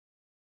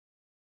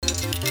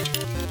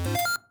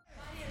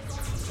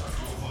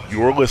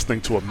You're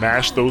listening to a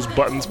Mash Those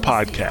Buttons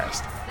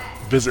podcast.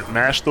 Visit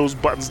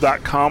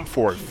mashthosebuttons.com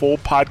for a full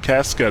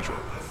podcast schedule.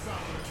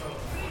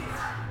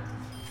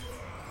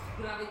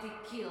 Gravity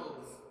kills.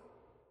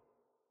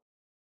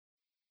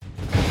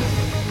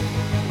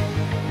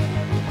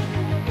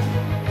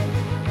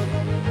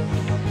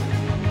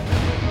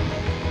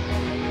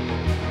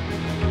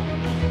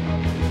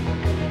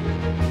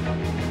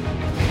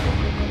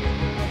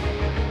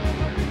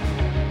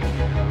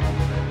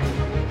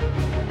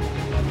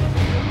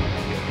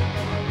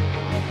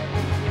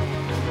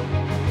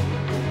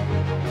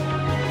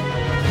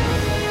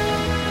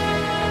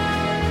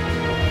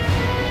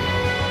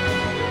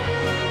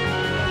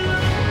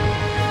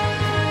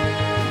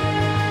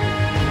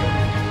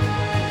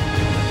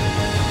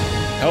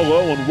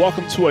 Hello and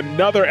welcome to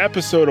another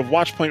episode of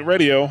Watchpoint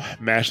Radio,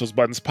 Mash Those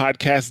Buttons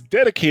podcast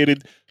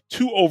dedicated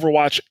to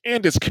Overwatch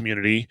and its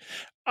community.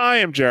 I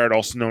am Jared,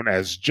 also known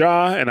as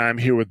Ja, and I'm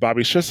here with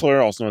Bobby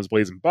Schisler, also known as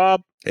Blazing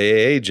Bob.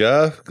 Hey,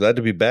 Ja. Glad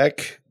to be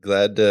back.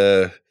 Glad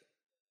to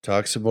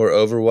talk some more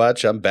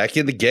Overwatch. I'm back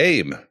in the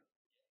game.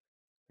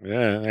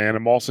 Yeah, and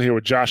I'm also here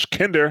with Josh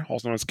Kinder,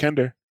 also known as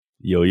Kinder.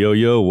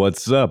 Yo,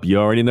 what's up? You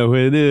already know who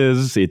it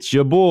is. It's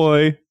your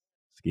boy,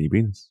 Skinny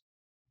Beans.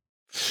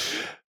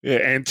 Yeah,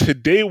 and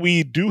today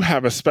we do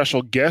have a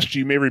special guest.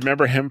 You may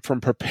remember him from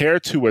Prepare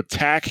to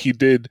Attack. He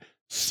did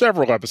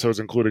several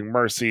episodes, including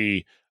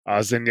Mercy,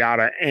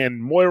 Zenyatta,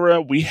 and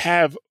Moira. We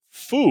have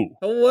Fu.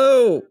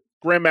 Hello.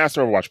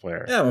 Grandmaster Overwatch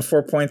player. Yeah, I'm a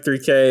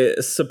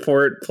 4.3K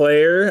support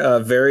player, a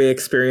very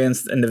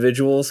experienced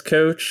individuals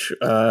coach,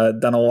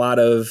 done a lot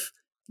of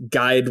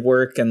guide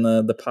work in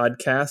the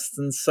podcasts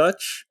and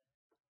such.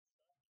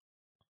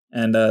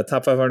 And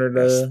top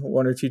 500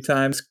 one or two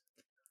times.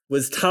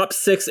 Was top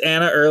 6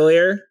 Ana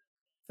earlier.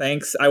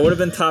 Thanks. I would have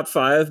been top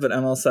 5, but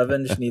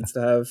ML7 just needs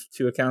to have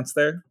 2 accounts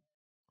there.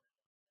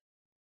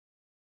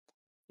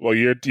 Well,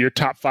 you're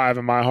top 5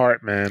 in my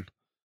heart, man.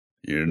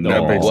 You're No,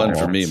 number makes one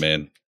sense. for me,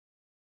 man.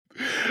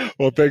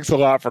 Well, thanks a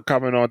lot for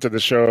coming on to the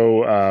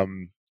show.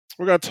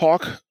 We're going to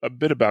talk a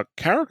bit about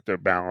character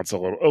balance a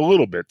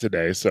little bit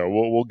today, so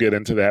we'll get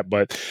into that.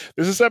 But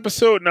this is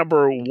episode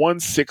number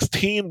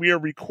 116. We are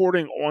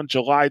recording on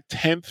July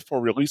 10th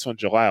for release on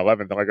July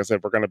 11th. And like I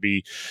said, we're going to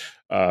be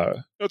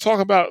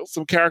talking about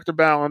some character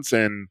balance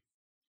and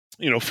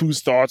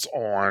Fu's thoughts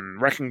on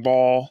Wrecking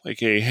Ball,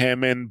 aka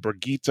Hammond,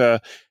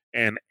 Brigitte,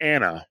 and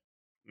Ana.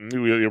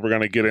 We're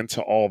going to get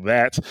into all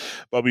that.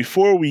 But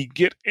before we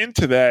get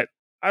into that,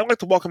 I'd like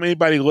to welcome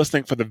anybody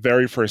listening for the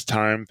very first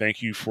time.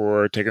 Thank you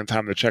for taking the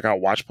time to check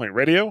out Watchpoint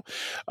Radio.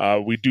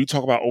 We do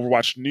talk about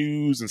Overwatch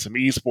news and some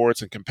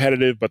esports and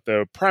competitive, but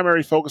the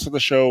primary focus of the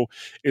show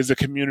is the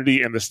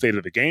community and the state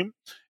of the game.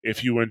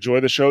 If you enjoy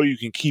the show, you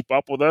can keep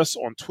up with us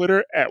on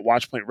Twitter at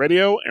Watchpoint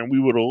Radio, and we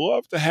would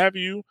love to have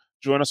you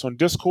join us on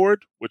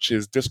Discord, which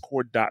is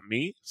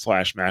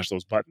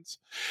discord.me/mashthosebuttons.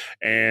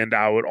 And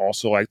I would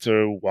also like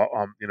to,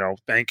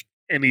 thank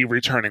any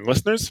returning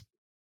listeners.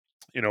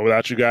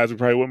 Without you guys, we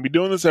probably wouldn't be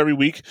doing this every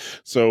week.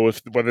 So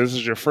whether this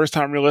is your first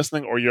time you're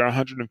listening or your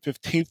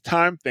 115th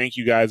time, thank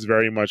you guys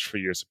very much for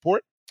your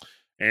support.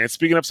 And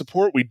speaking of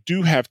support, we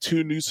do have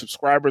 2 new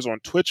subscribers on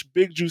Twitch,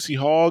 Big Juicy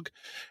Hog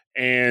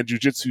and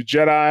Jujitsu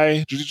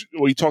Jedi.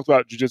 We talked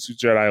about Jujitsu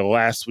Jedi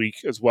last week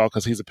as well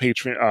because he's a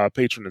patron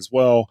as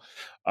well.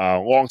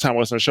 Long time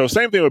listener to the show.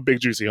 Same thing with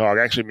Big Juicy Hog.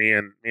 Actually, me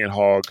and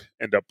Hog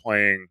end up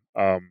playing,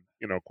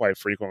 quite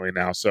frequently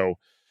now. So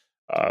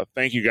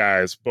thank you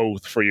guys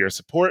both for your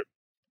support.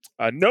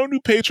 No new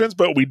patrons,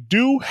 but we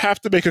do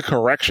have to make a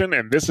correction,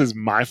 and this is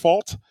my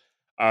fault.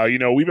 We've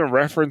been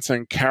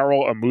referencing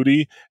Carol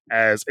Amudi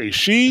as a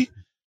she.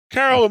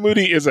 Carol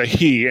Amudi is a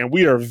he, and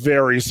we are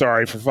very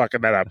sorry for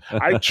fucking that up.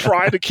 I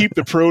try to keep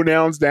the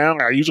pronouns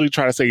down. I usually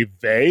try to say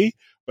they,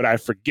 but I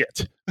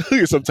forget.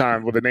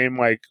 Sometimes with a name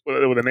like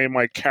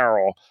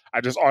Carol, I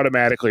just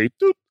automatically,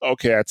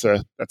 okay, that's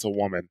a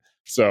woman.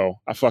 So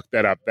I fucked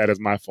that up. That is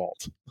my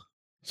fault.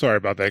 Sorry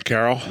about that,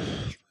 Carol.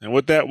 And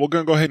with that, we're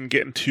going to go ahead and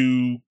get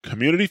into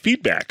community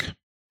feedback.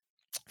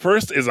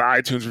 First is an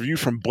iTunes review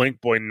from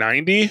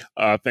BlinkBoy90.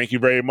 Thank you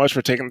very much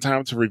for taking the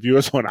time to review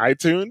us on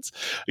iTunes.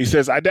 He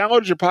says, I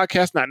downloaded your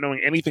podcast not knowing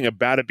anything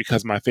about it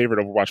because my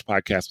favorite Overwatch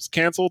podcast was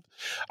canceled.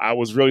 I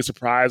was really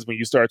surprised when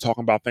you started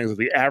talking about things that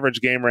the average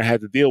gamer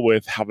had to deal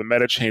with, how the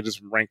meta changes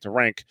from rank to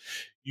rank.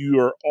 You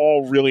are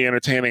all really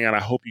entertaining, and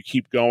I hope you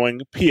keep going.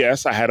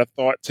 P.S. I had a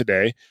thought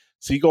today.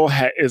 Seagull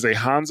is a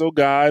Hanzo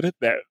god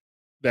that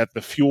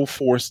the fuel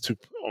force to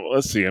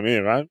let's see. Am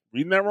I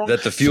reading that wrong?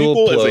 That the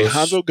fuel Seagull is a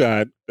Hanzo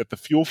god that the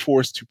fuel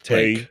force to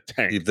play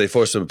tank. They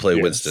forced him to play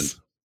Yes.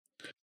 Winston.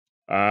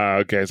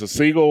 Okay, so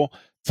Seagull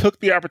took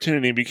the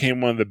opportunity and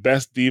became one of the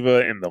best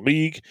diva in the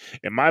league.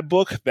 In my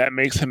book, that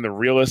makes him the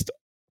realest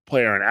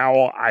player in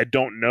OWL. I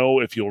don't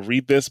know if you'll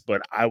read this,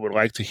 but I would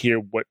like to hear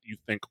what you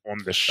think on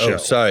the show. Oh,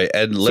 sorry.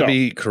 And let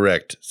me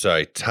correct.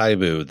 Sorry.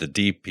 Taimu, the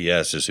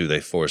DPS, is who they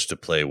forced to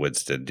play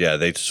Winston. Yeah,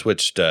 they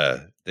switched.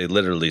 They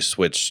literally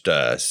switched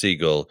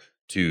Seagull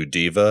to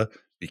Diva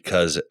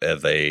because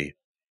of a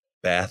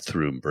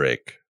bathroom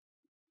break.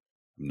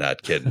 I'm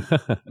not kidding.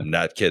 I'm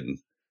not kidding.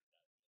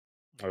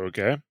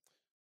 Okay.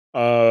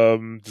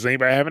 Does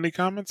anybody have any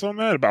comments on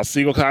that about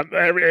Siegel?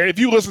 If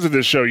you listen to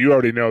this show, you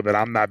already know that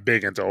I'm not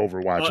big into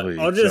Overwatch League.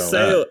 I'll just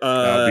say,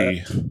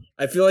 be...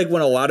 I feel like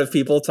when a lot of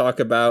people talk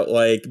about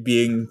like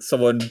being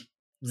someone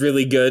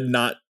really good,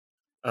 not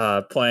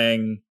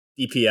playing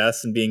DPS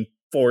and being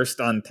forced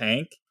on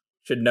tank,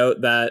 should note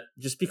that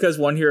just because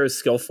one hero's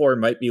skill floor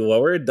might be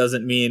lower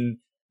doesn't mean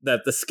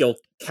that the skill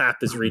cap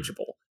is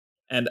reachable.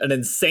 And an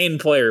insane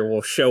player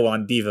will show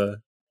on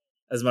D.Va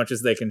as much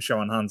as they can show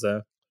on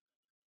Hanzo.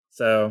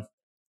 So,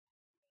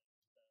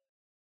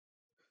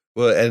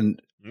 well,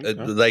 and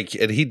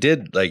and he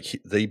did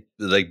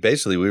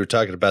basically we were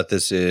talking about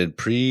this in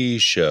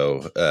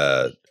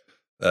pre-show.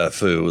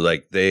 Fu,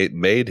 like they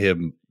made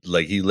him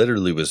like he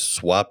literally was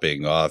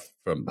swapping off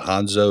from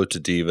Hanzo to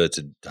D.Va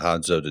to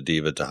Hanzo to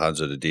D.Va to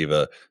Hanzo to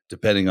D.Va,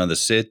 depending on the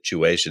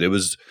situation. It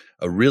was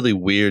a really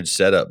weird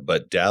setup,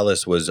 but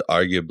Dallas was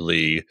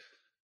arguably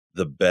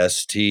the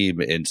best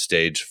team in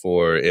stage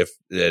 4, if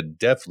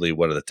definitely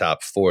one of the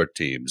top 4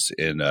 teams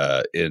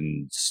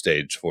in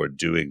stage 4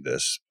 doing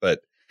this. But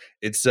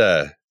it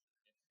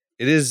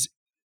is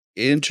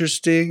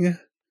interesting.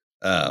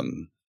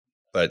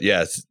 But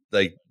yeah, it's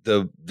like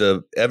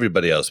the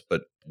everybody else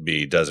but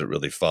me doesn't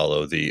really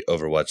follow the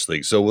Overwatch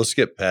League, so we'll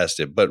skip past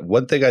it. But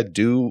one thing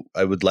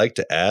I would like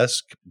to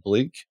ask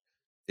Blink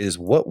is,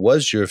 what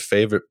was your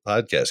favorite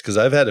podcast? Because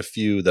I've had a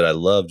few that I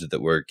loved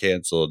that were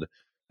canceled.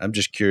 I'm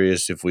just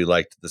curious if we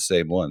liked the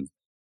same one.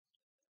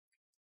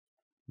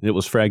 It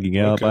was Fragging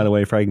Out, by the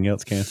way. Fragging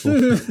Out's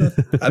canceled.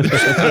 I'm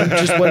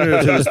just wondering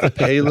if it was the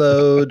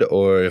Payload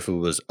or if it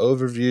was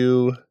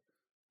Overview.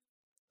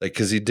 Like,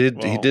 because he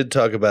did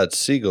talk about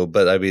Siegel,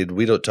 but I mean,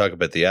 we don't talk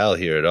about the Owl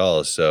here at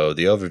all, so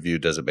the Overview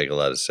doesn't make a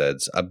lot of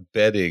sense. I'm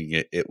betting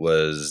it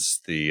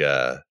was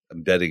the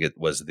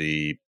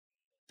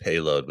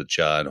Payload with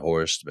John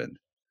Horstman,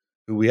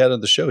 who we had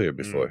on the show here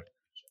before.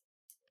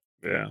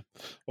 Yeah.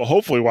 Well,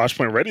 hopefully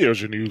Watchpoint Radio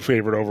is your new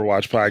favorite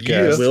Overwatch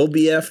podcast. It will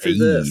be after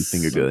this.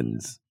 Finger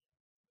guns.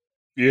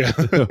 Yeah.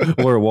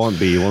 Or it won't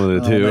be, one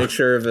of the two. I'll make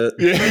sure of it.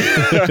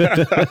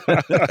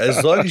 Yeah.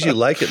 As long as you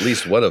like at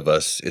least one of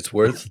us, it's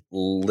worth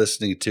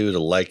listening to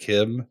like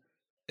him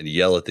and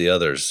yell at the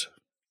others.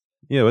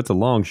 Yeah, it's a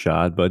long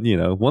shot, but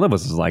one of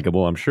us is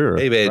likable, I'm sure.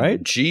 Hey man,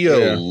 right?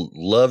 Gio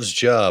loves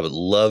Job,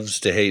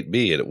 loves to hate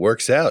me, and it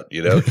works out,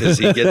 because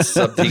he gets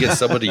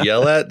someone to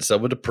yell at and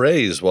someone to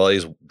praise while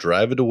he's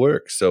driving to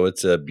work. So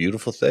it's a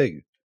beautiful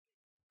thing.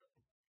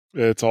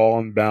 It's all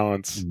in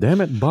balance.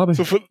 Damn it, Bobby.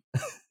 So for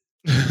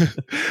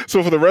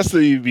the rest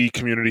of the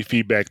community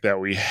feedback that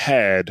we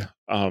had,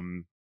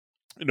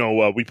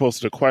 we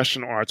posted a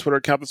question on our Twitter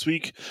account this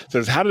week. It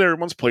says, how did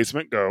everyone's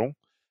placement go?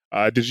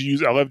 Did you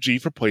use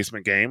LFG for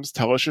placement games?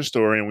 Tell us your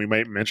story and we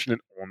might mention it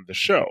on the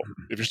show.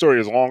 If your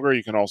story is longer,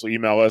 you can also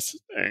email us,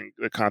 and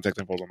the contact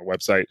info is on the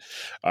website.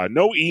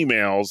 No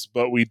emails,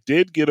 but we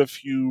did get a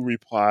few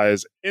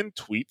replies in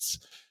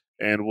tweets,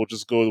 and we'll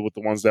just go with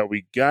the ones that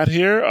we got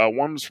here.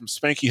 One was from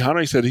Spanky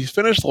Hunter. He said he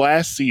finished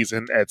last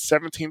season at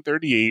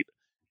 1738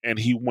 and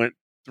he went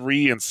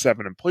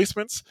 3-7 in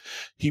placements.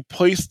 He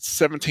placed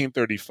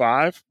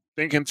 1735.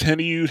 Then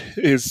continued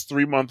his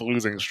 3-month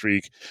losing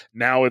streak.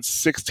 Now it's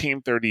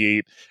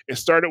 1638. It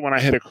started when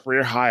I hit a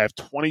career high of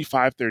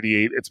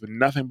 2538. It's been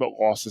nothing but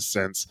losses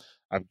since.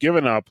 I've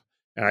given up,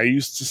 and I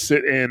used to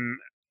sit in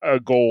a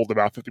gold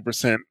about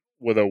 50%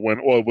 with a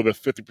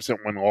 50%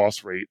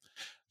 win-loss rate.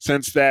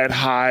 Since that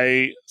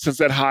high,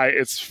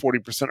 it's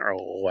 40% or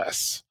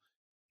less.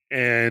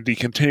 And he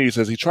continues,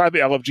 says he tried the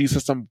LFG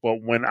system,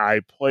 but when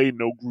I play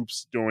no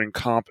groups during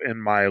comp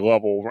in my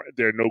level,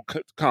 there are no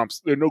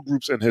comps, there are no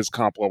groups in his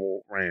comp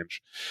level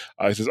range.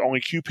 He says only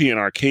QP and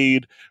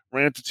arcade.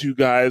 Ran into 2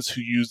 guys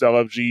who used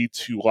LFG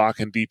to lock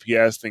in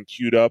DPS, then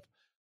queued up,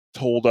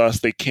 told us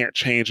they can't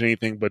change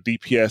anything but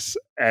DPS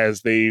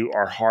as they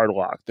are hard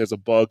locked. There's a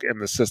bug in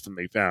the system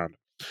they found.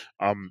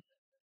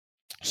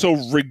 So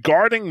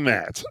regarding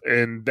that,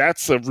 and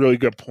that's a really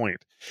good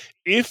point,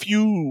 if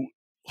you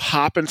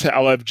hop into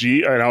an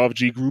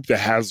LFG group that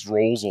has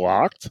roles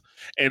locked,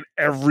 and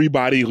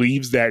everybody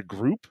leaves that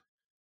group,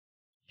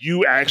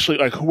 you actually,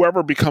 like,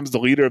 whoever becomes the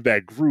leader of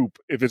that group,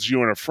 if it's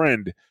you and a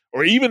friend,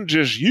 or even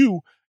just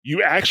you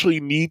actually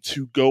need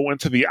to go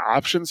into the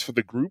options for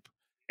the group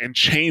and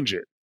change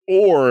it.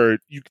 Or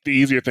the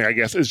easier thing, I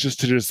guess, is just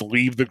to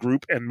leave the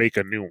group and make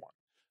a new one.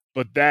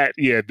 But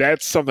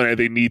that's something that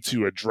they need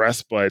to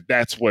address. But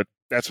that's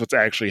what's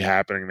actually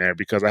happening there,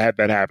 because I had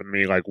that happen to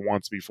me like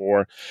once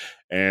before,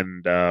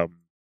 and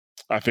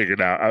I figured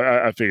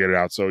it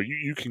out. So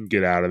you can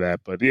get out of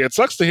that. But yeah, it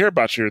sucks to hear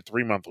about your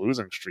 3-month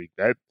losing streak.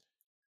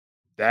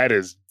 That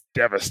is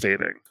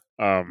devastating.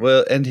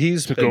 Well, and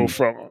go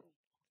from.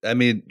 I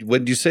mean,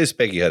 when you say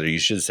Spanky Hunter, you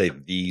should say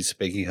the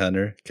Spanky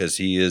Hunter, because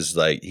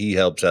he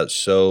helps out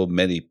so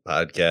many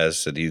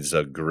podcasts, and he's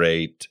a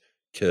great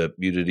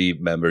community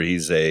member.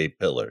 He's a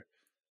pillar,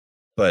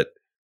 but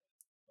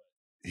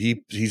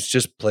he's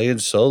just playing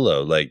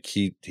solo. Like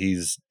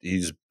he's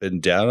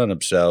been down on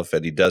himself,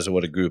 and he doesn't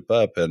want to group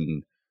up.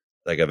 And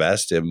like, I've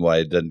asked him why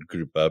he doesn't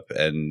group up,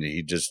 and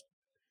he just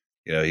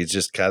You know, he's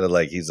just kind of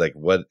like, he's like,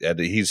 what? And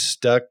he's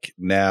stuck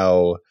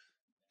now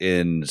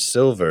in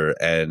silver,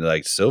 and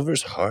like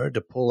silver's hard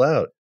to pull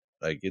out.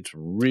 Like it's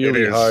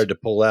really hard to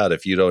pull out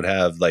if you don't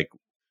have like,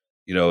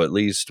 you know, at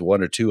least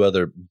one or two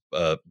other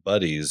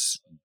buddies,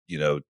 you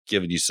know,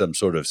 giving you some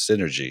sort of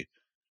synergy.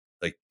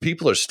 Like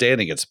people are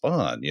standing at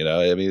spawn, you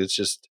know. I mean, it's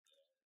just.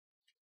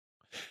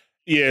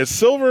 Yeah,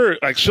 silver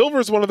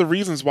is one of the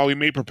reasons why we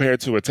may prepare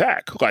to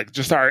attack. Like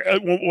just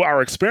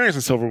our experience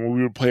in silver when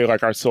we would play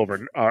like our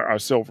silver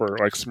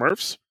like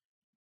Smurfs,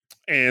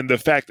 and the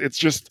fact it's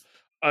just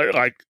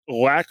like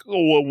lack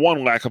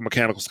of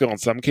mechanical skill in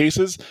some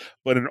cases,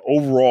 but an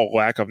overall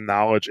lack of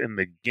knowledge in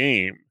the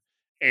game.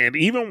 And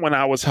even when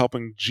I was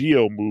helping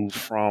Geo move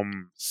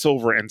from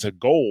silver into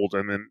gold,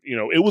 and then you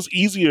know it was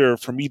easier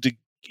for me to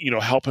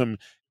help him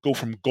go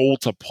from gold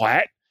to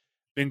plat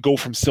than go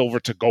from silver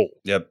to gold.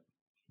 Yep.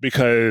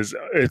 Because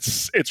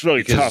it's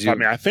really tough. I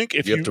mean, I think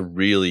if you have to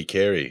really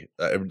carry,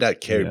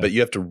 not carry, but you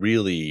have to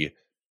really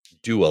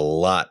do a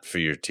lot for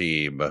your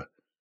team.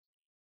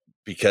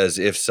 Because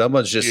if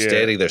someone's just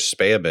standing there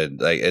spamming,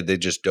 like, and they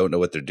just don't know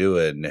what they're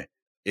doing,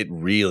 it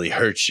really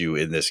hurts you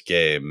in this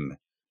game.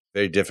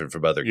 Very different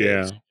from other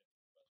games.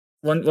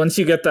 Once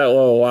you get that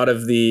low, a lot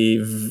of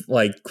the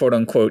like quote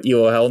unquote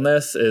elo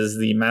hellness is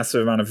the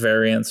massive amount of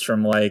variance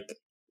from like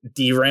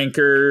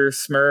D-ranker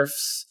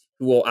Smurfs,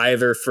 who will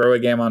either throw a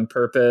game on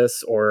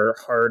purpose or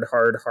hard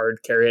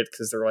carry it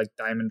because they're like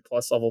diamond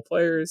plus level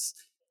players,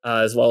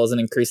 as well as an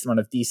increased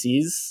amount of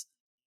DCs.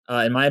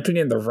 In my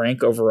opinion, the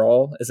rank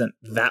overall isn't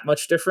that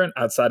much different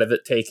outside of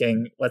it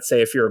taking, let's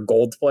say if you're a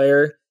gold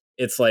player,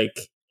 it's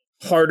like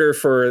harder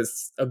for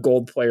a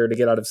gold player to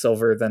get out of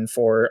silver than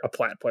for a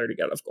plat player to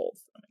get out of gold,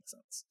 if that makes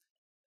sense.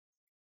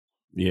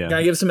 Yeah. Can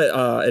I give some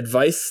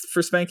advice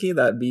for Spanky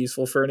that'd be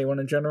useful for anyone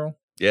in general?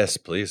 Yes,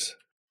 please.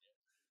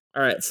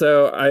 All right,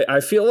 so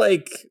I feel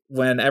like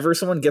whenever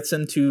someone gets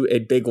into a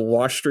big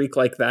wash streak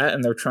like that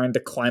and they're trying to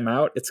climb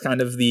out, it's kind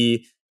of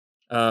the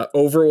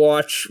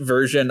Overwatch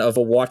version of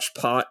a watch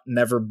pot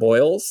never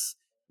boils.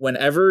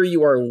 Whenever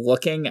you are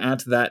looking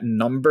at that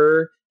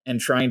number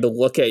and trying to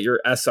look at your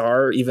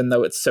SR, even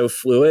though it's so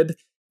fluid,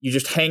 you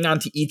just hang on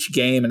to each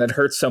game and it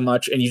hurts so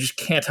much and you just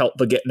can't help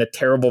but get in a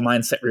terrible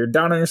mindset where you're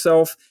down on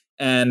yourself.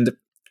 And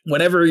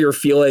whenever you're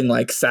feeling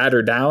like sad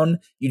or down,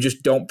 you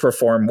just don't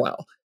perform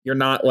well. You're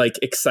not like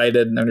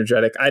excited and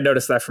energetic. I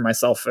notice that for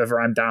myself. If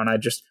ever I'm down,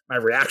 my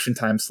reaction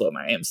time's slow,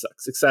 my aim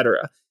sucks,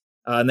 etc.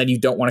 And then you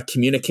don't want to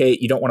communicate.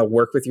 You don't want to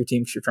work with your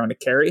team because you're trying to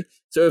carry.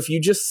 So if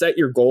you just set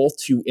your goal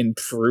to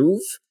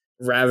improve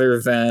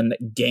rather than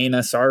gain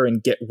SR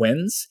and get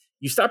wins,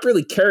 you stop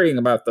really caring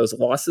about those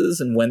losses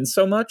and wins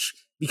so much,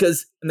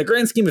 because in the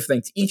grand scheme of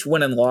things, each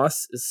win and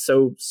loss is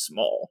so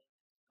small.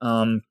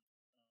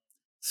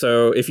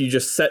 So if you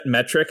just set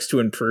metrics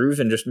to improve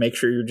and just make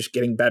sure you're just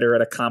getting better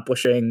at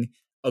accomplishing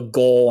a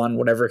goal on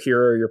whatever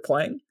hero you're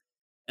playing,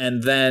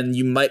 and then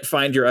you might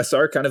find your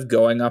SR kind of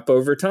going up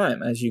over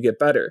time as you get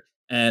better,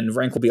 and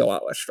rank will be a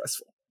lot less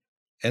stressful.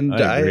 And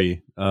I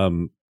agree.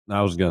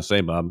 I was going to say,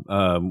 Bob,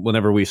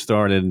 whenever we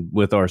started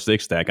with our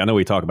 6-stack, I know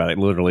we talk about it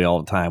literally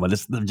all the time, but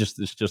it's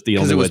just the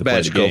only way to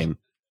play the game.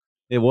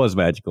 It was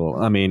magical.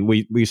 I mean,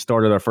 we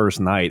started our first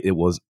night. It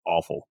was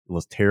awful. It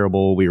was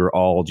terrible. We were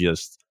all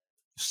just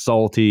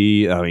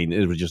salty. I mean,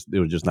 it was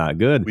just not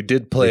good. We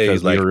did play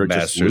like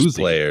Masters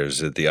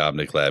players at the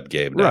Omniclab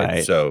game night,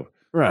 right? So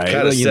right,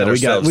 kind of set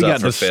ourselves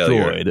up for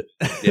destroyed.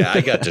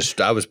 Failure.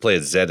 Yeah, I was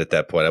playing Zed at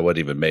that point. I wasn't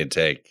even main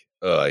tank.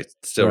 Oh, I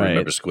still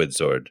remember Squid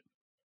Sword,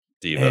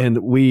 D.Va. And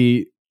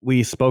we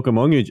spoke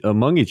among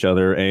each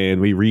other,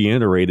 and we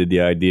reiterated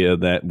the idea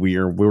that we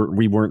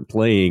weren't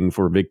playing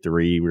for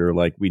victory. We were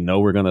like, we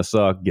know we're gonna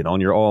suck. Get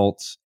on your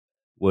alts.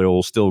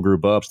 We'll still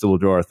group up, still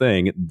do our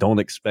thing. Don't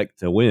expect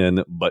to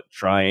win, but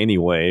try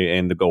anyway.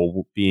 And the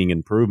goal being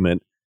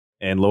improvement.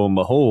 And lo and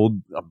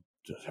behold,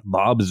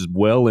 Bob's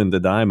well into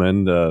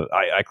diamond.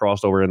 I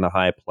crossed over into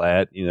high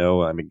plat. You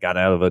know, I mean, got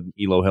out of an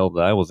elo hell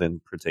that I was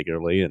in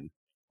particularly, and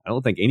I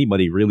don't think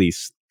anybody really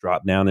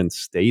dropped down and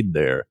stayed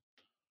there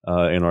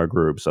in our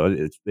group. So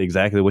it's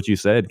exactly what you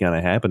said kind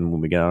of happened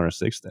when we got on our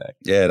 6-stack.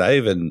 Yeah, and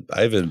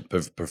I even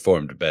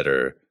performed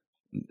better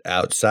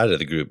outside of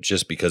the group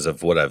just because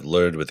of what I've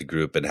learned with the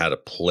group and how to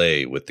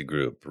play with the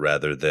group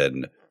rather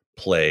than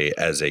play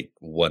as a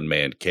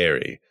one-man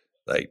carry.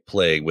 Like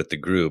playing with the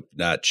group,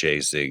 not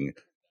chasing,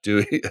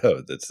 doing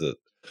it's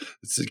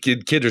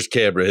Kinder's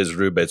camera, his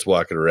roommate's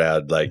walking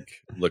around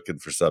like looking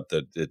for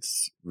something.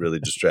 It's really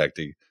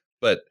distracting.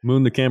 But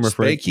Moon the camera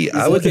for Spanky,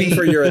 I would looking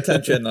for your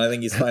attention. I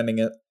think he's finding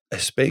it.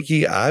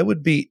 Spanky, I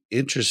would be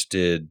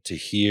interested to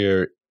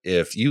hear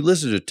if you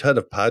listen to a ton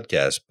of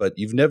podcasts, but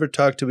you've never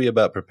talked to me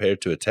about Prepare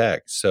to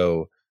Attack.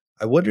 So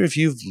I wonder if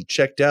you've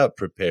checked out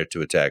Prepare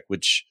to Attack,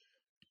 which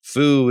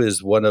Fu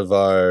is one of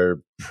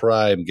our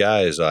prime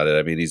guys on it.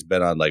 I mean, he's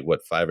been on like,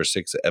 5 or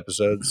 6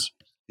 episodes?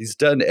 He's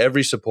done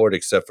every support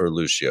except for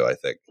Lucio, I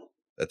think.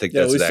 That's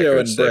Lucio an accurate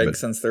and statement. Brig,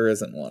 since there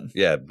isn't one.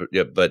 Yeah,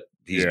 but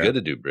he's good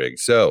to do Brig.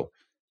 So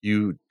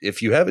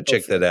if you haven't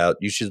checked that out,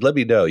 you should let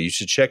me know. You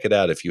should check it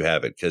out if you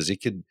haven't, because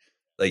it could,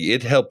 Like,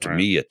 it helped Right.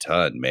 me a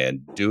ton,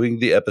 man. Doing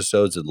the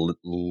episodes and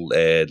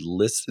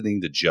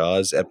listening to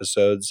Jaws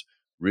episodes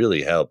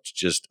really helped,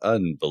 just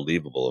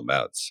unbelievable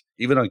amounts,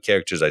 even on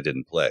characters I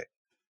didn't play.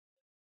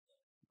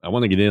 I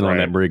want to get in on Right.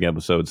 that Brig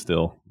episode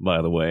still,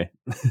 by the way.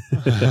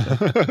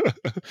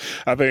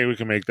 I think we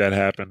can make that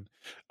happen.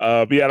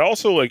 But yeah, and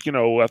also, like,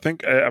 I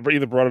think I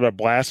either brought it up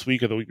last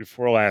week or the week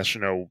before last,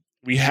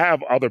 we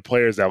have other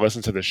players that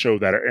listen to the show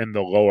that are in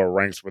the lower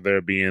ranks where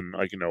they're being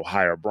like,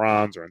 higher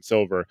bronze or in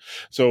silver.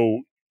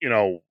 So,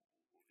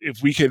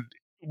 if we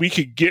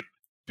could get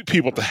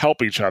people to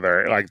help each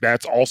other, like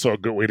that's also a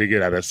good way to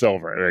get out of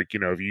silver. Like,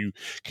 if you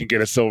can get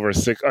a silver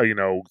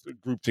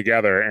group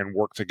together and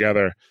work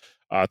together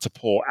to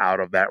pull out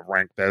of that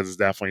rank, that is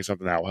definitely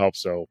something that will help.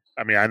 So,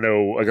 I mean, I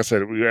know, like I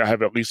said, we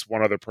have at least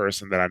one other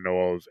person that I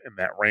know of in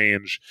that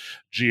range.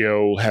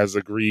 Geo has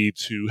agreed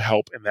to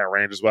help in that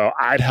range as well.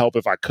 I'd help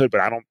if I could,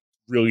 but I don't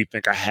really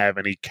think I have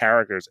any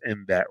characters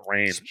in that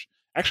range.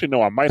 Actually,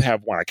 no, I might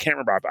have one. I can't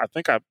remember. I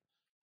think I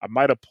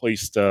might have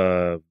placed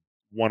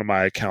one of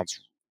my accounts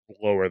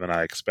lower than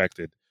I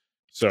expected.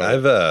 So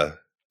I've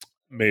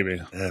maybe.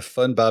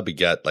 Fun Bobby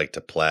got like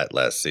to plat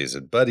last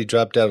season, but he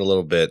dropped out a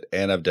little bit,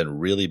 and I've done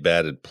really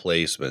bad at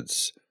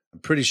placements. I'm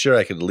pretty sure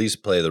I could at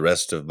least play the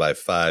rest of my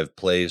 5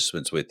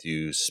 placements with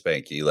you,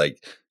 Spanky.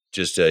 Like,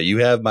 just you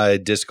have my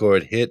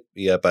Discord, hit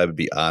me up. I would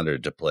be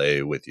honored to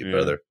play with you,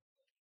 brother.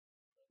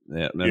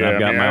 Yeah, and I've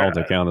got my alt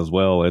account as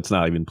well. It's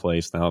not even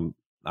placed now.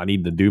 I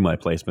need to do my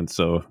placements,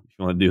 so if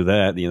you want to do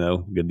that,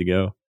 good to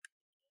go.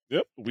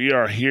 Yep, we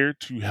are here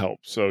to help.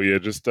 So yeah,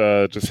 just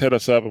hit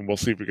us up and we'll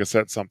see if we can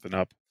set something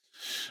up.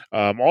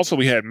 Also,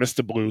 we had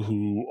Mr. Blue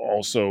who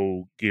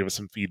also gave us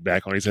some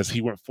feedback on it. He says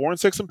he went 4 and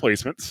 6 in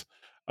placements.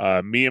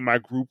 Me and my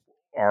group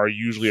are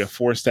usually a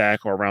 4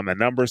 stack or around that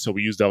number, so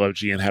we used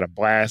LFG and had a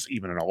blast,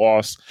 even in a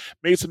loss.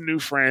 Made some new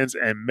friends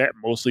and met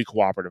mostly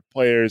cooperative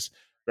players.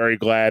 Very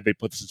glad they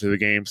put this into the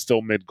game.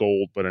 Still mid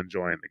gold, but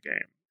enjoying the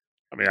game.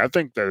 I mean, I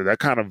think that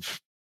kind of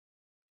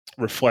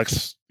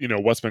reflects,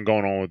 what's been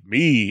going on with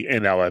me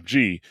in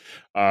LFG.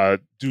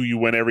 Do you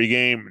win every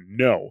game?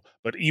 No,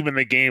 but even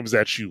the games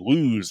that you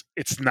lose,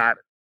 it's not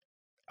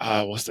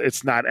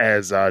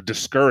as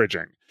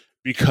discouraging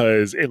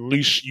because at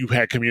least you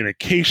had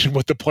communication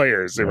with the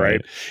players,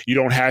 right? You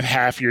don't have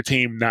half your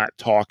team not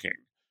talking.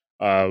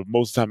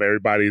 Most of the time,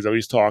 everybody's at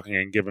least talking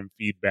and giving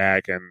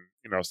feedback and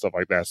stuff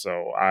like that.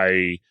 So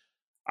I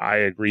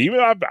agree. Even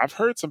I've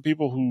heard some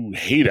people who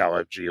hate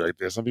LFG. Like,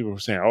 there's some people who are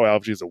saying, "Oh,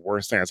 LFG is the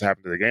worst thing that's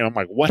happened to the game." I'm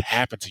like, "What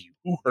happened to you?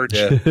 Who hurt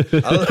you?"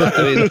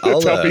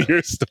 I'll Tell me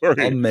your story.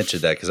 I'll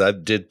mention that because I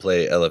did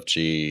play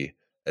LFG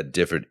at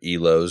different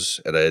elos,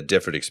 and I had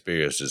different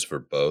experiences for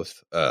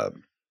both. But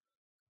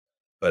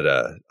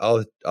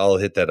I'll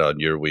hit that on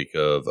your week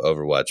of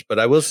Overwatch. But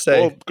I will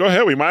say, go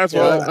ahead. We might as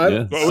well.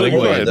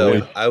 Go ahead,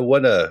 though. I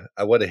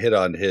wanna hit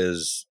on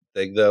his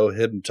thing though.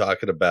 Him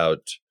talking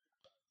about,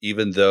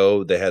 even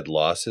though they had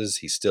losses,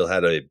 he still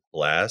had a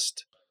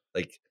blast.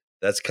 Like,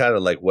 that's kind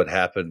of like what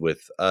happened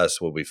with us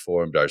when we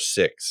formed our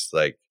 6.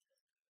 Like,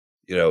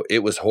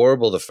 it was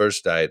horrible the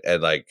first night,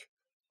 and like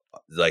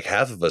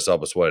half of us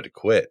almost wanted to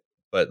quit.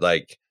 But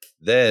like,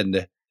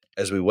 then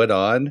as we went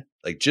on,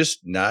 like, just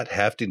not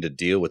having to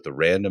deal with the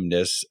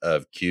randomness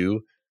of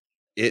Q,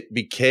 it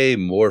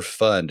became more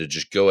fun to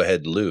just go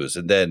ahead and lose.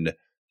 And then,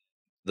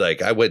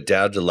 like, I went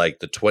down to like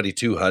the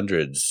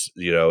 2200s,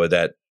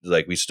 that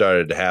like we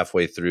started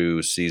halfway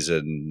through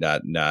season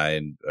not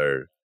 9,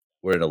 or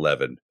we're in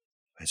 11.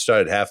 I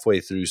started halfway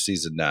through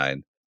season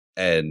 9,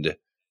 and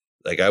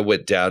like I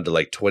went down to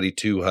like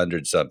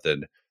 2200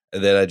 something,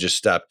 and then I just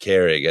stopped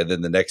caring. And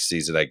then the next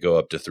season I go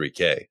up to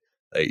 3K.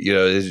 Like,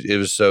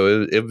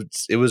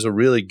 it was a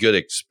really good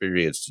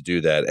experience to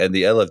do that. And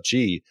the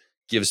LFG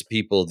gives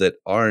people that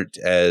aren't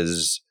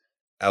as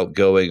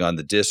outgoing on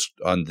the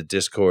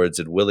Discords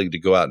and willing to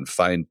go out and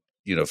find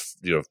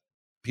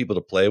people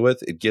to play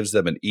with. It gives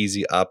them an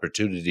easy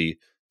opportunity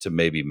to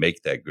maybe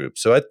make that group.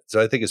 So I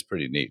think it's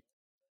pretty neat.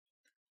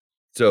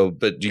 So,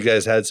 but you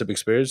guys had some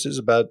experiences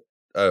about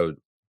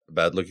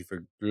looking for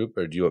a group,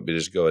 or do you want me to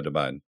just go into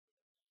mine?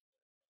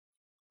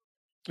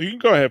 You can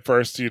go ahead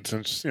first,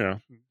 since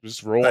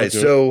just roll. All right,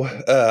 so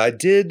I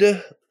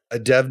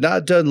have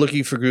not done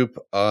looking for group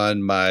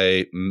on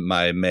my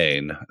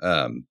main,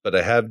 but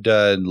I have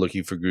done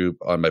looking for group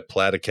on my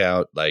plat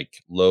account,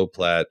 like low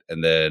plat,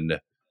 and then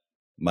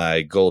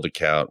my gold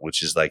account,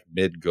 which is like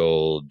mid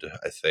gold,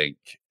 I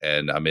think,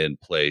 and I'm in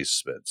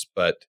placements.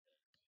 But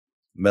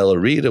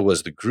Melarita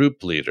was the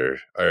group leader,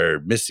 or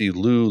Missy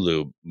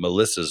Lulu,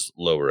 Melissa's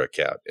lower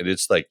account, and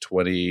it's like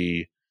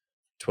 2100s.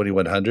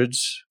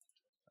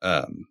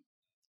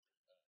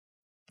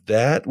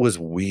 That was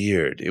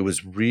weird. It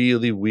was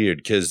really weird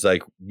because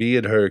like me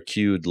and her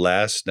queued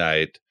last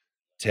night,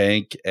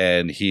 tank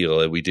and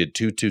heal, and we did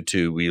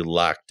 2-2-2. We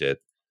locked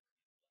it.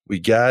 We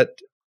got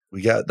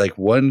like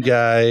one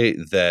guy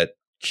that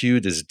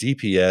queued as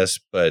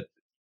DPS, but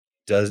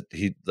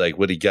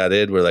when he got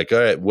in, we're like, all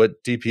right,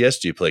 what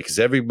DPS do you play? Because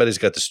everybody's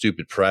got the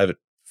stupid private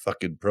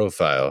fucking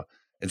profile,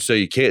 and so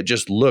you can't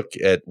just look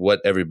at what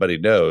everybody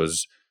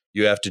knows.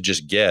 you have to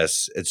just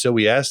guess. And so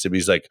we asked him,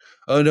 he's like,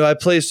 oh no, I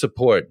play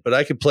support, but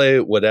I can play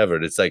whatever.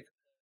 And it's like,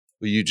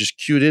 well, you just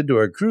queued into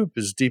our group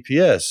as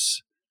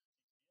DPS.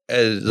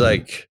 And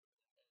like,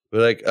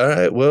 we're like, all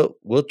right, well,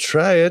 we'll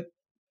try it.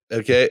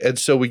 Okay. And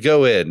so we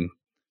go in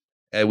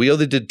and we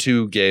only did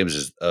 2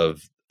 games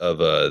of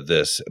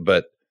this,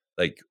 but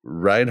like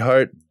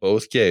Reinhardt,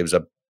 both games,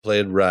 I'm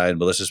playing Ryan,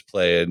 Melissa's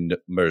playing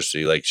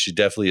Mercy. Like she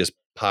definitely is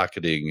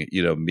pocketing,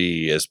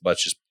 me as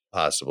much as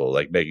possible,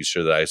 like making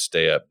sure that I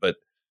stay up. But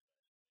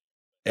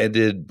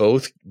ended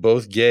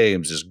both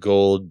games as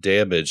gold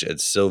damage and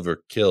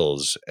silver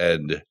kills,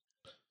 and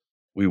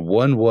we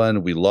won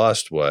one, we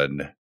lost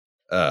one.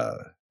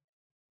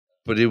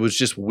 But it was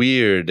just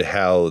weird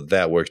how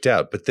that worked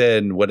out. But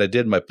then when I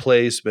did my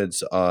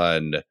placements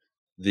on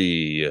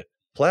the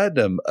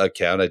Platinum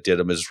account, I did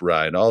them as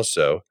Ryan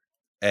also,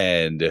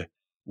 and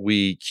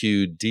we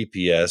queued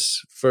DPS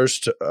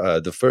first.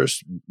 The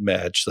first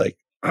match, like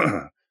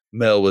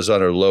Mel was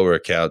on her lower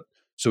account,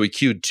 so we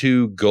queued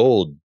 2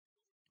 gold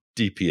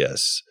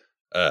DPS,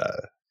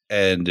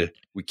 and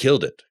we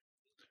killed it.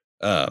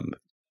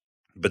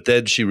 But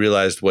then she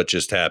realized what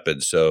just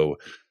happened, so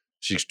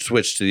she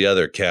switched to the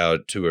other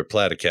account, to her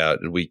plat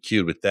account, and we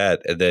queued with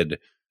that. And then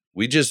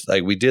we just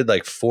we did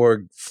like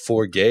four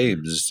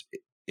games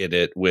in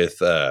it with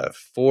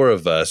 4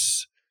 of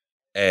us,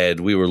 and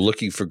we were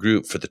looking for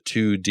group for the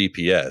 2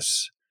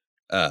 DPS.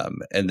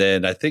 And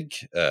then I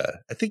think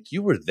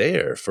you were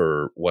there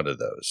for one of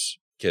those,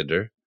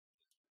 Kinder.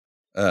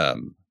 Yeah,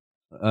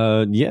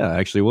 I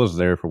actually was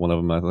there for one of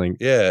them, I think.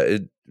 Yeah,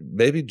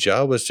 maybe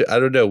John was too. I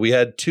don't know. We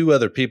had 2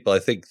 other people. I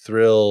think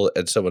Thrill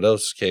and someone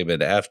else came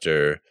in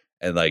after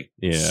and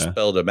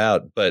spelled them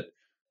out. But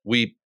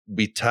we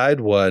tied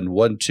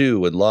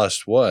 1-2, and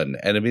lost 1.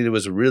 And I mean, it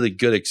was a really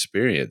good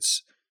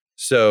experience.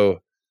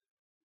 So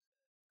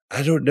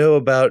I don't know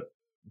about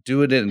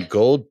doing it in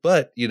gold,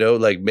 but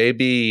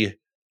maybe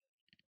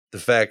the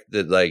fact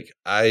that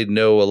I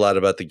know a lot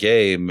about the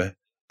game,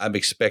 I'm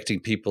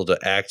expecting people to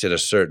act in a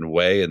certain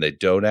way and they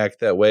don't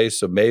act that way.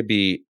 So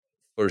maybe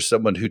for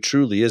someone who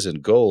truly is in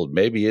gold,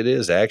 maybe it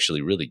is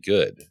actually really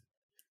good.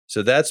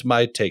 So that's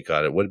my take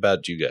on it. What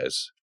about you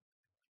guys?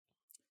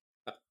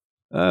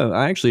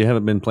 I actually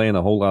haven't been playing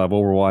a whole lot of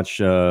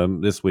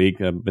Overwatch this week.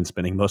 I've been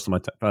spending most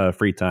of my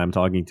free time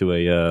talking to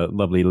a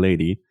lovely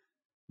lady.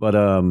 But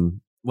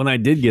when I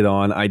did get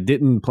on, I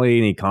didn't play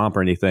any comp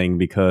or anything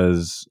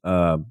because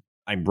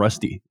I'm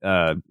rusty.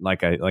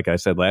 Like I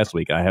said last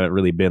week, I haven't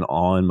really been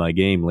on my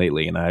game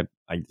lately, and I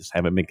just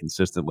haven't been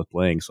consistent with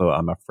playing. So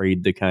I'm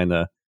afraid to kind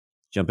of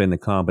jump in the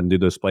comp and do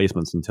those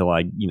placements until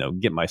I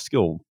get my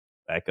skill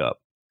back up.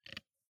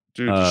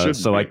 Dude,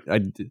 so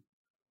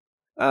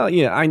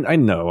I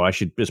know I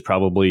should just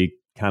probably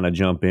kind of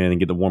jump in and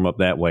get the warm up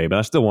that way, but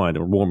I still wanted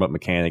to warm up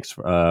mechanics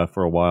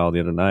for a while the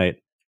other night.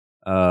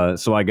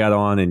 So I got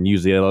on and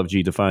used the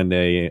LFG to find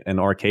an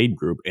arcade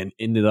group, and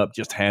ended up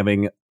just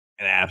having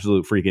an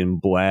absolute freaking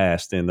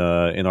blast in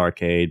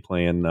arcade,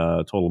 playing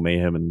Total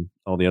Mayhem and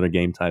all the other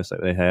game types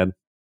that they had.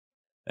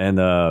 And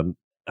I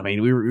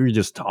mean, we were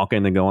just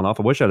talking and going off.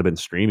 I wish I'd have been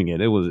streaming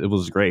it. It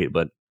was great,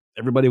 but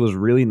everybody was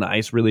really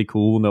nice, really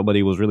cool.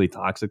 Nobody was really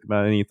toxic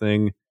about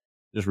anything.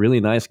 Just really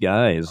nice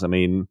guys. I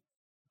mean,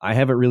 I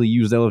haven't really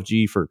used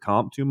LFG for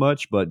comp too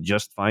much, but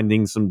just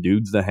finding some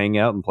dudes to hang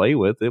out and play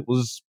with, it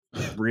was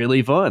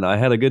really fun. I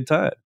had a good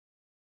time.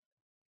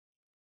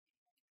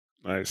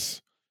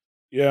 Nice.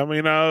 Yeah, I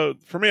mean,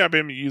 for me, I've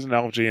been using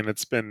LFG, and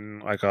it's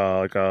been like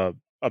a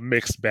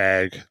mixed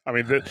bag. I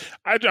mean,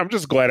 I'm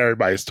just glad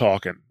everybody's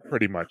talking.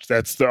 Pretty much,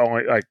 that's the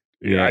only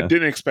I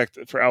didn't expect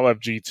for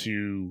LFG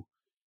to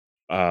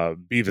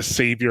be the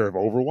savior of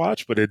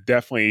Overwatch, but it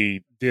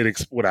definitely did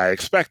what I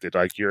expected.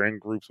 Like, you're in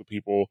groups with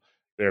people,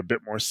 they're a bit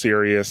more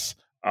serious.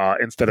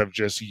 Instead of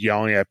just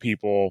yelling at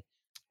people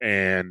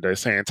and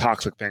saying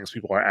toxic things,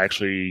 people are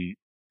actually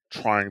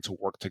trying to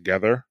work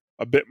together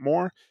a bit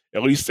more,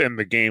 at least in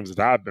the games that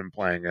I've been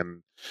playing.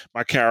 And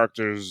my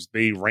characters,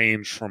 they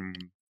range from,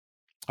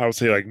 I would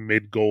say, like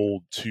mid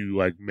gold to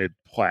like mid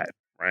plat,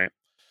 right?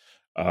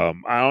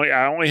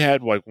 I only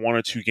had like 1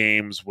 or 2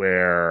 games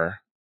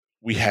where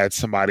we had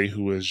somebody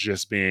who was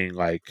just being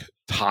like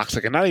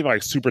toxic, and not even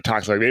like super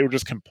toxic. Like, they were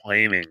just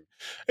complaining.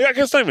 I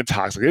guess not even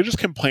toxic. They were just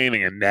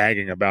complaining and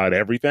nagging about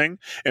everything.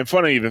 And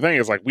funny, the thing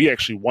is, like, we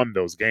actually won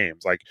those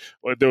games. Like,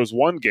 there was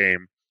one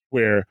game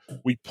where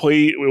we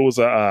played. It was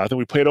I think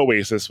we played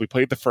Oasis. We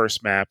played the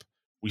first map.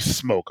 We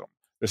smoke them.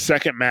 The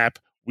second map,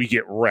 we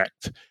get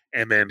wrecked.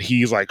 And then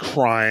he's like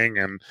crying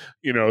and,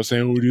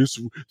 saying, oh,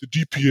 the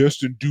DPS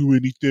didn't do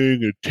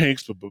anything, and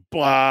tanks, blah, blah,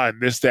 blah, and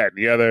this, that, and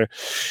the other.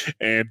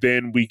 And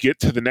then we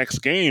get to the next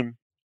game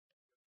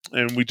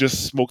and we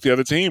just smoke the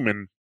other team.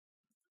 And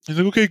he's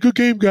like, okay, good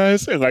game,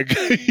 guys. And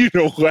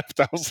left.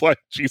 I was like,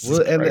 Jesus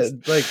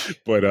Christ.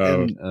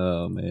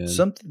 Oh man.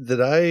 Something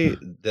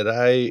that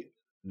I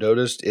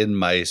noticed in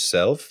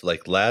myself,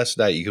 like last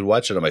night, you can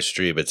watch it on my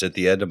stream. It's at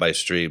the end of my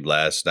stream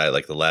last night,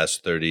 like the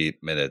last 30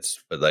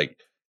 minutes. But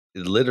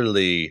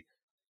literally,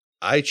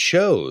 I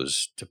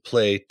chose to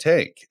play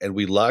tank, and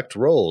we locked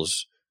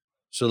roles.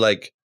 So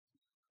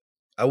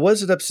I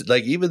wasn't upset.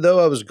 Like, even though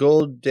I was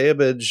gold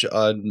damage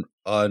on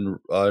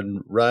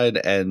Ryan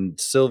and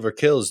silver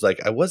kills,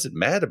 like, I wasn't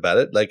mad about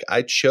it. Like,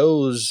 I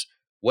chose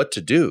what to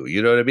do. You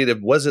know what I mean?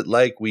 It wasn't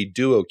like we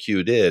duo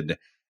queued in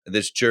and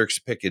this jerk's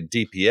picking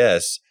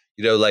DPS.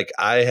 You know, like,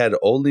 I had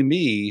only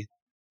me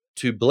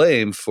to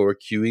blame for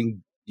queuing,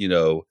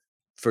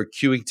 for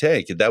queuing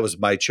tank. And that was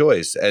my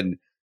choice. And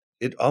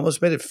it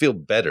almost made it feel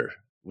better,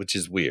 which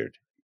is weird.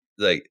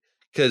 Like,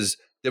 because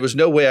there was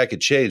no way I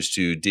could change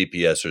to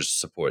DPS or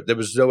support. There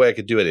was no way I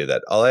could do any of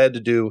that. All I had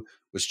to do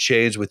was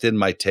change within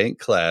my tank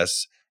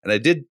class, and I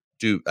did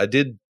do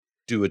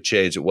a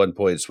change at one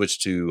point,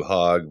 switch to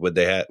Hog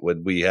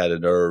when we had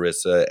an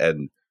Orisa,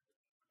 and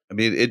I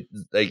mean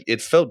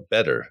it felt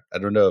better. I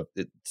don't know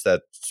if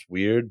that's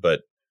weird,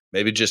 but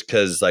maybe just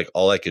because like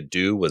all I could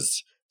do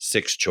was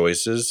 6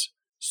 choices,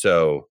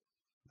 so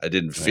I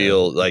didn't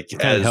feel like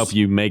kind of help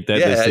you make that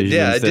decision.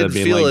 Yeah, I instead didn't of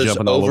being feel like as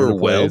jumping all over the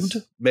overwhelmed.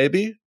 place.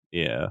 Maybe.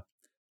 Yeah.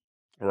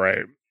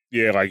 Right.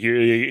 Yeah, like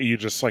you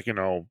just like,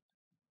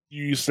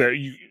 you said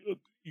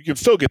you can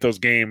still get those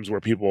games where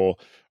people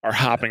are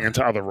hopping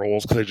into other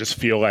roles because they just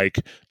feel like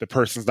the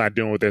person's not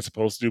doing what they're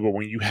supposed to do. But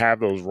when you have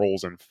those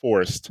roles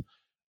enforced,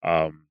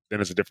 then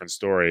it's a different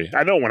story.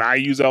 I know when I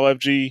use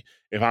LFG,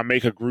 if I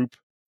make a group,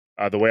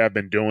 the way I've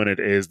been doing it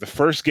is the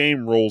first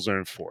game roles are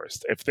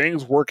enforced. If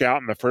things work out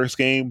in the first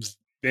games,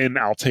 then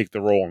I'll take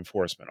the role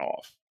enforcement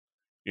off.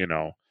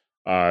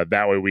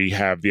 That way we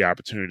have the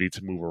opportunity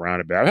to move around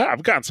a bit.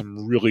 I've gotten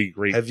some really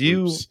great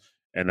groups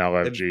in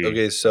LFG.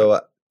 Okay, so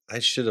I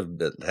should have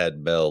had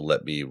Mel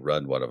let me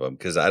run one of them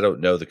because I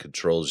don't know the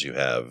controls you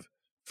have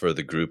for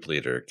the group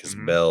leader because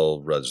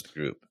Mel runs the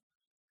group.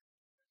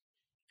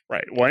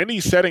 Right. Well, any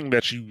setting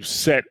that you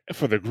set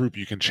for the group,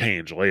 you can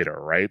change later,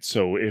 right?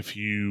 So if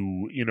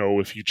you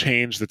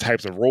change the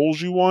types of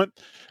roles you want,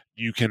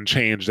 you can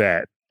change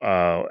that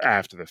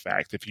after the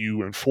fact. If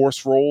you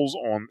enforce roles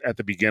at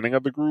the beginning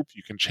of the group,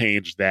 you can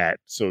change that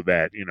so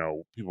that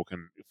people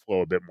can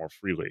flow a bit more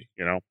freely.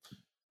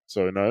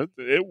 So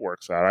it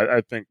works out.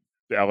 I think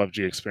the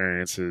LFG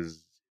experience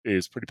is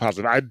pretty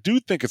positive. I do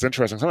think it's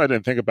interesting. Something I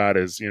didn't think about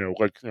is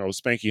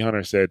Spanky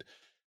Hunter said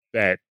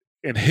that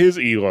in his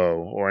elo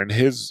or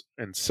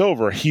in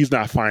silver, he's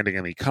not finding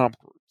any comp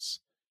groups,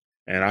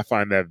 and I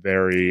find that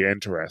very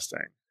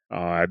interesting.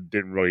 I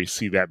didn't really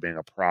see that being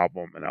a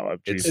problem in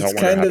LFG, so I wonder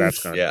how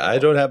that's going to go. I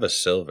don't have a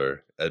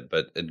silver,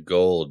 but in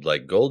gold,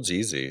 like gold's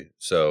easy.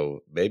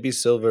 So maybe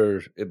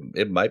silver,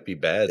 it might be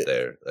bad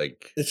there.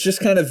 Like it's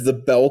just kind of the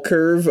bell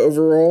curve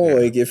overall. Yeah.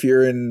 Like if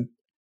you're in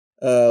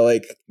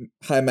like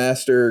High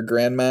Master or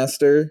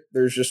Grandmaster,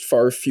 there's just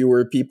far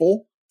fewer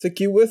people to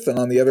queue with, and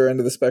on the other end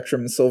of the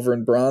spectrum, silver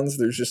and bronze,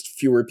 there's just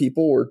fewer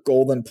people. Where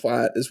gold and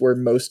plat is where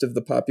most of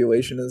the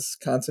population is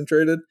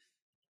concentrated.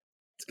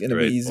 It's going to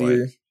be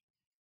easier. Point.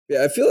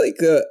 Yeah, I feel like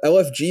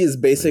LFG is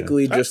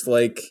basically just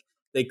like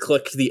they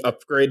clicked the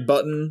upgrade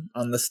button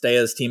on the stay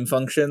as team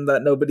function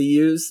that nobody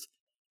used.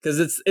 Because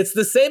it's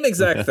the same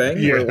exact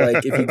thing where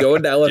like if you go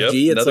into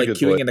LFG, it's like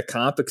queuing into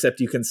comp,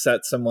 except you can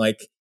set some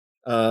like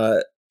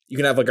you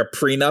can have like a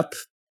prenup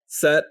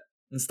set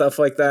and stuff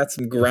like that,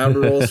 some ground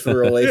rules for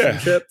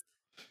relationship.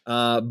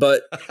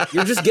 But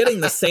you're just getting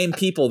the same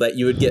people that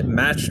you would get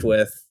matched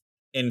with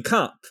in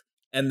comp.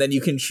 And then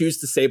you can choose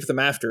to save them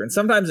after. And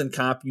sometimes in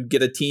comp, you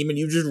get a team and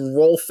you just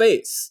roll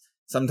face.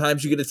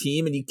 Sometimes you get a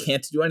team and you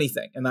can't do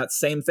anything. And that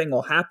same thing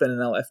will happen in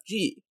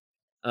LFG.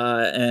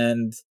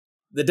 And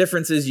the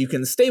difference is you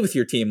can stay with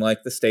your team,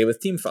 like the stay with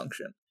team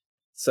function.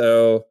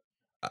 So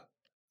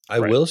I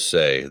will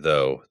say,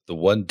 though, the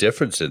one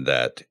difference in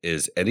that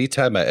is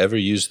anytime I ever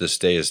use the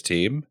stay as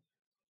team,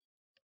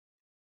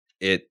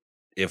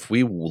 if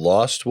we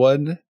lost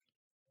one,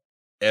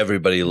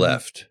 everybody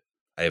left.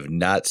 I have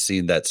not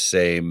seen that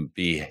same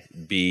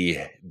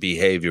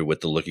behavior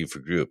with the looking for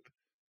group.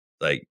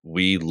 Like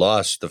we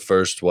lost the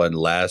first one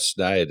last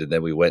night, and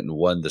then we went and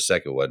won the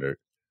second one, or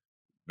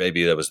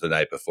maybe that was the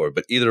night before.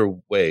 But either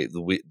way,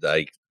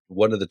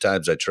 one of the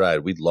times I tried,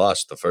 we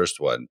lost the first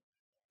one,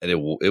 and it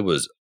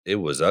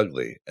was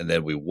ugly, and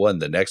then we won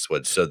the next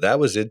one. So that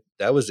was it.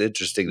 That was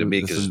interesting to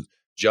me because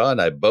John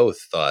and I both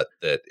thought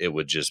that it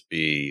would just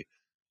be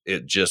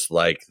just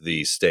like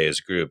the stay as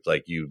group,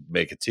 like you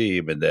make a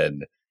team and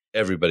then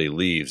everybody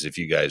leaves if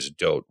you guys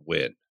don't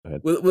win.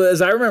 Well,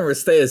 as I remember,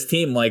 stay as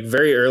team, like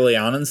very early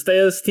on in stay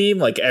as team,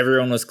 like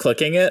everyone was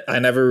clicking it. I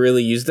never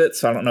really used it,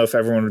 so I don't know if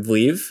everyone would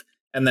leave.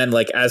 And then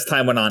like as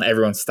time went on,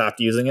 everyone stopped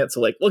using it.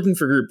 So like looking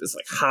for group is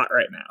like hot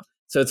right now.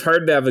 So it's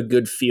hard to have a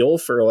good feel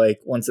for like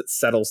once it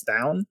settles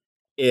down,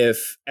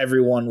 if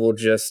everyone will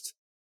just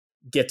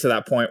get to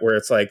that point where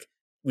it's like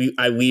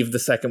I leave the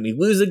second we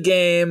lose a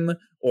game,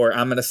 or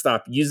I'm going to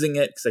stop using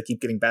it because I keep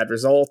getting bad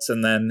results,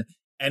 and then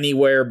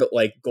anywhere but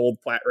like gold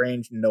plat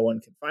range, no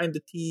one can find a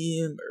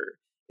team, or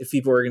if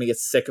people are going to get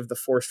sick of the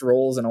forced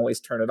rolls and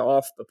always turn it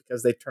off, but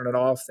because they turn it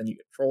off, then you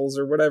get trolls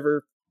or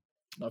whatever.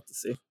 We'll have to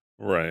see.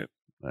 Right.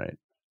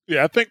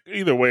 Yeah, I think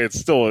either way,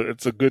 it's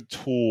a good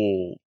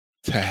tool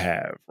to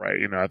have, right?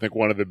 I think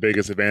one of the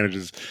biggest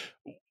advantages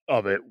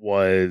of it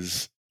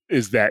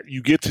is that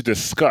you get to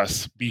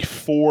discuss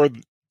before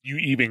you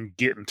even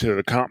get into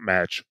the comp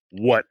match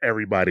what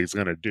everybody's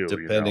going to do.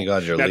 Depending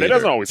on your now, leader. that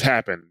doesn't always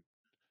happen.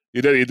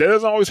 That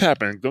doesn't always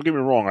happen. Don't get me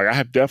wrong. Like I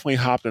have definitely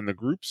hopped in the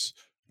groups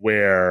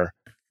where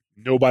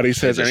nobody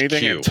says just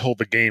anything queue. until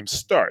the game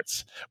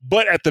starts.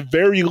 But at the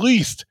very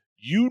least,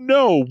 you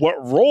know what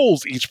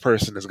roles each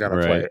person is going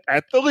to play.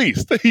 At the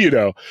least,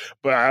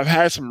 But I've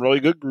had some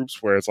really good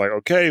groups where it's like,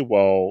 okay,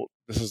 well,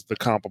 this is the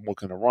comp I'm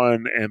looking to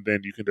run, and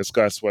then you can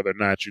discuss whether or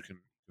not you can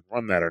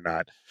run that or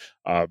not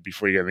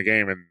before you get in the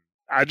game. And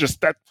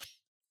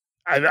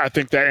I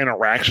think that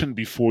interaction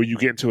before you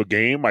get into a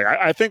game, like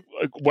I think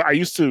what I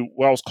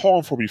was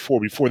calling for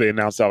before they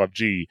announced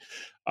LFG,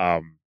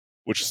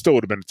 which still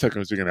would have been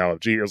technically speaking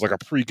LFG, it was like a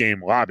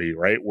pre-game lobby,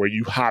 right? Where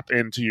you hop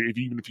into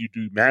even if you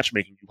do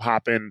matchmaking, you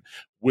hop in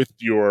with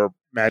your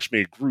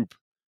matchmade group,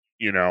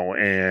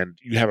 and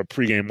you have a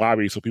pre-game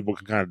lobby so people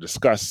can kind of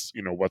discuss,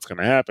 what's going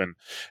to happen.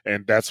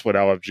 And that's what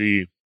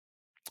LFG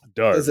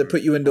does. Does it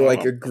put you into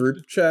like a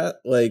group chat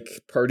like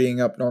Partying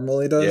Up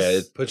normally does? Yeah,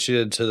 it puts you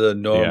into the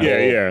normal,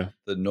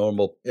 the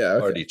normal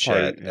party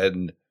chat,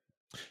 and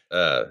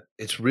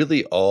it's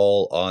really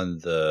all on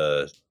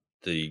the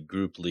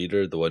group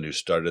leader, the one who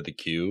started the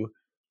queue,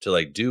 to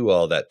like do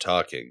all that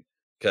talking,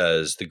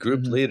 because the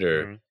group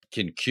leader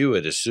can queue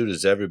it as soon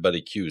as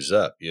everybody queues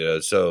up.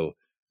 So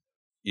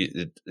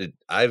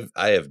I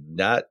have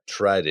not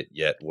tried it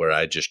yet where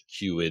I just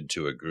queue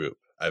into a group.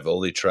 I've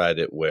only tried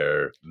it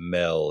where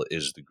Mel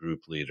is the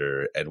group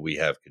leader and we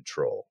have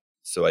control.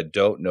 So I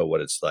don't know what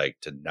it's like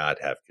to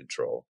not have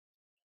control.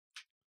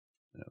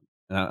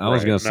 I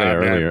was going to say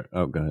earlier.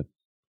 Oh, go ahead.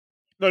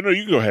 No,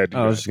 you go ahead.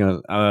 I was just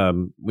going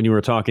to, when you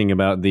were talking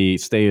about the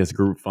stay as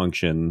group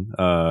function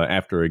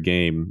after a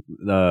game,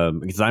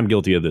 because I'm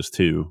guilty of this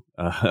too.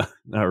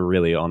 Not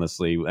really,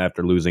 honestly,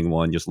 after losing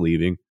one, just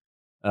leaving.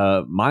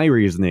 My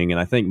reasoning, and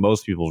I think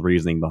most people's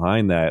reasoning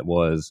behind that,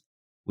 was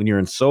when you're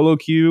in solo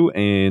queue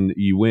and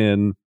you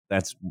win,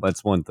 that's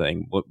one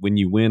thing. When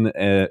you win,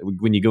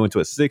 when you go into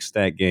a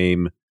 6-stack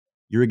game,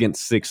 you're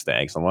against 6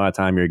 stacks. A lot of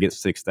time you're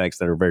against 6 stacks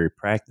that are very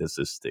practiced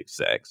as 6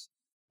 stacks.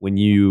 When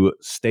you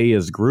stay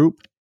as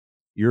group,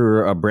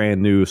 you're a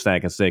brand new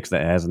stack of 6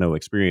 that has no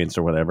experience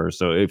or whatever.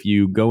 So if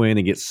you go in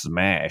and get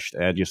smashed,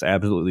 just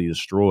absolutely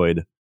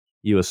destroyed,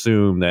 you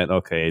assume that,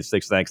 okay,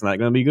 6 stack's not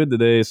going to be good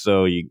today,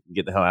 so you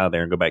get the hell out of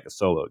there and go back to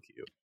solo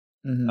queue.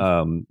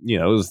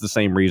 It was the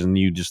same reason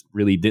you just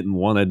really didn't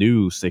want to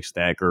do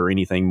 6-stack or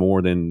anything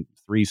more than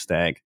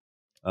 3-stack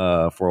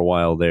for a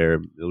while there.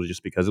 It was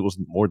just because it was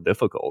more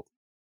difficult.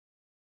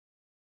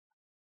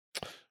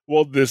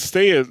 Well, that's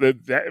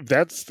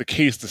the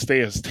case. The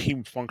stay as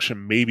team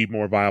function may be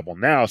more viable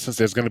now since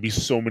there's going to be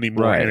so many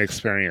more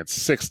inexperienced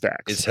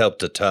 6-stacks. It's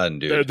helped a ton,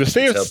 dude. The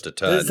stay it's helped a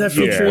ton. Does that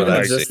feature even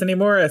exist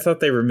anymore? I thought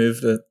they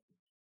removed it.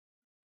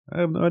 I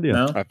have no idea.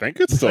 No? I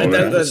think it's still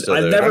there.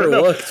 I've never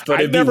looked,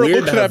 but it'd be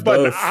weird to have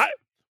both.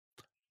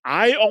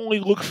 I only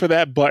look for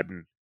that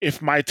button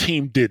if my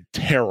team did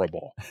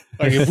terrible.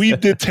 Like if we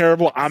did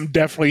terrible, I'm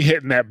definitely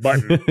hitting that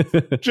button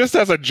just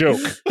as a joke.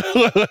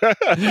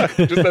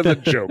 Just as a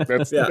joke.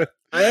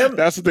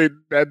 That's what they.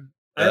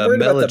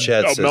 Mel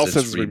chat says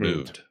it's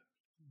removed.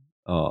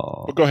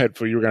 Oh, but go ahead.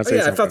 You were gonna say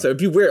something. I thought so. It'd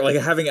be weird. Like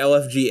having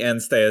LFG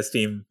and stay as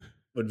team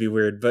would be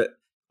weird, but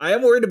I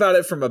am worried about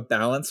it from a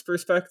balance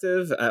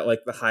perspective at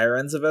like the higher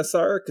ends of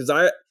SR, because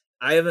I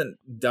haven't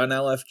done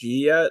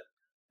LFG yet,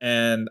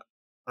 and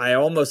I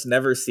almost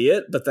never see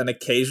it, but then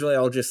occasionally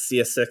I'll just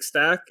see a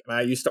 6-stack, and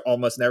I used to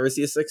almost never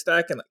see a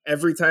 6-stack, and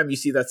every time you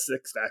see that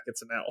 6-stack,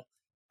 it's an L.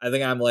 I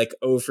think I'm like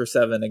 0 for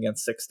 7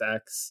 against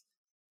 6-stacks.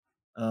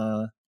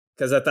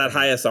 Because at that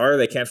high SR,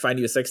 they can't find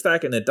you a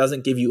 6-stack, and it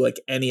doesn't give you like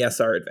any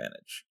SR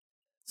advantage.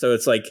 So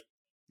it's like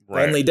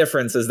the only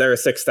difference is they're a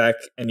 6-stack,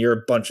 and you're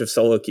a bunch of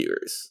solo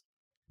queuers.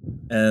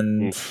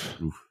 And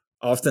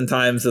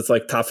oftentimes it's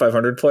like top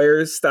 500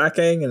 players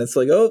stacking, and it's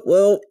like, oh,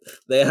 well,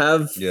 they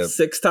have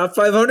 6 top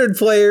 500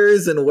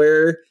 players, and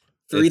we're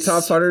 3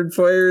 top 100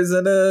 players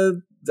and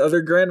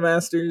other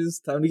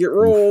grandmasters. Time to get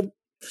rolled.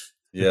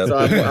 Yeah, so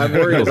I'm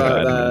worried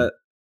about that.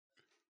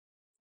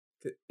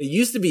 It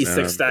used to be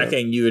 6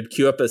 stacking. You would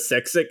queue up a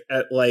 6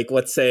 at like,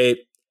 let's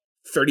say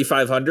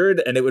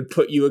 3,500, and it would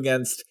put you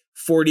against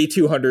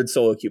 4,200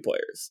 solo queue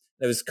players.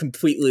 It was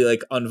completely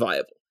like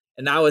unviable.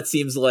 And now it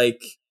seems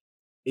like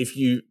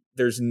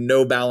there's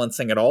no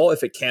balancing at all.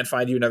 If it can't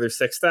find you another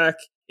 6-stack,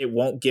 it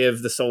won't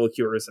give the solo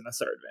queuers an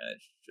SR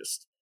advantage.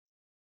 Just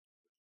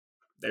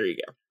there you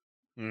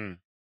go.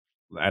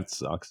 That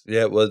sucks.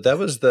 Yeah, well, that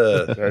was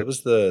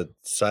the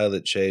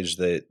silent change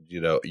that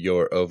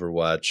your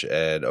Overwatch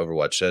and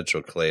Overwatch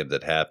Central claim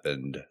that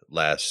happened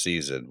last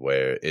season,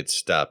 where it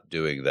stopped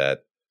doing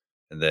that,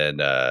 and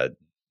then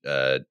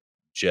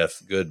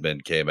Jeff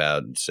Goodman came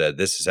out and said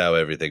this is how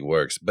everything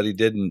works, but he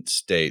didn't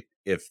state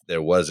if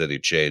there was any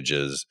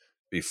changes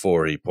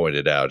before he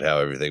pointed out how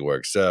everything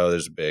works. So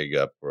there's a big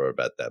uproar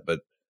about that. But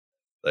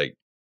like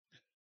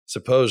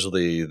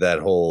supposedly that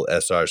whole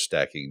SR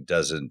stacking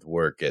doesn't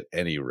work at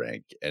any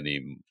rank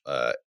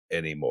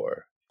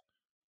anymore.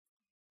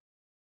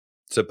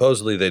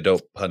 Supposedly they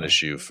don't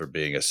punish you for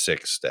being a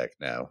 6-stack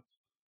now.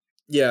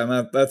 Yeah,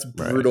 and that's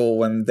brutal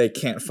when they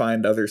can't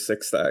find other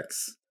six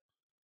stacks.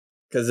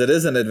 Because it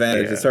is an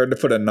advantage. Yeah. It's hard to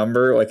put a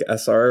number like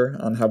SR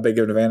on how big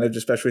of an advantage,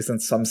 especially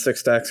since some six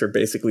stacks are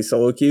basically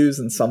solo queues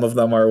and some of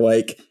them are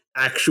like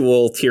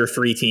actual tier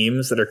 3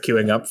 teams that are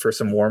queuing up for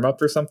some warm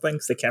up or something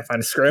because they can't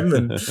find a scrim.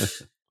 And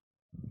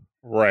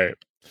Right.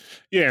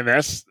 Yeah, and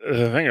that's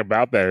the thing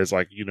about that is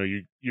like,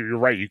 you're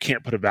right. You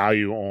can't put a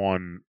value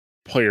on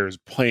players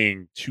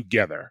playing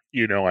together,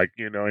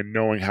 and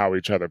knowing how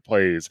each other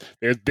plays.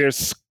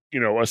 There's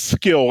a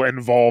skill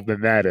involved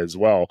in that as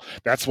well.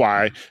 That's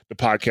why the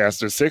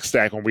Podcaster six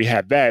stack, when we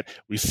had that,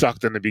 we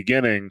sucked in the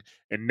beginning,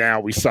 and now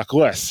we suck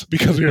less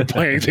because we were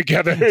playing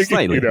together, and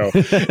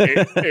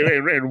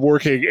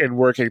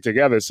working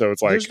together. So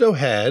it's like there's no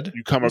had.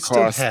 You come we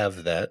across still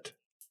have that.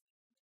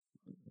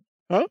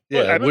 Huh?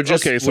 Yeah, we're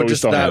just okay. So we're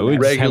just not we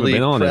just haven't regularly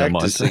been on in a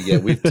month. practicing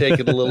yet. We've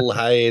taken a little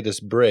hiatus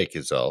break,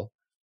 is all.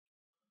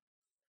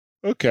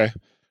 Okay,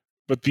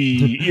 but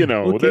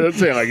that's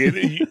saying like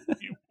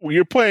when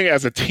you're playing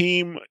as a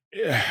team,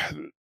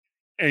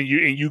 and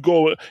you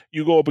go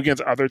up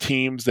against other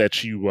teams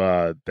that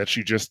you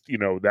just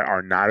that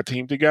are not a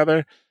team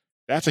together.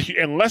 That's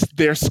unless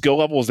their skill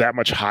level is that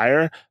much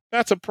higher,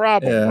 that's a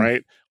problem,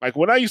 right? Like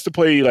when I used to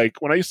play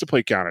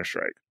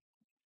Counter-Strike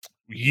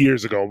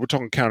years ago, we're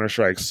talking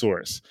Counter-Strike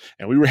Source,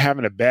 and we were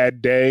having a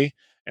bad day,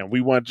 and we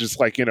want to just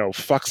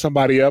fuck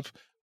somebody up.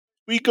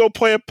 We go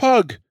play a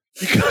pug.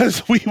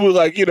 Because we were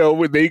like,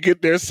 when they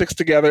get their six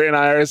together in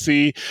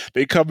IRC,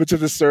 they come into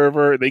the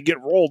server, they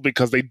get rolled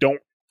because they don't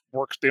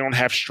work, they don't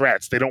have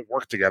strats, they don't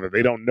work together,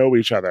 they don't know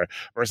each other.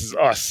 Versus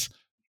us,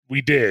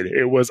 we did.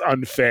 It was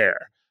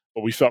unfair,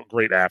 but we felt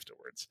great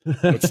afterwards.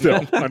 But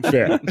still,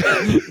 unfair.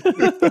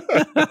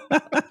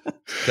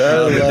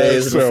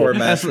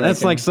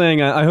 That's like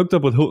saying I hooked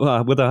up with a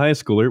high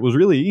schooler. It was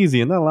really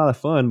easy and not a lot of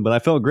fun, but I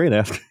felt great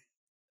after.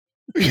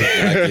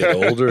 I get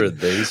older and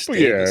they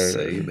stay the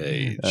same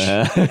age.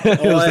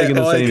 All I can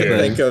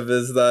think of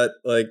is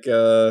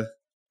that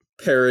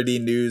parody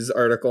news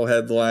article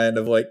headline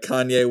of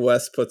Kanye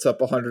West puts up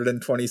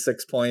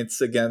 126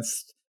 points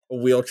against a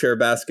wheelchair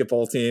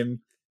basketball team.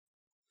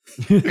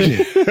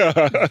 It's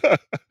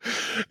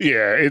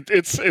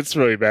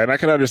really bad. And I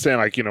can understand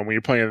when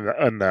you're playing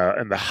in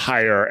the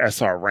higher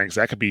SR ranks,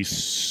 that could be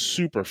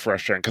super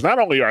frustrating because not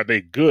only are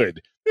they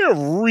good, they're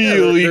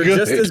really they're good.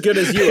 Just as good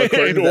as you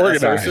according to the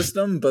SR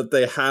system, but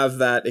they have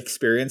that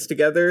experience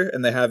together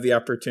and they have the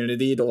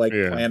opportunity to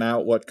plan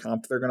out what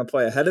comp they're going to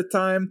play ahead of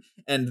time,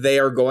 and they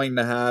are going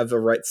to have the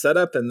right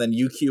setup, and then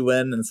you queue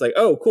in and it's like,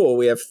 oh cool,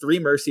 we have 3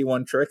 Mercy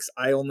 1 tricks,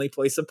 I only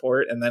play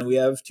support, and then we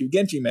have 2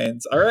 Genji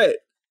mains. All right.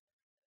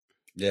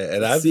 Yeah,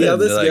 and I've see how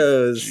this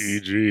goes.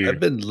 GG. I've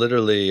been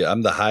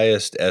I'm the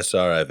highest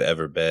SR I've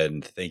ever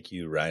been. Thank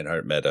you,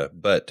 Reinhardt Meta.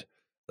 But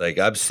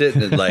I'm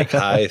sitting in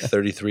high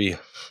 3300s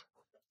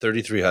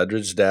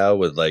now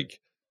with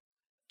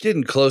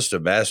getting close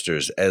to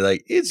masters, and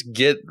it's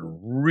getting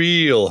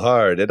real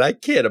hard. And I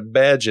can't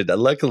imagine.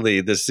 Luckily,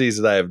 this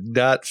season I have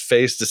not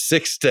faced a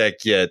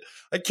 6-stack yet.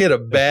 I can't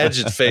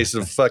imagine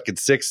facing a fucking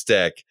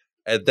 6-stack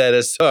at that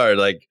SR.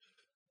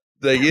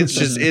 It's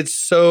just it's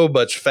so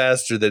much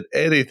faster than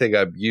anything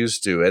I'm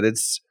used to, and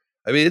it's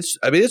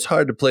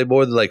hard to play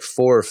more than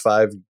 4 or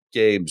 5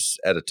 games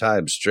at a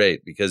time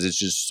straight because it's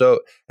just so.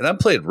 And I'm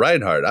playing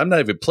Reinhardt. I'm not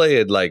even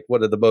playing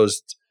one of the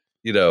most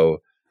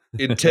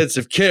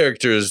intensive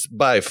characters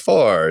by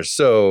far.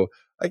 So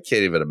I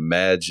can't even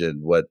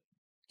imagine what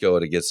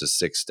going against a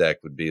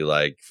 6-stack would be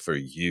like for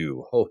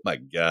you. Oh my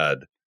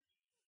god.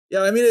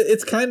 Yeah,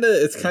 it's kind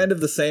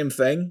of the same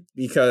thing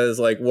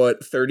because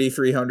what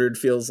 3300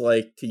 feels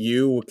like to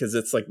you because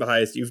it's the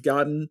highest you've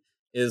gotten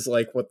is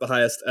what the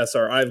highest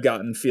SR I've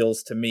gotten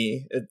feels to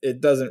me.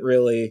 It doesn't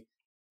really.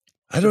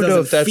 I don't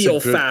know if that's feel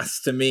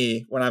fast to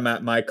me when I'm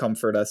at my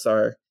comfort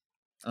SR.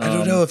 I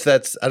don't know if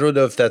that's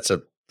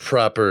a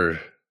proper.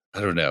 I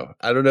don't know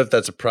if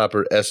that's a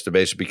proper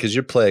estimation because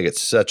you're playing at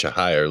such a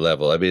higher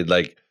level.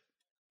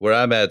 Where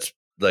I'm at,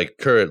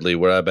 currently,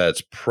 where I'm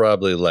at's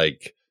probably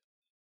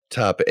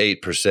top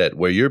 8%.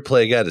 Where you're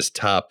playing at is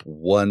top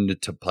 1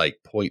 to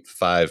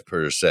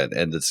 0.5%,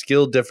 and the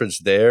skill difference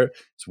there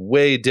is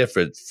way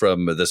different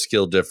from the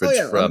skill difference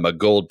from a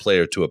gold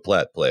player to a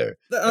plat player.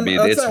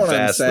 It's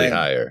vastly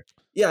higher.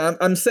 Yeah,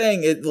 I'm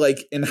saying it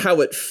in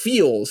how it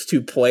feels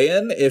to play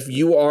in. If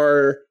you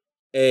are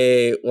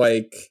a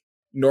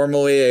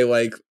normally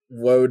a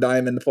low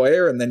diamond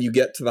player, and then you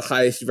get to the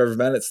highest you've ever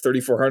been, it's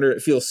 3400.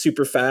 It feels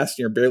super fast,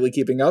 and you're barely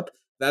keeping up.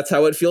 That's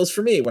how it feels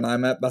for me when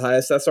I'm at the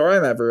highest SR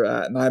I'm ever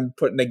at, and I'm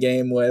putting a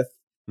game with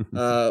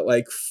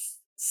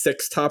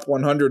 6 top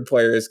 100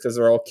 players because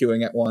they're all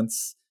queuing at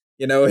once.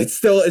 It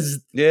still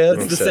is. Yeah,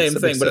 it's the same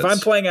thing. But if I'm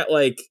playing at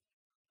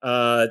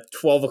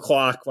 12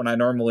 o'clock when I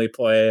normally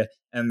play,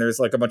 and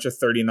there's a bunch of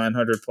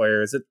 3900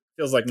 players, it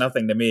feels like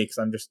nothing to me because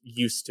I'm just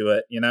used to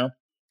it.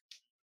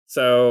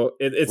 So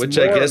it's which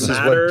more I guess is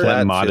what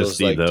plat modesty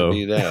feels like though. to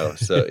me now.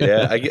 So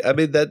yeah,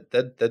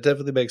 that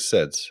definitely makes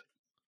sense.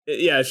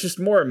 Yeah, it's just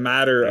more a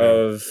matter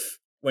of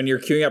when you're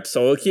queuing up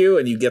solo queue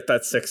and you get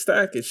that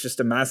 6-stack, it's just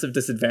a massive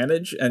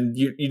disadvantage, and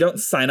you don't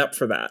sign up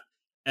for that.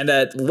 And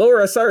at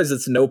lower SRs,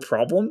 it's no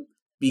problem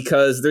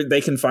because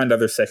they can find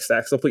other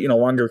 6-stacks. They'll put you in a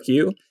longer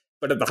queue.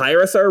 But at the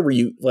higher SR, where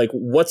you like,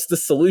 what's the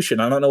solution?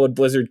 I don't know what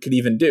Blizzard could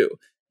even do.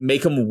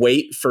 Make them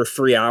wait for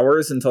 3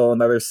 hours until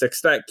another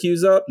 6-stack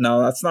queues up?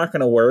 No, that's not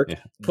going to work.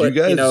 Yeah. Put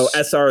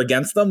SR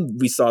against them.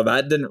 We saw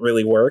that didn't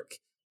really work.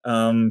 Put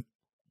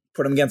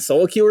them against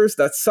solo queuers.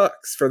 That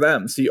sucks for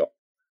them. So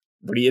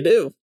what do you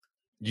do?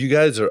 You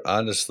guys are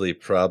honestly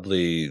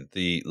probably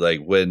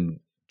when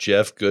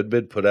Jeff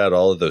Goodman put out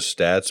all of those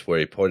stats where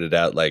he pointed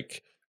out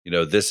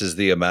this is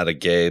the amount of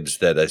games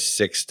that a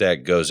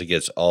 6-stack goes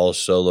against all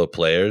solo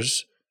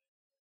players.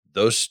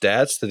 Those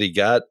stats that he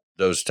got,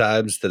 those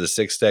times that a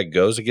 6-stack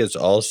goes against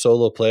all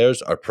solo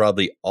players are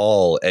probably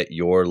all at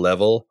your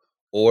level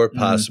or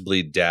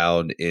possibly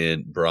down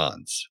in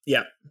bronze.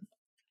 Yeah,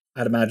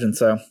 I'd imagine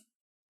so.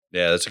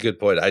 Yeah, that's a good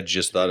point. I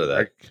just thought of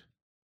that.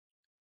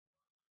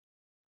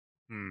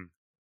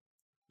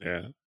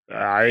 Yeah,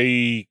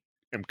 I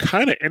am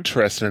kind of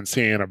interested in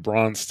seeing a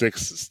bronze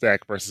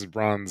stack versus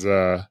bronze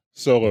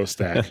solo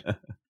stack.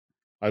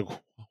 Like,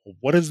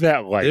 what is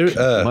that like?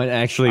 Might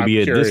actually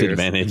be a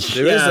disadvantage.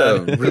 There is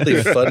a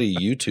really funny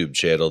YouTube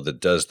channel that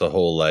does the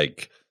whole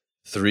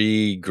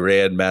 3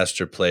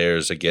 grandmaster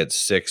players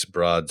against 6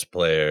 bronze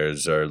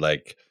players, or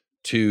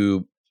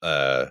 2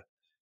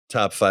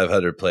 top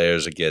 500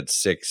 players against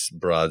 6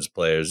 bronze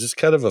players. It's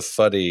kind of a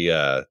funny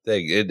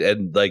thing,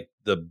 and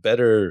the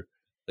better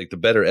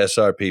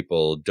SR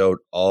people don't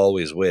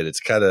always win. It's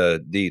kind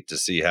of neat to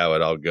see how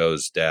it all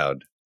goes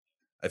down.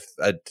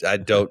 I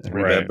don't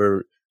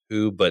remember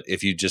who, but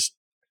if you just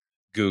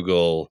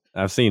Google,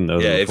 I've seen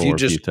those. Yeah, if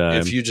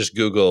you just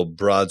Google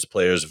bronze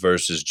players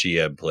versus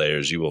GM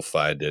players, you will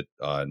find it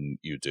on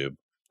YouTube.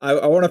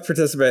 I want to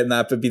participate in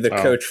that, but be the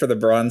coach for the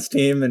bronze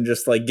team and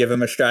just give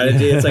them a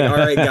strategy. It's all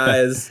right,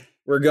 guys,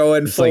 we're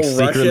going just full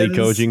secretly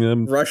coaching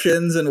them.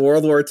 Russians in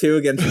World War II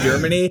against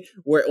Germany.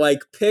 Where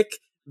pick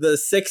the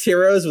 6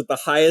 heroes with the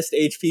highest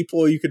HP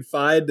pool you could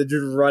find to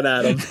just run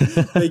at them.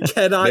 They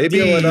cannot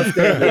deal enough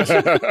damage.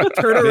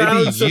 Turn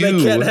around so they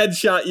can't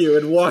headshot you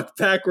and walk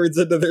backwards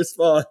into their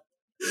spawn.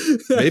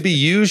 Maybe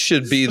you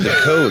should be the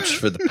coach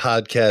for the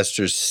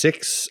podcaster's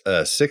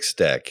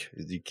 6-stack.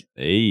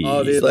 Hey.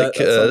 Oh, dude,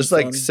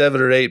 there's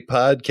 7 or 8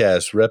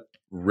 podcasts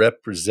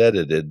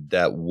represented in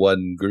that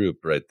one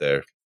group right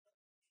there.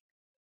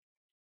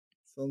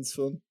 Sounds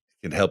fun.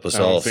 Can help us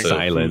all.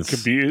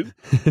 Silence. I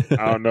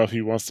don't know if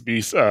he wants to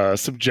be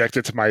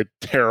subjected to my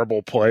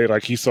terrible play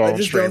like he saw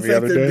on stream the other day. I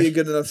just don't think there'd be a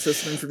good enough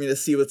system for me to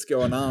see what's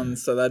going on,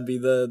 so that'd be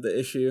the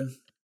issue.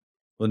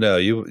 Well, no,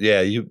 you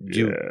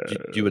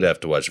would have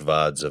to watch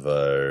VODs of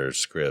our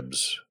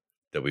scribs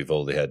that we've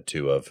only had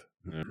 2 of.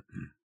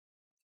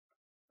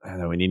 I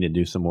know we need to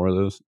do some more of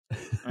those.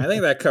 I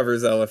think that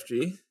covers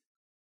LFG.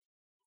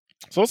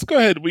 So let's go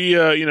ahead. We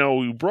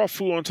we brought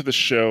Fu onto the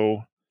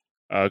show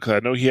because I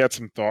know he had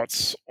some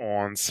thoughts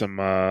on some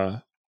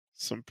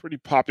pretty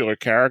popular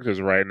characters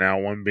right now.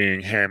 One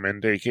being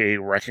Hammond, aka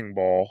Wrecking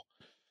Ball,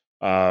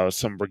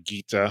 some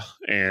Brigitte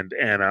and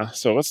Anna.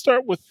 So let's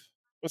start with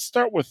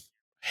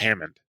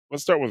Hammond.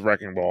 Let's start with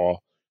Wrecking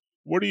Ball.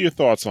 What are your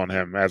thoughts on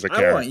him as a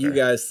character? I want you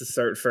guys to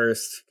start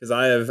first because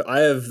I have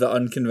the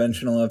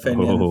unconventional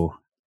opinion. Oh.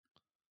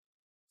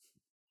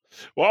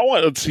 Well,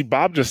 let's see.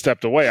 Bob just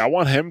stepped away. I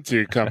want him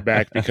to come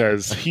back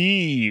because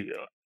he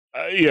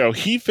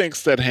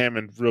thinks that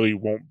Hammond really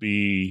won't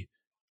be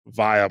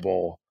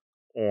viable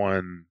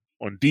on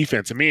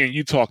defense. And me and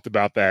you talked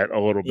about that a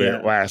little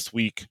bit last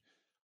week.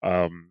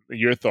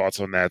 Your thoughts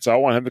on that? So I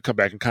want him to come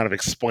back and kind of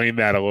explain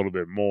that a little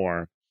bit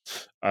more.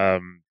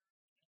 As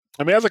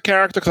a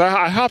character, because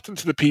I hopped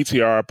into the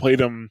PTR, I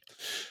played him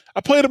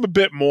a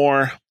bit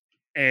more,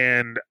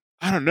 and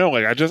I don't know.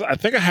 I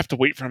think I have to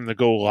wait for him to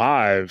go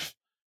live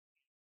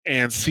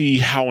and see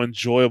how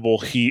enjoyable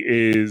he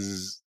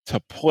is to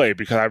play,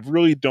 because I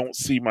really don't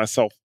see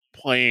myself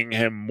playing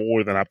him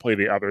more than I play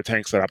the other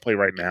tanks that I play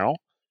right now.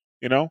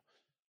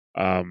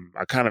 I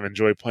kind of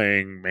enjoy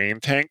playing main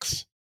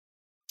tanks.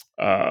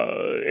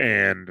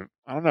 And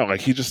I don't know,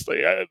 he just,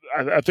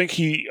 I think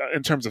he,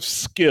 in terms of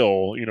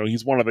skill,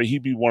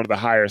 he'd be one of the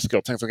higher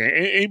skill tanks.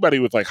 Anybody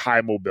with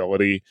high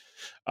mobility,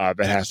 that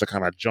has to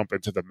kind of jump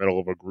into the middle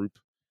of a group,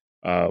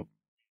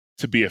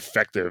 to be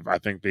effective. I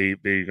think they're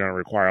going to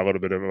require a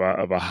little bit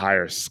of a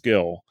higher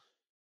skill.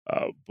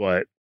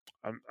 But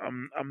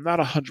I'm not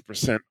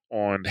 100%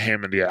 on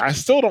Hammond yet. I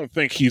still don't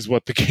think he's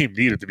what the game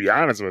needed, to be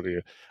honest with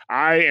you.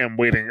 I am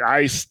waiting.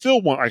 I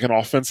still want an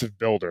offensive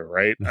builder,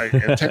 right?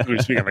 And technically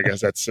speaking, I guess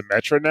that's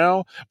Symmetra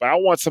now. But I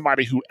want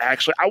somebody who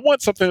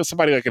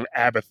somebody like an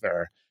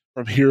Abathur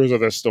from Heroes of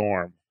the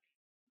Storm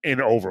in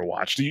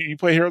Overwatch. Do you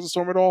play Heroes of the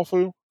Storm at all,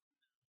 Fu?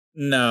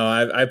 No,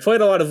 I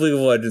played a lot of League of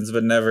Legends,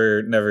 but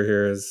never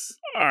Heroes.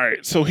 All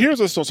right, so Heroes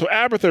of the Storm. So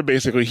Abathur,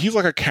 basically, he's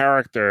like a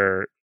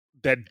character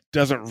that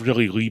doesn't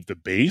really leave the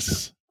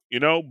base.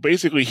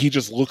 Basically he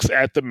just looks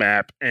at the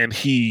map and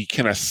he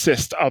can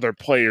assist other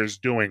players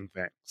doing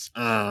things.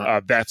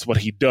 That's what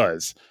he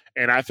does.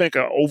 And I think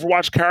an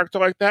Overwatch character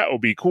like that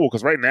would be cool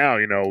because right now,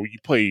 you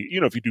play,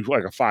 if you do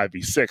like a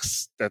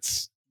 5v6,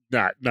 that's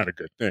not a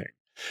good thing.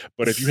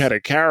 But if you had a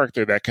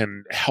character that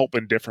can help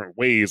in different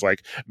ways,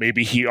 like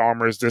maybe he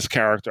armors this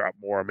character up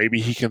more, maybe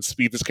he can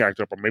speed this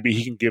character up, or maybe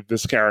he can give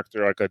this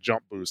character like a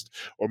jump boost,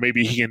 or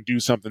maybe he can do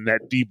something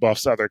that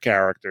debuffs other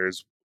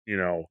characters,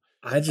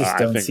 I just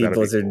don't see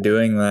Blizzard cool.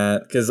 doing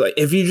that because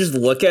if you just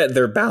look at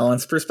their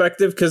balance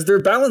perspective, because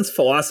their balance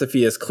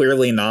philosophy is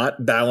clearly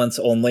not balance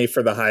only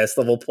for the highest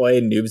level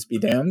play, noobs be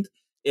damned.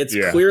 It's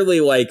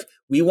clearly like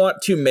we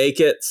want to make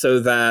it so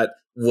that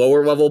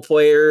lower level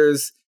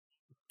players,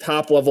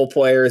 top level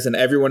players, and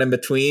everyone in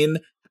between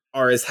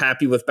are as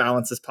happy with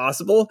balance as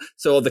possible.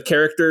 So the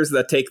characters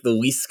that take the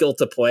least skill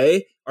to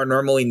play are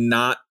normally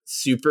not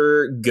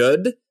super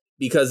good,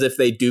 because if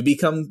they do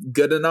become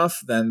good enough,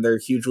 then they're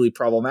hugely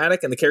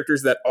problematic. And the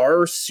characters that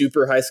are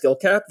super high skill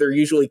cap, they're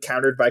usually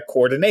countered by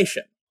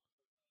coordination.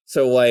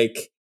 So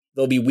like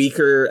they'll be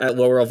weaker at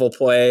lower level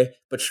play,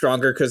 but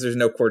stronger because there's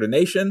no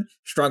coordination,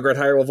 stronger at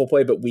higher level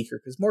play, but weaker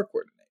because more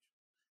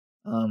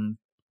coordination.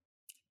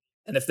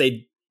 And if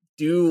they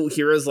do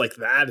heroes like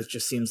that, it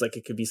just seems like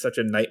it could be such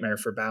a nightmare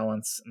for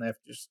balance, and they have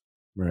to just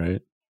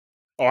right.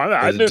 Oh,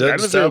 I didn't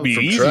think it would be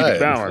easy to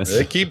balance.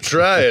 They keep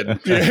trying.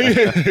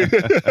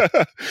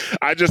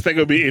 I just think it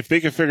would be, if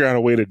they can figure out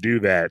a way to do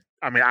that.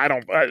 I mean,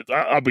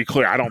 I'll be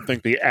clear. I don't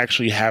think they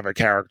actually have a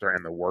character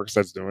in the works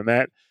that's doing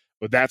that,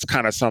 but that's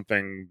kind of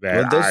something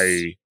that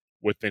I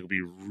would think would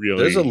be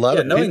really. There's a lot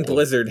of knowing people.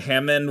 Blizzard,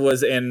 Hammond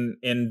was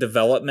in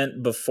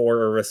development before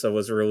Orisa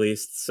was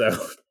released, so.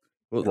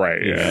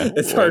 Right, yeah.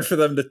 It's hard for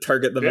them to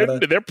target the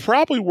meta. They're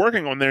probably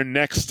working on their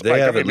next. They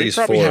have at least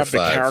they probably 4 or have 5.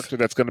 the character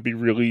that's going to be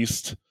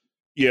released.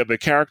 Yeah, the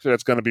character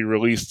that's going to be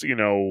released,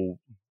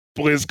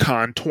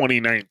 BlizzCon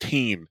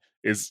 2019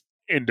 is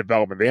in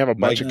development. They have a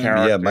bunch of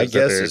characters. Yeah, my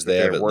guess is they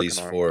have at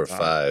least 4 or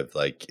 5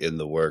 like in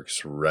the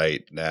works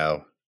right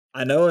now.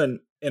 I know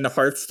in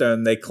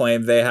Hearthstone they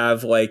claim they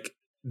have like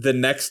the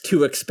next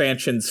 2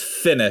 expansions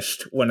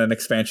finished when an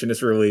expansion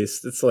is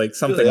released. It's like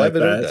something like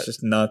that. It's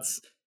just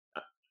nuts.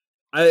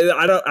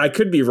 I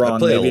could be wrong.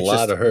 Maybe it's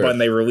just when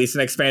they release an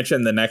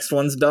expansion, the next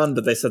one's done,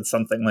 but they said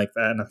something like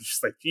that, and I'm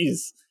just like,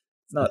 geez,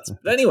 it's nuts.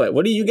 But anyway,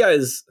 what do you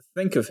guys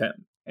think of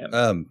him?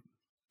 All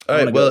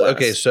right, well,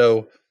 okay,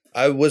 so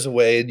I was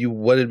away, and you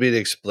wanted me to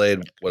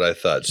explain what I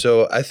thought.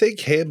 So I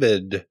think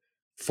Hammond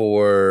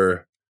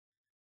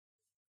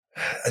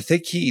I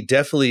think he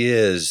definitely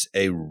is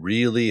a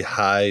really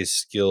high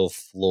skill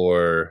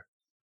floor,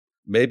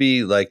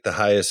 maybe like the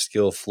highest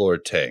skill floor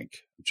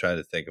tank. I'm trying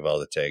to think of all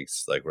the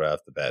tanks like right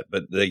off the bat,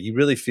 but he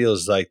really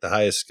feels like the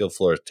highest skill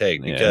floor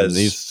tank because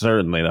he's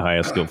certainly the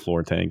highest skill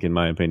floor tank in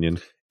my opinion.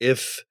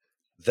 If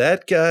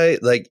that guy,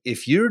 like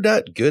if you're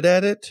not good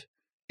at it,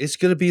 it's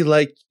going to be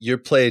like you're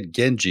playing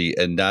Genji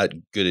and not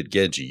good at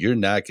Genji. You're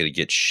not going to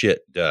get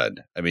shit done.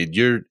 I mean,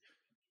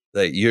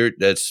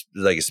 that's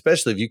like,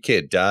 especially if you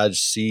can't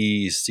dodge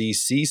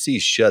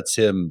CC shuts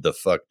him the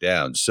fuck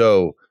down.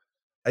 So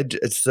I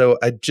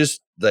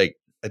just like,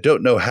 I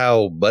don't know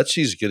how much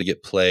he's going to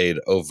get played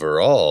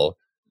overall,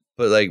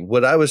 but like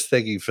what I was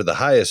thinking for the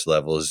highest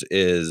levels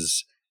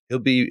is he'll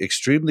be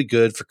extremely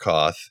good for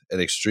Koth and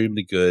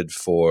extremely good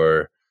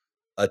for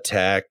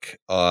attack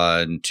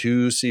on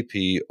 2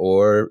 CP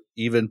or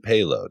even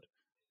payload,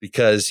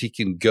 because he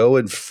can go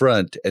in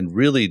front and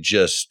really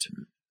just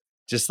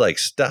like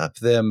stop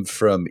them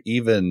from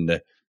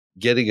even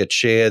getting a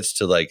chance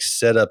to like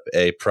set up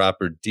a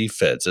proper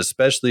defense,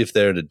 especially if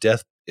they're in a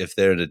death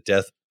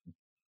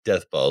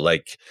ball.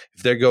 Like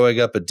if they're going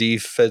up a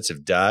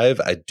defensive dive,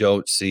 I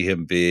don't see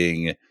him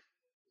being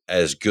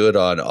as good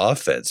on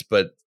offense,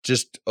 but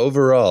just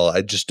overall,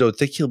 I just don't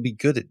think he'll be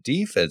good at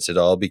defense at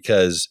all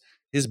because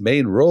his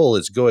main role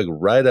is going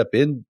right up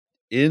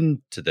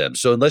into them.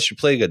 So unless you're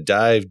playing a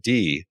dive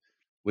D,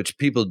 which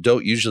people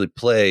don't usually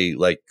play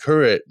like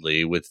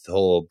currently with the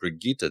whole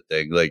Brigitte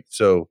thing, like,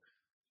 so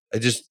I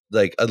just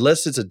like,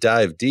 unless it's a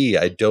dive D,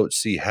 I don't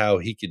see how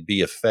he could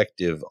be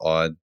effective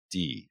on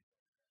D.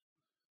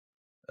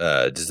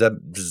 Does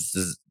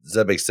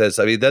that make sense?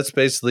 I mean, that's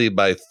basically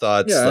my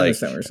thoughts. Yeah, I like,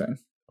 understand what you're saying.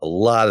 A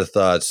lot of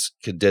thoughts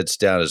condensed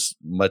down as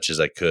much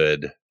as I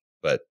could,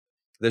 but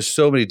there's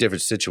so many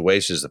different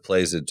situations that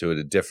plays into it,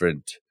 and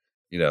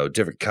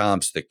different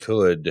comps that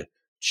could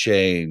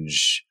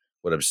change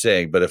what I'm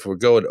saying. But if we're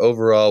going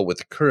overall with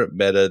the current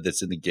meta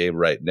that's in the game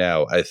right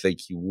now, I think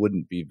he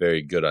wouldn't be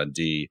very good on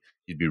D.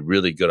 He'd be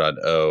really good on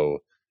O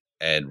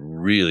and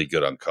really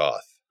good on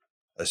Koth,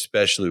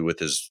 especially with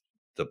the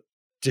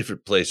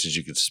different places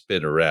you can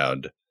spin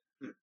around.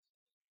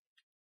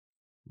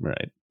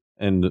 Right.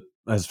 And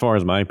as far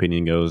as my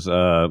opinion goes,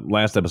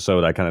 last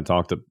episode I kind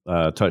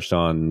of touched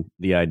on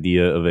the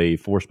idea of a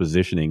force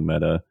positioning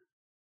meta,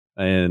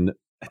 and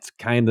it's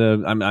kind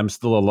of I'm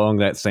still along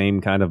that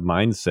same kind of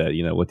mindset,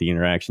 with the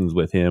interactions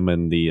with him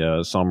and the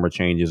Sombra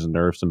changes and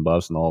nerfs and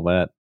buffs and all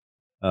that.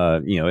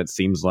 It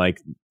seems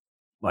like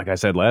I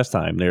said last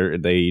time,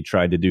 they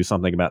tried to do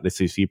something about the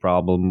CC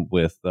problem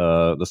with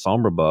the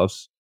Sombra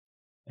buffs,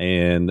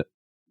 and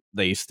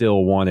they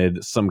still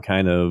wanted some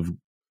kind of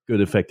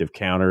good effective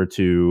counter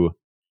to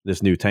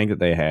this new tank that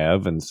they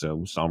have, and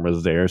so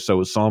Sombra's there. So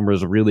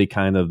Sombra's really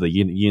kind of the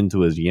yin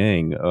to his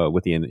yang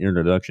with the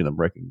introduction of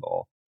Wrecking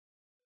Ball.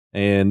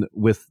 And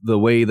with the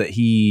way that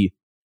he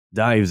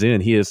dives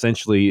in, he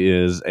essentially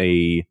is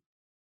a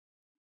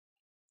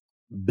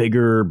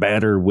bigger,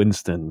 badder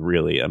Winston,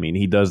 really. I mean,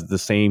 he does the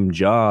same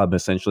job,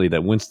 essentially,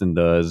 that Winston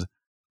does,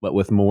 but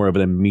with more of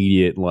an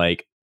immediate,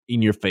 like,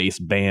 in-your-face,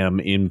 bam,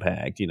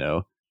 impact, you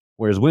know?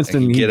 Whereas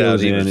Winston, he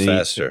goes in even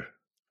faster.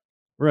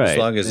 Right. As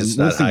long as it's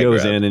not Winston high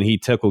goes ground. in and he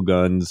tickle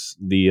guns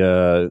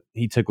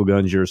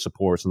your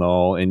supports and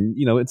all, and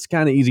you know it's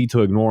kind of easy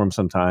to ignore him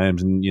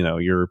sometimes, and you know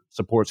your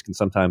supports can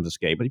sometimes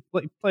escape.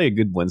 But you play a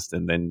good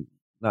Winston, then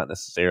not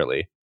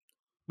necessarily.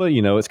 But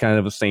you know it's kind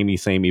of a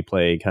samey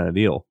play kind of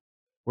deal.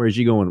 Whereas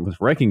you go in with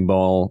Wrecking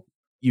Ball,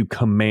 you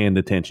command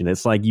attention.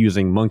 It's like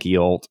using Monkey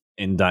Ult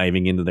and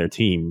diving into their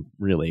team.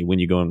 Really, when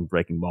you go in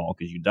Wrecking Ball,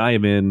 because you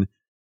dive in,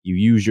 you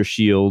use your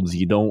shields,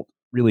 you don't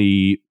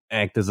really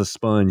act as a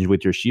sponge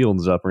with your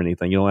shields up or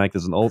anything. You don't act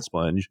as an ult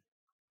sponge.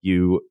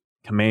 You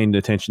command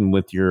attention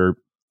with your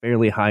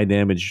fairly high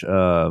damage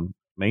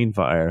main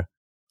fire.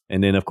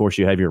 And then, of course,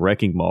 you have your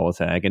Wrecking Ball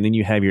attack. And then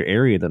you have your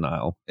area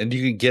denial. And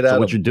you can get out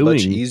much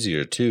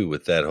easier, too,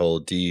 with that whole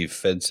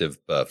defensive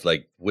buff.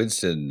 Like,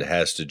 Winston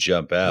has to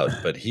jump out,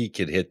 but he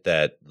can hit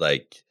that,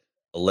 like,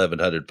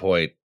 1,100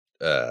 point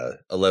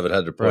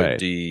right.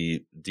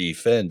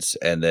 defense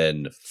and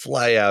then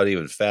fly out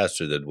even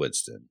faster than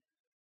Winston.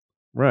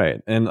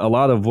 Right. And a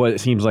lot of what it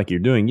seems like you're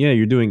doing,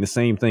 you're doing the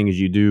same thing as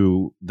you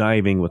do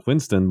diving with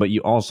Winston, but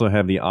you also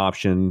have the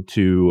option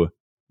to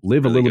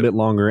live really a little bit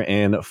longer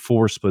and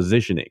force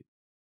positioning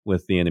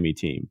with the enemy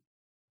team.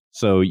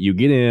 So you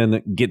get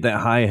in, get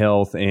that high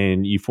health,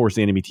 and you force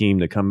the enemy team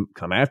to come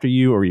after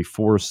you, or you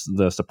force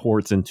the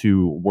supports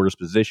into worse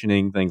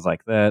positioning, things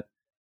like that.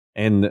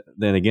 And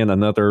then again,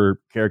 another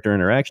character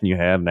interaction you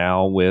have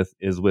now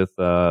is with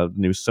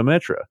new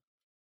Symmetra.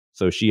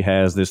 So she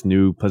has this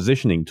new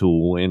positioning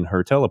tool in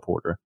her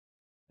teleporter.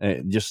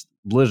 Just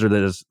Blizzard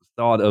has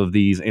thought of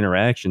these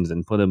interactions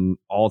and put them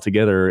all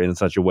together in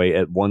such a way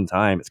at one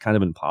time. It's kind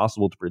of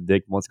impossible to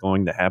predict what's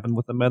going to happen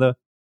with the meta,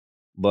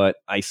 but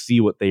I see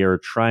what they are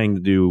trying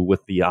to do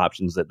with the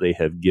options that they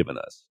have given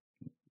us.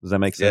 Does that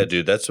make sense? Yeah,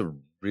 dude, that's a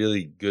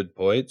really good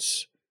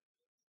points.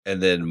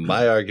 And then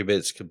my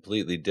argument's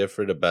completely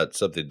different about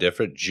something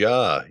different.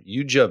 Ja,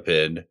 you jump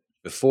in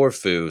before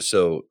Fu,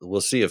 so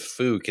we'll see if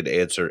Fu can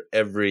answer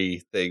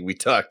everything we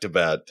talked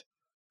about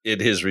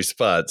in his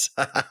response.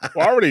 Well, I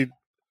already.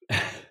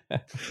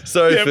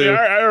 Sorry, Fu.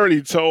 I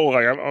already told.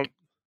 Like,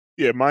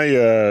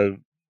 I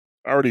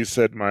already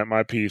said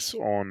my piece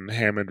on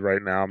Hammond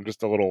right now. I'm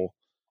just a little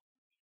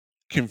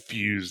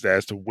confused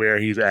as to where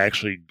he's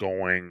actually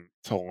going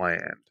to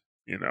land.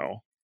 You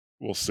know,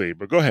 we'll see.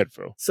 But go ahead,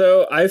 Fu.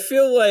 So I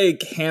feel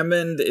like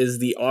Hammond is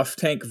the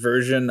off-tank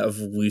version of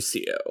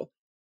Lucio.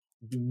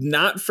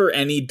 Not for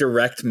any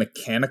direct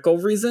mechanical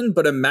reason,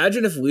 but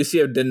imagine if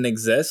Lucio didn't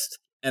exist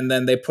and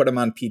then they put him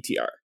on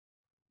PTR.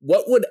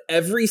 What would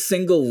every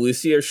single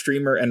Lucio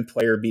streamer and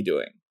player be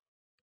doing?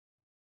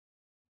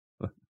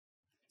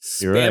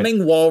 Spamming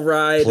right. wall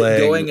ride,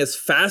 going as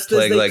fast as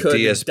they like could,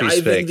 DSP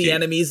diving Spanky. the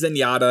enemies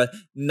Zenyatta,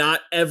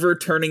 not ever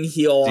turning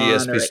heal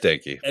DSP on or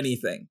Stanky.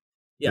 anything.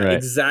 Yeah, right.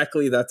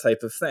 Exactly that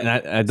type of thing.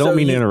 And I don't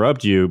mean to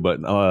interrupt you,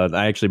 but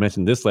I actually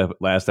mentioned this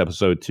last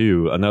episode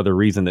too. Another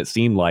reason it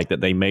seemed like that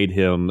they made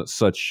him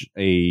such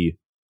a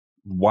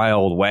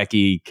wild,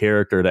 wacky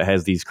character that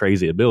has these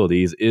crazy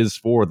abilities is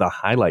for the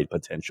highlight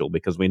potential,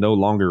 because we no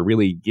longer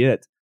really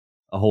get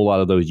a whole lot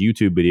of those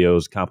YouTube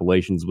videos,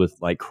 compilations with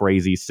like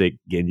crazy sick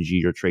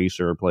Genji or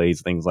Tracer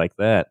plays, things like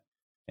that.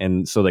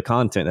 And so the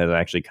content has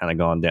actually kind of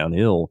gone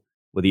downhill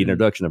with the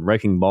introduction of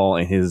Wrecking Ball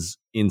and his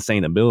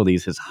insane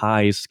abilities, his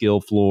high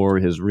skill floor,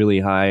 his really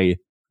high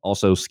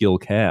also skill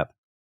cap.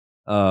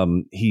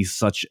 He's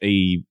such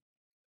a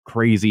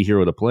crazy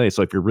hero to play.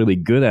 So if you're really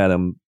good at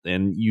him,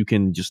 then you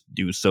can just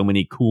do so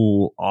many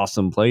cool,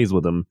 awesome plays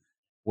with him.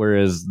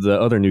 Whereas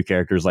the other new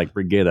characters like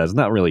Brigitte is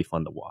not really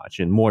fun to watch,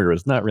 and Moira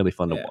is not really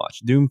fun to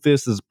watch.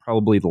 Doomfist is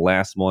probably the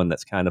last one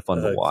that's kind of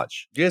fun to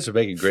watch. You guys are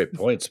making great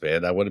points,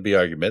 man. I want to be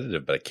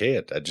argumentative, but I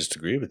can't. I just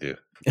agree with you.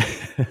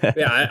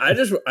 I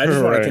just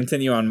want to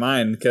continue on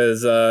mine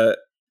because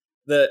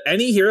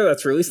any hero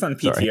that's released on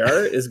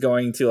PTR is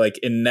going to like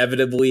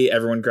inevitably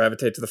everyone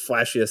gravitate to the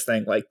flashiest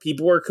thing. Like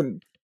people were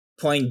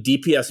playing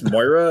DPS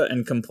Moira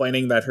and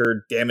complaining that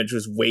her damage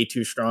was way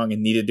too strong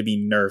and needed to be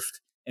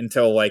nerfed.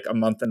 Until like a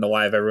month into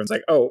live, everyone's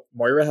like, "Oh,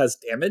 Moira has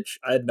damage?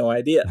 I had no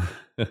idea,"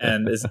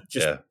 and is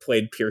just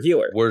played pure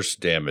healer. Worse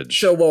damage.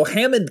 So while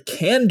Hammond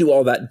can do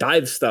all that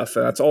dive stuff,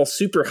 and that's all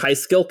super high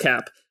skill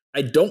cap,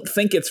 I don't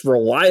think it's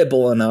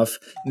reliable enough,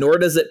 nor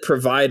does it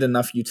provide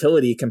enough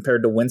utility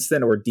compared to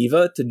Winston or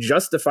D.Va to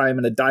justify him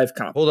in a dive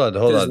comp. Hold on,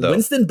 though.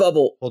 Winston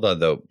bubble. Hold on,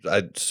 though. I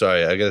got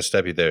to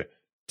stop you there.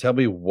 Tell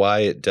me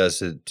why it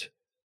doesn't.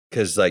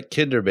 Because like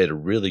Kinder made a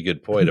really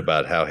good point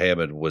about how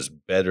Hammond was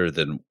better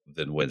than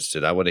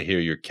Winston. I want to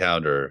hear your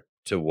counter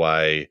to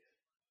why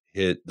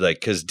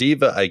because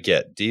D.Va I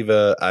get.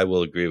 D.Va I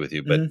will agree with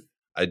you, but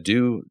I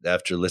do,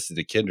 after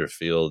listening to Kinder,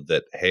 feel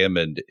that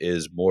Hammond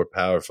is more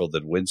powerful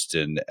than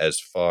Winston as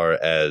far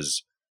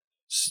as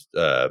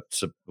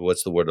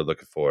what's the word I'm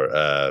looking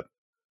for?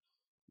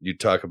 You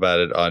talk about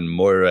it on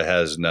Moira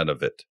has none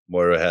of it.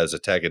 Moira has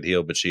attack and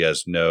heal, but she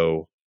has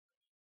no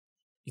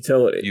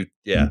utility.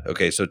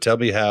 Okay. So tell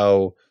me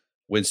how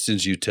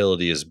Winston's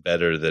utility is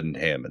better than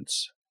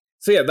Hammond's.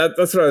 So yeah,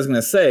 that's what I was going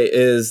to say,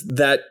 is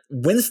that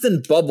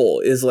Winston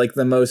bubble is like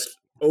the most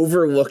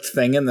overlooked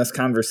thing in this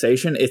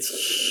conversation.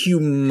 It's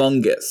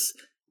humongous.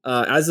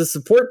 As a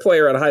support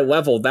player at a high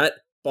level, that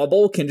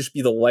bubble can just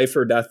be the life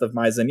or death of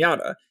my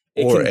Zenyatta.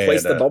 It can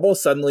place the bubble.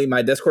 Suddenly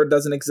my Discord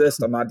doesn't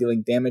exist. I'm not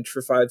dealing damage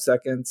for 5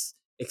 seconds,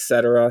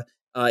 etc.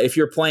 If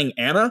you're playing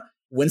Ana,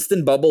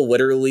 Winston bubble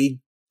literally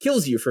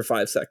kills you for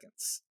 5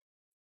 seconds.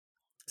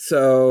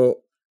 So,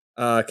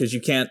 because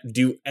you can't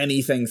do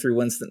anything through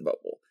Winston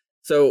bubble.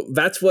 So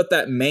that's what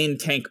that main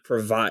tank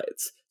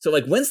provides. So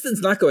like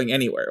Winston's not going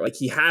anywhere. Like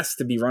he has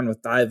to be run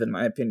with dive, in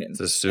my opinion. It's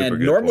a super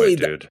good point,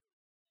 dude.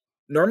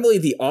 Normally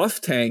the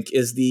off tank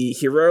is the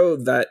hero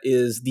that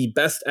is the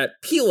best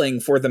at peeling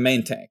for the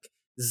main tank.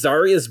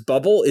 Zarya's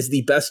bubble is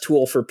the best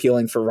tool for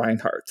peeling for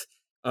Reinhardt.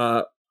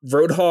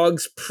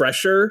 Roadhog's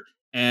pressure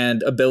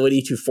and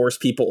ability to force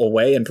people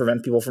away and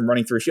prevent people from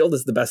running through a shield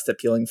is the best at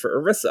peeling for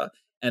Orisa.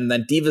 And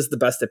then D.Va's the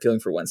best at peeling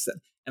for Winston.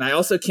 And I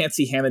also can't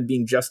see Hammond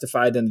being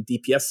justified in the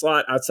DPS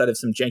slot outside of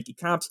some janky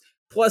comps.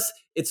 Plus,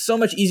 it's so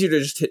much easier to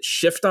just hit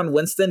shift on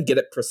Winston, get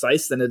it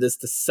precise, than it is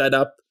to set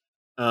up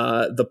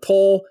the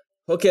pull,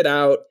 hook it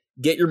out,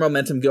 get your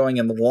momentum going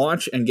in the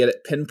launch, and get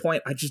it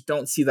pinpoint. I just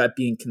don't see that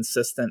being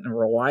consistent and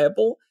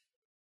reliable.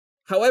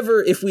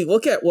 However, if we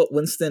look at what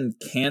Winston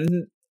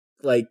can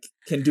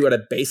do at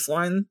a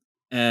baseline,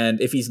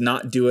 and if he's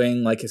not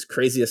doing like his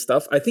craziest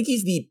stuff, I think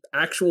he's the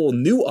actual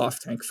new off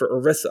tank for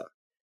Orisa.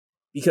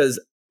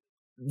 Because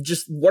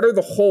just what are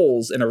the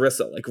holes in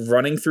Orisa? Like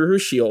running through her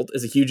shield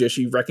is a huge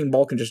issue. Wrecking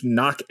Ball can just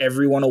knock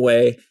everyone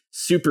away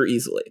super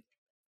easily.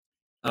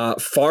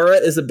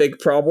 Pharah is a big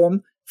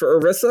problem for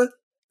Orisa.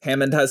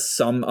 Hammond has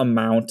some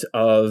amount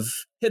of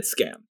hit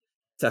scan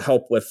to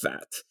help with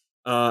that.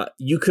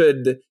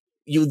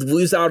 You'd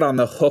lose out on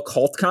the hook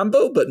halt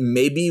combo, but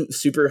maybe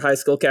super high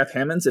skill cap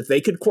Hammonds, if they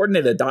could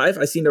coordinate a dive,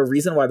 I see no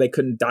reason why they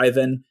couldn't dive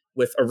in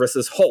with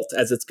Orisa's halt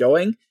as it's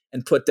going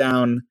and put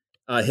down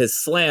his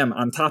slam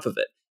on top of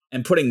it.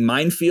 And putting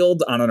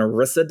Minefield on an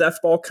Orisa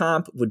Deathball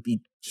comp would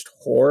be just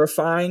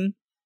horrifying.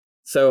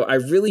 So I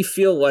really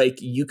feel like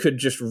you could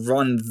just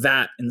run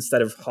that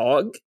instead of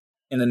Hog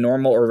in a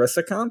normal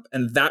Orisa comp,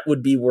 and that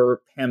would be where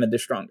Hammond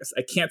is strongest.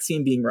 I can't see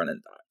him being run in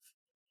dive.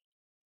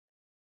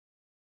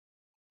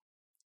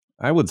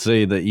 I would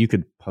say that you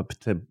could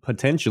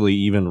potentially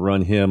even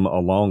run him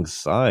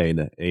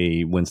alongside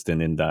a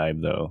Winston in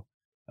dive, though.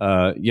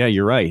 Yeah,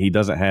 you're right. He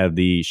doesn't have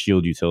the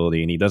shield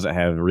utility, and he doesn't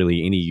have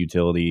really any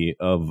utility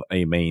of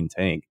a main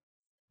tank.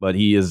 But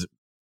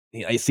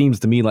it seems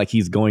to me like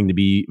he's going to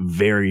be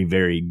very,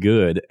 very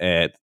good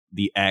at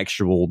the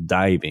actual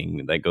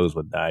diving that goes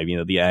with dive. You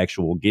know, the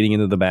actual getting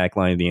into the back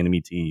line of the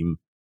enemy team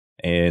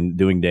and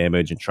doing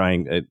damage and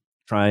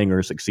trying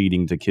or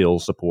succeeding to kill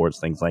supports,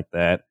 things like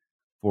that.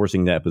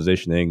 Forcing that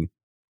positioning.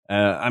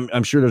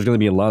 I'm sure there's going to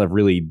be a lot of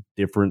really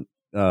different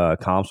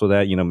comps with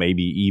that. You know,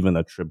 maybe even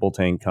a triple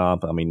tank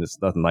comp. I mean, it's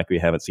nothing like we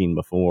haven't seen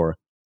before.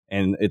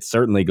 And it's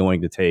certainly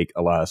going to take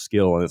a lot of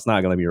skill, and it's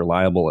not going to be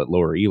reliable at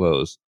lower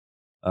elos.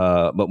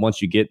 But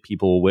once you get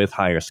people with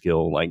higher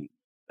skill, like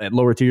at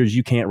lower tiers,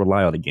 you can't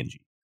rely on a Genji.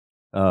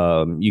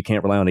 You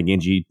can't rely on a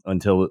Genji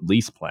until at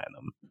least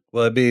platinum.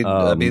 Well,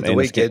 I mean, the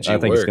way Genji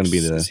works it's be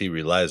is he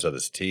relies on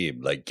his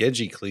team. Like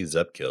Genji cleans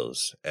up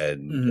kills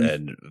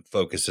and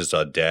focuses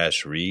on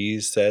dash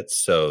resets.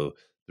 So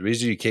the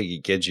reason you can't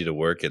get Genji to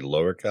work in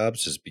lower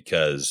comps is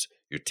because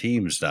your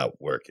team's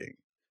not working.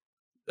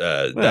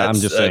 I'm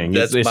just saying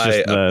that's it's my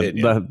just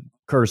opinion. the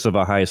curse of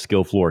a high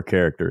skill floor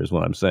character is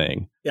what I'm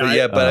saying. But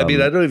I mean,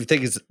 I don't even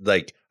think it's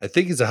like, I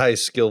think he's a high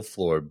skill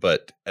floor,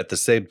 but at the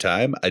same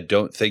time, I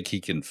don't think he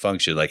can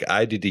function. Like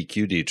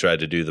IDDQD tried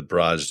to do the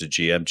bronze to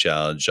GM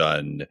challenge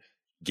on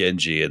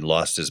Genji and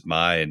lost his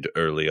mind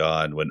early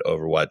on when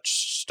Overwatch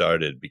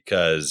started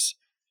because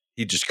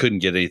he just couldn't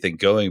get anything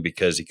going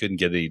because he couldn't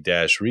get any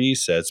dash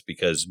resets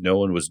because no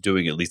one was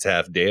doing at least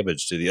half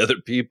damage to the other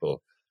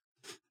people.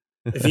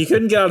 If he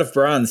couldn't get out of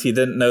bronze, he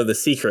didn't know the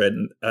secret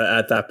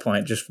at that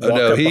point. Just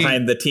walk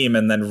behind the team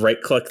and then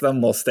right click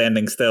them while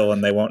standing still,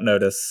 and they won't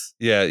notice.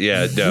 No,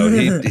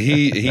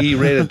 he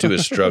ran into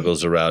his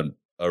struggles around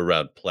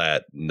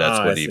Plat, and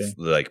that's when he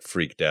like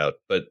freaked out.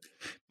 But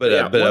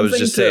I was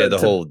just saying the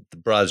whole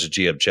bronze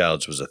GM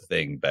challenge was a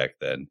thing back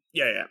then.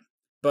 Yeah.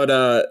 But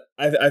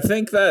I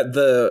think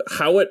that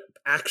how it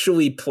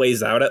actually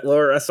plays out at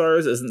lower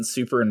SRs isn't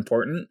super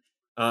important.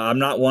 I'm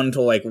not one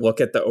to like look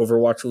at the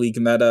Overwatch League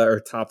meta or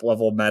top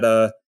level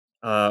meta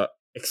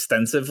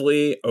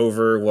extensively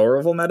over lower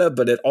level meta,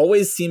 but it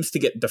always seems to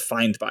get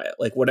defined by it.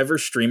 Like whatever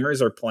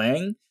streamers are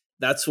playing,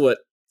 that's what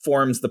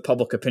forms the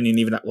public opinion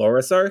even at lower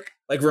SR.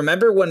 Like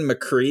remember when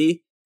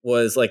McCree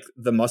was like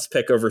the must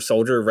pick over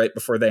Soldier right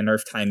before they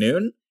nerfed High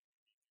Noon?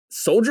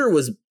 Soldier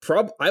was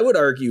I would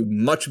argue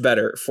much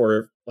better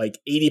for like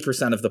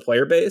 80% of the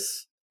player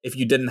base if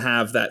you didn't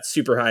have that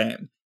super high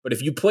aim. But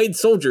if you played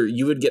Soldier,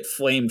 you would get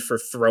flamed for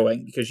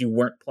throwing because you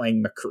weren't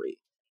playing McCree.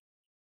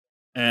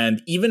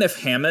 And even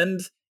if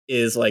Hammond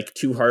is like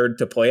too hard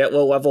to play at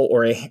low level,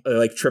 or a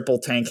like triple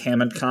tank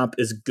Hammond comp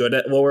is good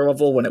at lower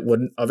level when it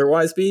wouldn't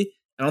otherwise be,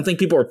 I don't think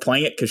people are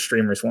playing it because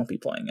streamers won't be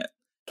playing it.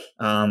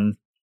 And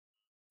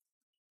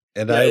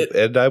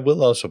I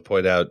will also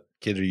point out,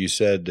 Kidder, you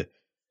said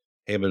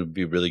Hammond would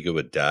be really good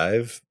with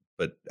dive,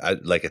 but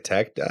like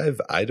attack dive,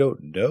 I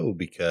don't know,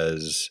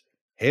 because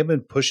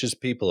Hammond pushes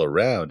people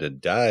around, and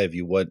dive,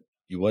 you want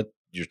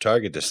your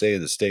target to stay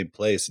in the same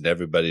place and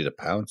everybody to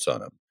pounce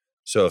on him.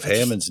 So if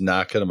Hammond's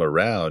knocking them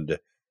around,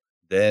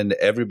 then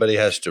everybody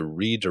has to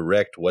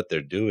redirect what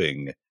they're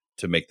doing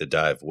to make the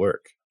dive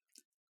work.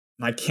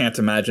 I can't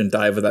imagine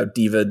dive without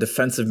D.Va.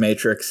 Defensive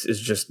Matrix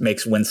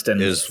makes Winston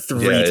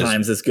three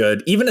times as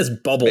good. Even his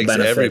bubble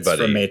benefits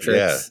from Matrix.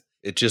 Yeah.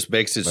 It just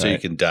makes it so you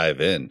can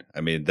dive in.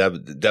 I mean, that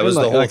was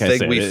the whole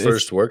thing we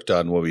first worked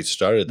on when we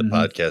started the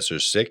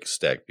Podcaster 6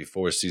 stack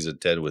before season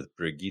 10 with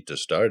Brigitte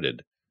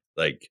started.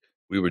 Like,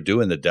 we were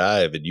doing the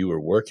dive and you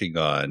were working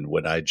on,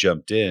 when I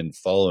jumped in,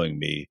 following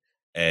me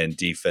and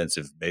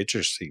defensive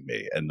matrixing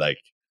me. And like,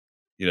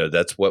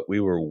 that's what we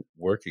were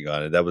working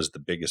on. And that was the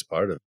biggest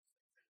part of it.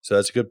 So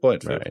that's a good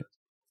point. Right.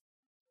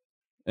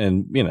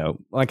 And,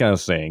 like I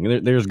was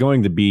saying, there's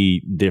going to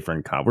be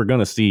different comp. We're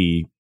going to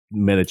see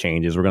meta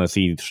changes. We're going to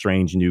see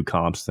strange new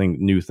comps,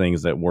 new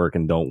things that work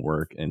and don't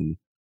work. And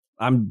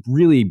I'm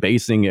really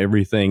basing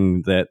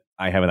everything that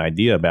I have an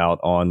idea about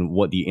on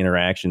what the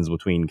interactions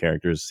between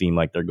characters seem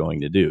like they're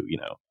going to do.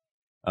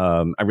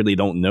 I really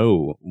don't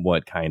know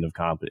what kind of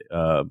comp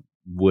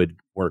would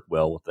work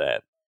well with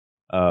that.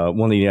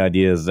 One of the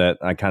ideas that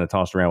I kind of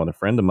tossed around with a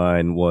friend of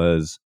mine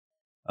was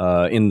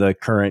in the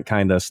current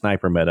kind of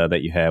sniper meta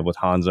that you have with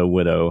Hanzo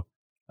Widow.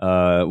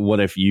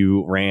 What if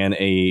you ran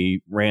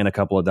a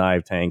couple of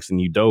dive tanks and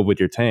you dove with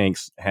your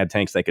tanks, had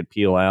tanks that could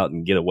peel out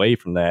and get away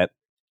from that,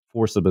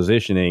 force the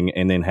positioning,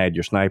 and then had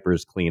your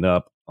snipers clean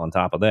up on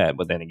top of that.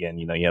 But then again,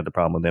 you have the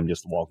problem with them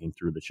just walking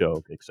through the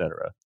choke,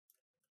 etc.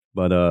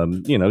 But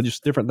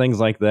just different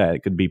things like that. It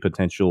could be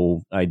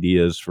potential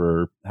ideas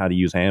for how to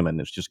use Hammond.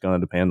 It's just going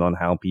to depend on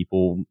how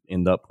people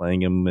end up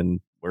playing him and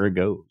where it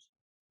goes.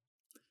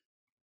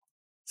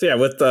 So yeah,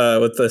 with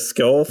the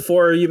skill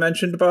floor you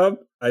mentioned, Bob,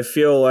 I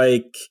feel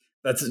like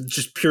that's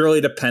just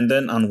purely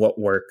dependent on what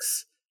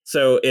works.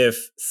 So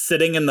if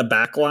sitting in the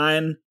back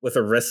line with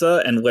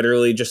Orisa and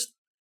literally just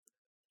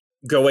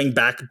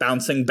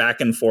bouncing back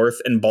and forth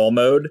in ball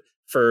mode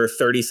for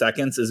 30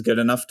 seconds is good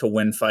enough to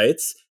win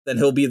fights, then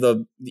he'll be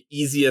the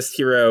easiest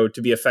hero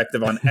to be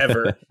effective on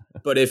ever.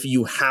 But if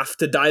you have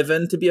to dive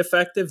in to be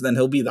effective, then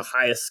he'll be the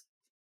highest,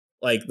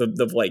 like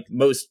the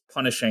most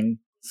punishing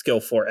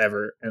skill for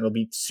ever, and it'll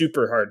be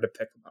super hard to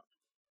pick him up.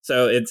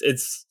 So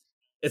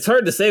it's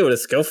hard to say what a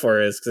skill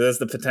for is, because it has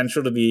the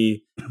potential to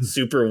be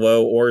super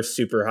low or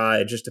super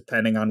high, just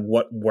depending on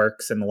what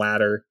works in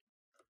ladder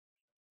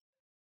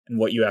and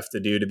what you have to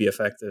do to be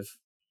effective.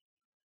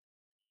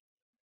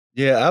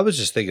 Yeah, I was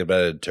just thinking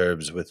about it in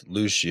terms with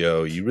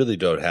Lucio, you really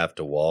don't have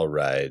to wall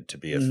ride to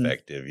be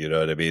effective. You know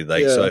what I mean?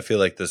 So I feel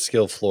like the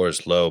skill floor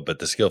is low, but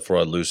the skill floor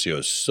on Lucio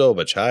is so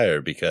much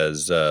higher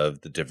because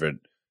of the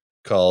different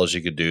calls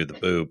you could do, the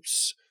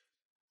boops,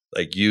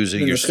 like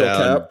using your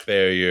sound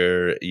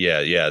barrier.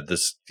 Yeah, the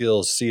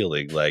skill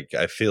ceiling. Like,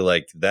 I feel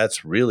like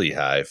that's really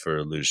high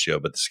for Lucio,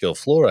 but the skill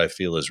floor I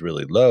feel is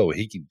really low.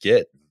 He can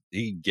get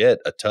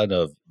a ton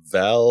of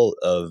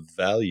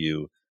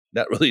value,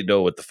 not really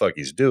know what the fuck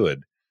he's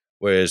doing.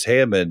 Whereas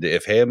Hammond,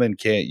 if Hammond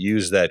can't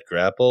use that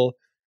grapple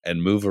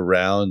and move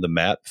around the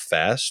map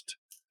fast,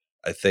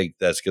 I think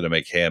that's going to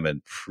make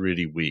Hammond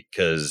pretty weak,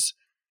 because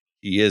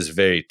he is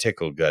very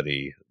tickle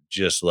gutty,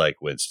 just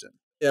like Winston.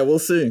 Yeah, we'll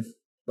see.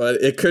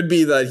 But it could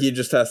be that he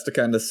just has to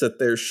kind of sit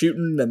there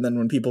shooting, and then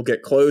when people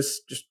get close,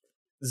 just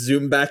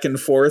zoom back and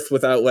forth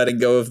without letting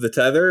go of the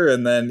tether,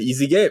 and then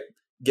easy game.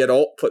 Get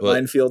ult, put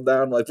minefield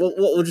down. Like,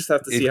 we'll just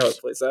have to see how it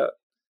plays out.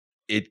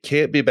 It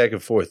can't be back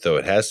and forth, though.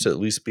 It has to at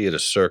least be in a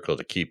circle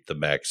to keep the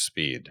max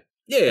speed.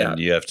 Yeah. And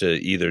you have to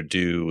either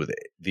do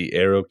the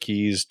arrow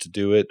keys to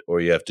do it,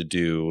 or you have to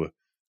do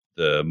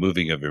the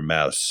moving of your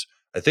mouse.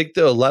 I think,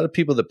 though, a lot of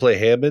people that play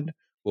Hammond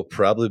will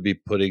probably be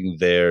putting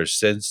their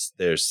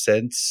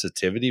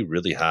sensitivity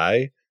really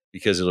high,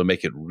 because it'll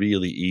make it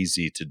really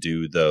easy to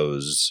do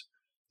those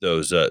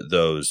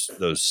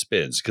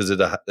spins. Because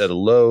at a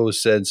low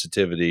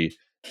sensitivity,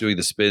 doing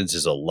the spins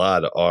is a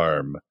lot of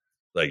arm.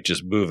 Like,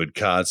 just moving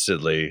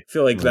constantly. I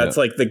feel like that's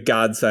like the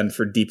godsend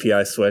for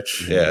DPI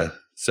switch. Yeah.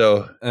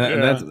 So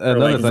and that's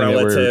another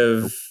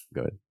thing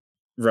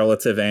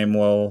relative aim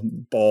will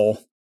ball,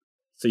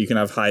 so you can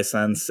have high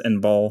sense in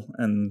ball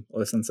and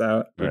low sense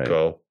out. Good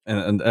call.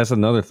 And that's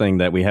another thing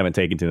that we haven't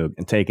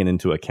taken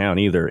into account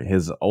either.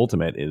 His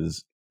ultimate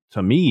is,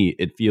 to me,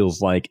 it feels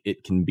like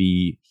it can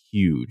be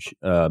huge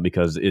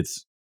because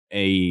it's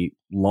a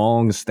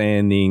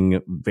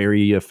long-standing,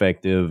 very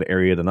effective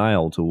area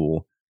denial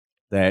tool.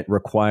 that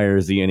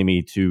requires the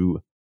enemy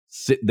to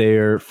sit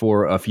there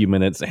for a few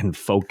minutes and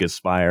focus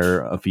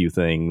fire a few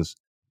things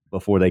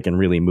before they can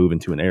really move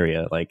into an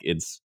area. Like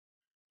it's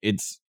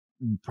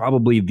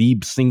probably the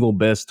single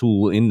best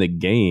tool in the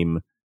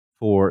game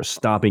for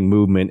stopping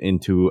movement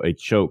into a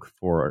choke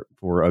for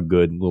a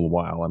good little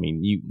while. I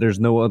mean, there's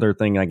no other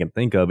thing I can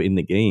think of in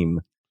the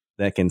game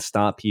that can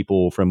stop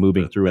people from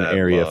moving through an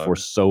area for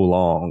so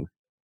long.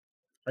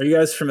 Are you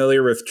guys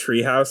familiar with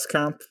Treehouse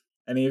Comp?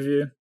 Any of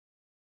you?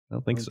 I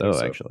don't think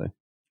so, actually.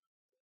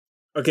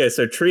 Okay,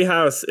 so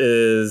Treehouse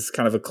is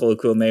kind of a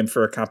colloquial name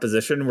for a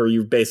composition where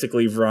you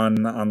basically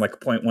run on like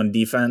 0.1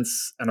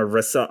 defense and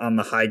Orisa on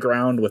the high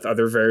ground with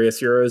other various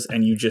heroes,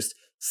 and you just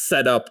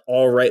set up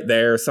all right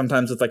there,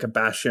 sometimes with like a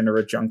Bastion or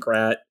a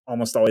Junkrat,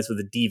 almost always with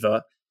a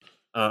D.Va.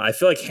 I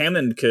feel like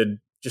Hammond could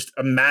just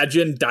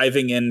imagine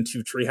diving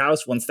into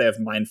Treehouse once they have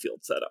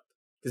Minefield set up,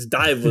 because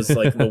dive was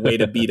like the way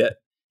to beat it.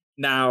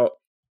 Now,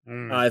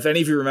 if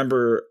any of you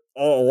remember,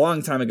 a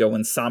long time ago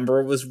when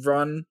Sombra was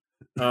run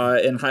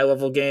in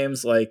high-level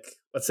games, like,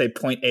 let's say,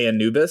 Point A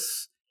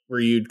Anubis, where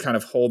you'd kind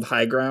of hold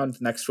high ground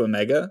next to a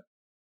Mega.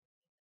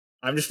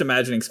 I'm just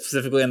imagining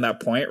specifically in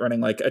that point running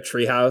like a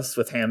Treehouse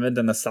with Hammond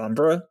and a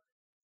Sombra.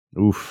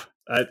 Oof.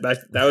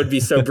 That would be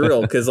so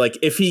brutal, because like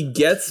if he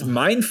gets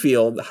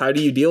Minefield, how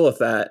do you deal with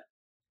that?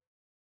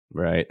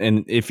 Right,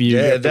 and if you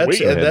that's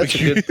a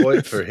good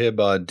point for him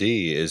on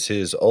D. Is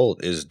his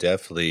ult is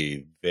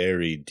definitely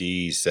very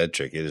D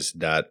centric. It is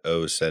not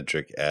O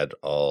centric at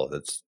all.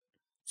 That's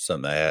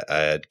something I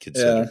had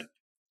considered.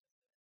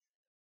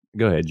 Yeah.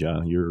 Go ahead,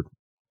 John.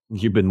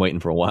 You've been waiting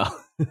for a while.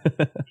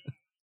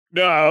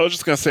 No, I was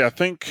just gonna say I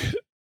think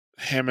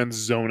Hammond's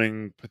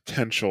zoning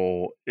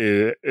potential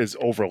is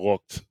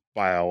overlooked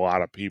by a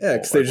lot of people. Yeah,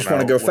 because they just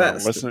want to go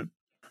fast.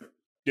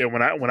 Yeah,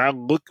 when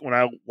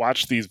I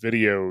watch these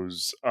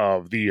videos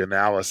of the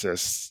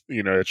analysis,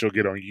 that you'll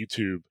get on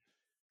YouTube,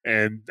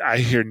 and I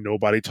hear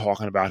nobody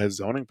talking about his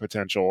zoning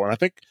potential, and I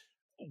think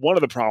one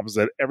of the problems is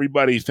that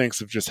everybody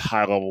thinks of just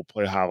high level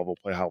play.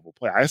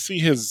 I see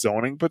his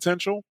zoning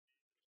potential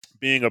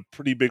being a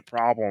pretty big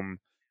problem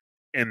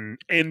in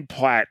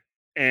plat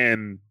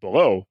and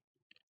below,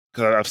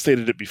 because I've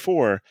stated it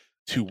before.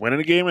 To win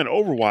in a game in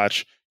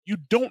Overwatch, you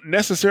don't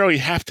necessarily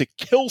have to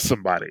kill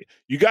somebody.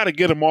 You got to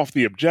get them off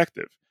the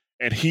objective,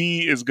 and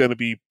he is going to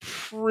be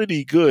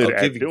pretty good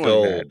at doing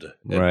that.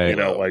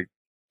 Right?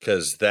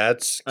 Because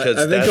that's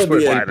where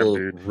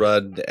people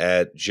run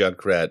at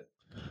Junkrat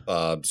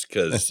bombs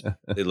because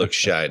they look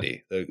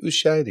shiny. They're like, ooh,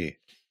 shiny.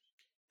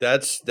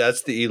 That's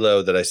the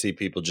elo that I see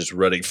people just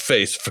running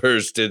face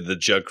first into the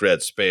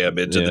Junkrat spam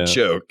into the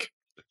choke.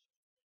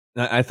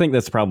 I think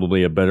that's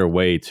probably a better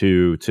way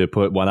to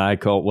put what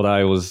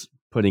I was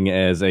putting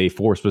as a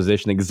force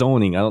positioning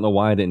zoning. I don't know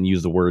why I didn't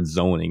use the word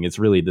zoning. It's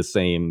really the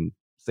same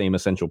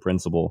essential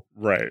principle.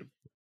 Right.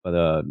 But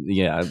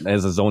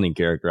as a zoning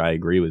character, I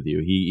agree with you.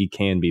 He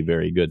can be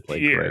very good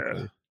played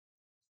correctly.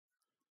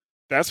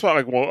 That's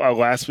why,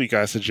 last week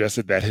I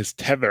suggested that his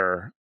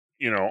tether,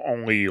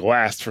 only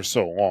lasts for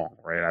so long,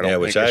 right? I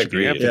don't think I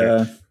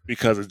agree.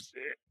 Because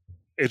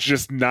it's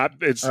just not.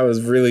 I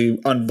was really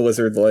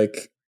unBlizzard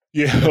like.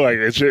 Yeah,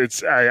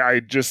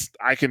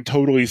 I can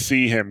totally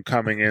see him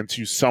coming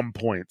into some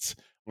points.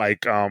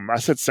 Like I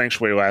said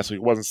Sanctuary last week.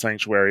 It wasn't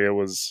Sanctuary, it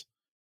was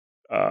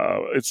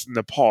it's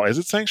Nepal. Is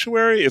it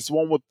Sanctuary? It's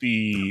one with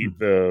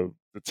the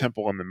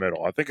temple in the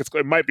middle. I think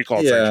it might be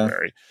called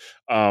Sanctuary.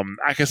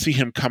 I can see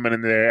him coming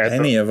in there at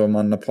of them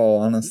on Nepal,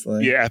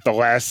 honestly. Yeah, at the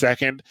last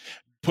second,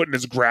 putting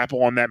his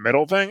grapple on that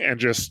middle thing and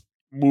just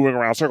moving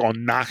around circle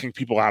and knocking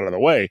people out of the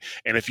way.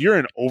 And if you're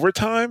in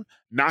overtime,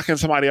 knocking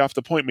somebody off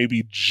the point may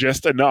be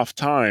just enough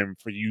time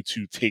for you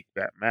to take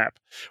that map,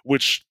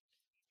 which,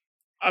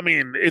 I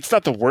mean, it's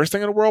not the worst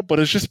thing in the world, but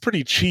it's just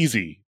pretty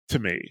cheesy to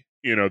me.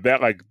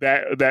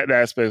 That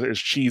aspect is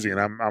cheesy, and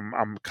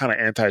I'm kind of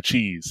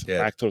anti-cheese,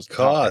 lactose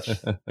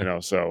Koth.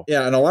 So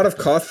yeah, and a lot of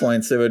Koth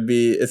points.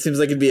 It seems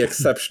like it'd be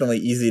exceptionally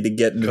easy to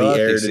get into the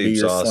air to do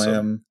your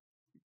slam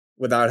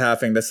without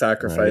having to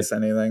sacrifice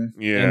anything.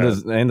 Yeah,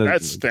 that's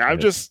the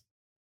thing.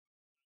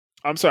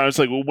 I'm sorry. It's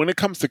like, when it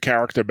comes to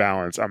character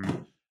balance,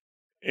 I'm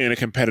in a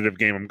competitive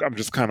game. I'm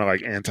just kind of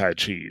like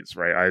anti-cheese,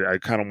 right? I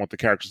kind of want the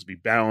characters to be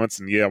balanced,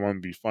 and I want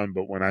them to be fun.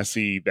 But when I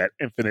see that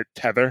infinite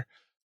tether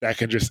that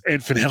can just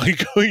infinitely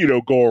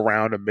go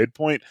around a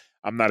midpoint,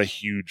 I'm not a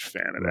huge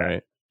fan of that.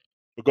 Right.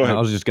 But go ahead. I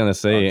was just gonna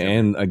say,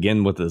 and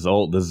again with the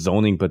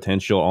zoning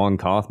potential on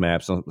Koth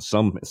maps,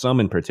 some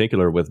in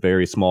particular with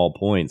very small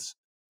points.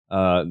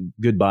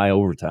 Goodbye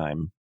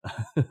overtime.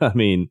 I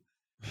mean,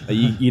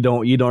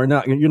 you're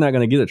not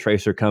going to get a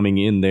tracer coming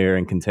in there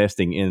and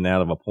contesting in and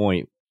out of a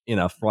point in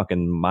a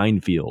fucking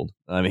minefield.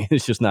 I mean,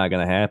 it's just not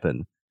going to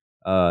happen.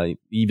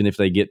 Even if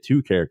they get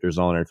 2 characters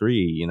on or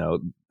 3,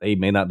 they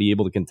may not be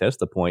able to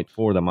contest a point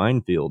for the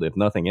minefield. If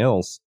nothing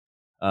else,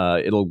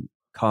 it'll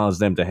cause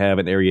them to have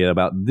an area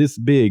about this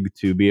big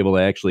to be able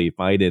to actually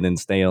fight it and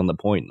stay on the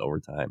point in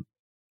overtime.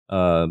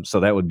 So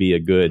that would be a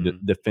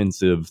good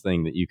defensive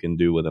thing that you can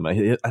do with him.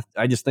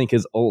 I just think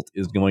his ult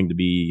is going to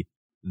be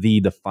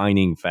the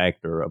defining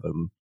factor of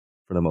him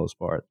for the most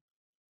part.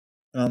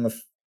 And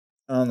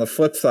on the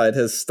flip side,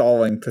 his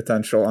stalling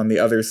potential on the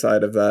other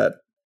side of that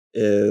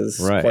is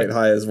quite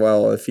high as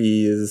well. If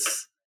he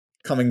is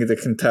coming to the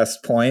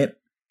contest point,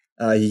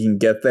 he can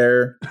get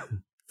there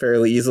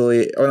fairly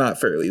easily, or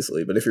not fairly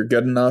easily, but if you're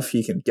good enough,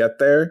 he can get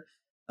there.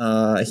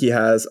 He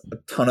has a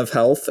ton of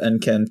health and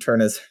can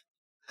turn his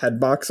head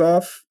box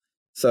off.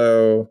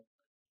 So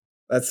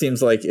that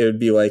seems like it would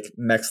be like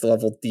next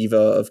level diva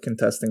of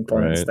contesting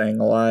points, staying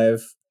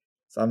alive.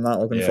 So I'm not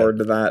looking forward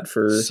to that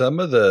for some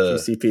of the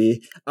 2CP.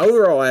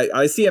 Overall,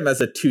 I see him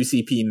as a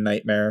 2CP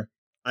nightmare.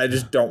 I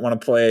just don't want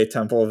to play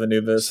Temple of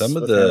Anubis. Some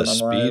of the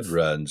speed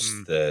runs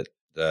that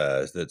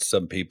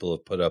some people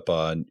have put up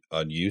on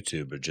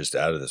YouTube are just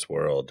out of this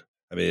world.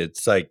 I mean,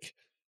 it's like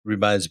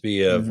reminds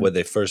me of when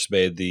they first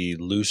made the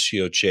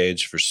Lucio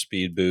change for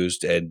speed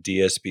boost, and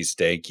DSP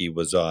Stanky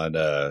was on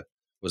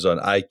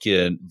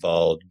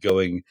Eichenwald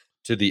going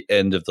to the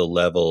end of the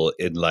level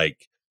in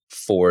like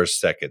 4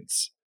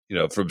 seconds. You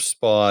know, from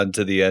spawn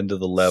to the end of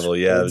the level.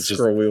 Yeah, it was just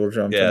scroll wheel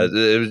jumping. Yeah,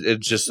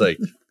 it's just like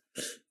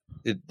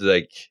it.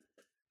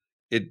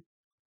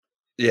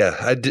 Yeah,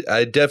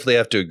 I definitely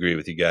have to agree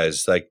with you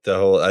guys. Like the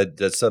whole,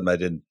 that's something I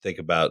didn't think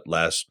about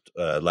last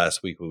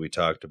week when we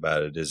talked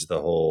about it. Is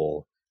the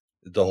whole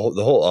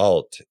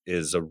alt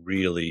is a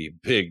really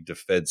big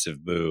defensive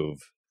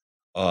move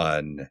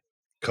on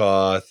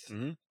Koth,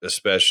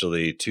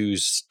 especially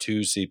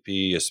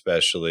 2CP,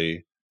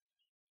 especially.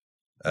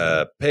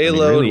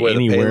 Payload, really where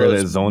the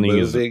payload zoning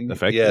moving, is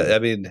effective. Yeah, I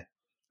mean,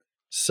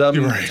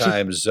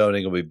 sometimes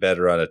zoning will be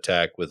better on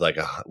attack with like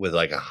a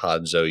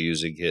Hanzo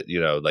using it. You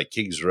know, like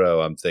King's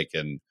Row. I'm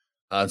thinking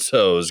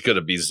Hanzo is going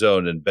to be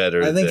zoning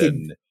better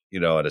than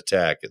on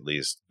attack, at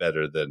least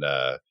better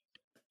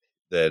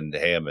than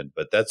Hammond.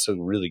 But that's a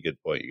really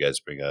good point you guys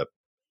bring up.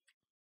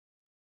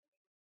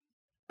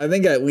 I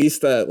think at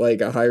least at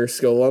like a higher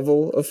skill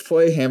level of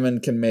play,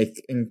 Hammond can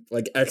make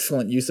like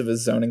excellent use of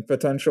his zoning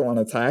potential on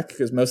attack,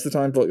 because most of the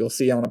time what you'll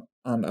see on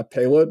a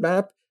payload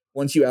map,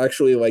 once you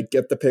actually like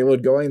get the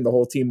payload going, the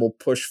whole team will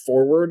push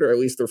forward, or at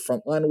least their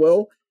front line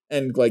will,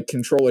 and like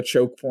control a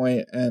choke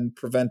point and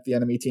prevent the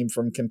enemy team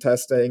from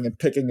contesting and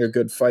picking a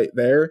good fight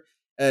there.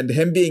 And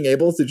him being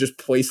able to just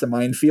place a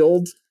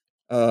minefield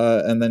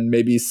and then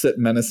maybe sit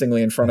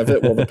menacingly in front of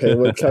it while the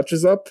payload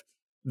catches up,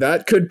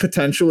 that could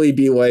potentially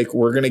be like,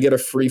 we're going to get a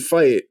free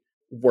fight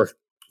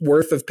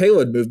worth of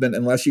payload movement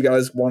unless you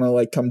guys want to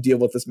like come deal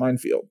with this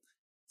minefield.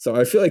 So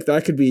I feel like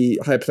that could be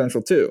high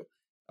potential too.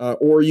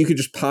 Or you could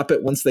just pop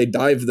it once they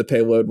dive the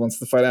payload, once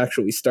the fight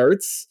actually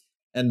starts,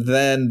 and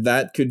then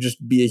that could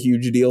just be a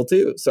huge deal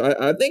too. So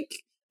I think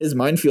his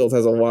minefield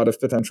has a lot of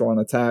potential on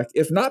attack,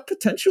 if not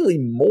potentially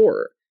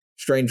more,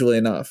 strangely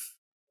enough.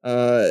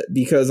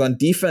 Because on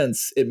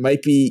defense, it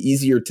might be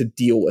easier to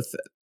deal with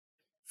it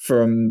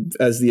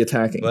as the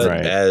attacking. But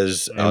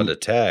as on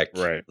attack,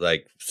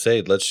 like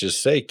let's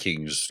just say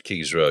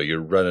King's Row, you're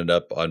running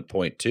up on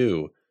point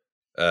 2.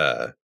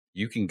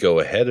 You can go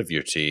ahead of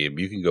your team.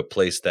 You can go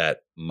place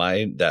that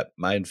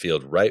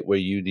minefield right where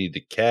you need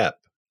to cap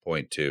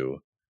point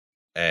 2,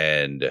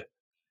 and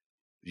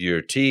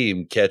your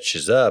team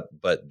catches up,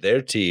 but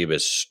their team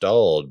is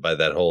stalled by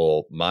that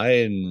whole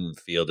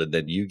minefield, and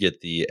then you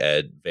get the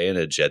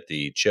advantage at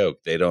the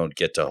choke. They don't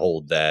get to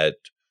hold that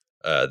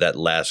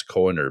last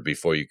corner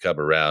before you come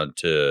around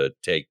to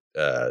take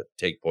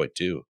point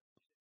 2.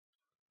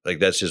 Like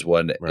that's just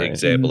one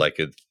example I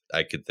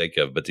could think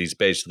of. But he's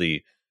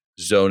basically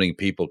zoning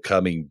people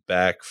coming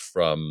back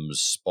from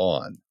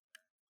spawn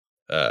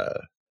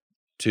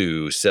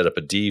to set up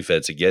a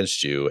defense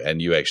against you,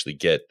 and you actually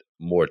get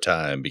more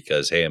time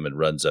because Hammond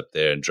runs up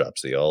there and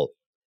drops the ult.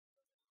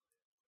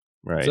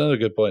 Right. That's another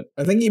good point.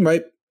 I think he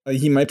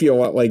might be a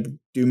lot like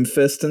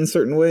Doomfist in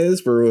certain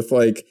ways, where with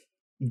like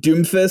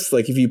Doomfist,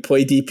 like if you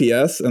play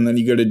DPS and then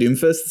you go to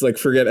Doomfist, it's like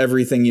forget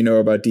everything you know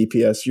about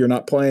DPS. You're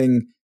not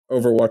playing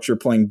Overwatch, you're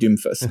playing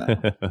Doomfist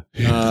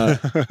now.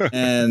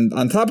 And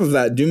on top of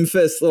that,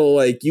 Doomfist,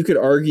 like you could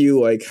argue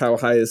like how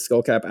high his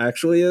skill cap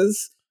actually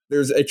is.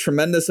 There's a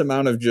tremendous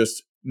amount of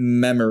just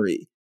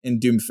memory in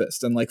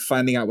Doomfist and like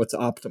finding out what's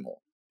optimal.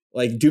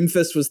 Like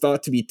Doomfist was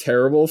thought to be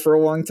terrible for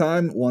a long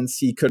time once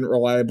he couldn't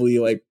reliably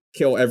like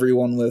kill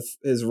everyone with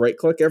his right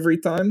click every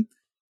time.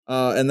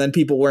 And then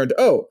people learned,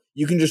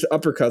 you can just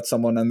uppercut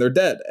someone and they're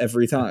dead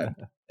every time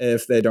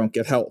if they don't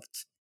get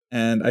helped.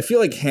 And I feel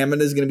like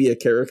Hammond is going to be a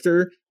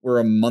character where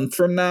a month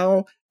from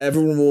now,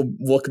 everyone will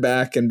look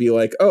back and be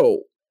like,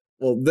 oh,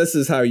 well, this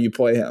is how you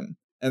play him.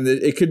 And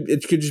it could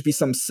just be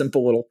some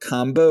simple little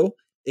combo.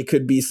 It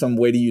could be some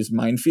way to use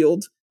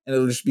minefield, and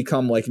it'll just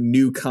become like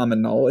new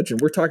common knowledge.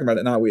 And we're talking about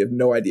it now. We have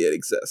no idea it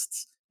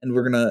exists. And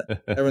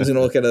everyone's going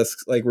to look at us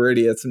like we're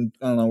idiots. And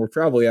I don't know, we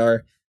probably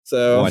are.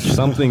 So watch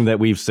something that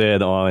we've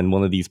said on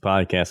one of these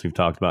podcasts. We've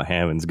talked about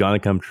Hammond's gonna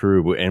come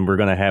true, and we're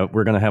gonna have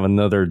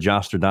another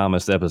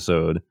Jostradamus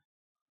episode.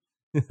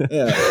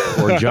 Yeah,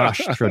 or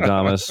Josh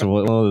Stradamus,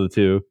 one of the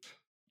two.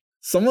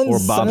 Someone's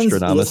listening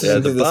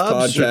to this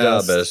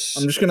podcast.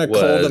 I'm just gonna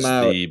call them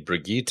out. The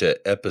Brigitte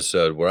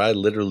episode where I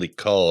literally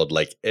called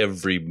like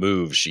every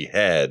move she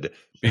had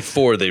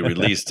before they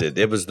released it.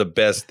 It was the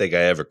best thing I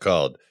ever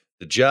called.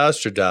 The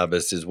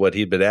Jostradamus is what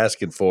he'd been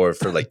asking for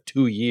like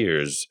 2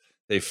 years.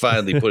 They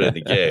finally put it in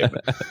the game.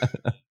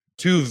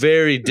 2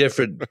 very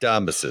different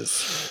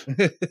Damuses.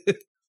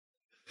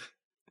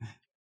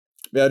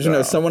 Imagine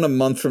if someone a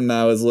month from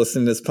now is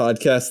listening to this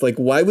podcast, like,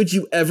 why would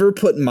you ever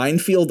put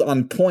Minefield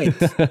on point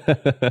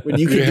when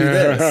you could do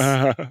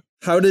this?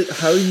 How do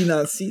you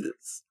not see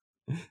this?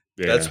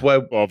 Yeah. That's why.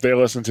 Well, if they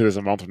listen to this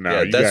a month from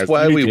now, that's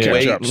why we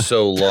wait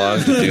so long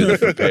to do the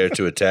Prepare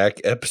to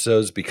Attack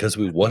episodes, because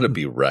we want to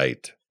be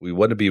right. We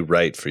want to be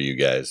right for you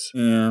guys.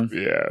 Yeah.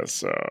 Yeah.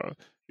 So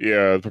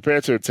yeah,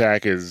 Prepare to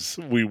Attack is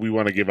we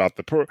want to give out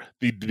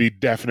the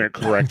definite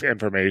correct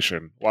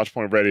information.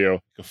 Watchpoint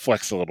Radio can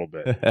flex a little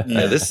bit.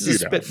 Yeah, this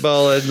is a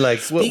spitballing like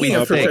what we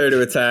think. Prepare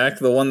to Attack,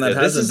 the one that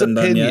hasn't been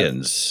done yet.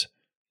 Opinions.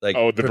 Like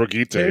the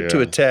Brigitte. Prepare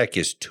to Attack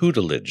is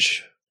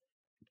tutelage.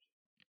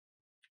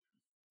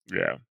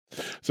 Yeah.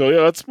 So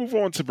yeah, let's move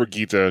on to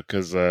Brigitte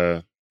because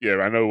I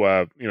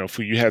know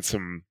Fu, you had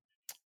some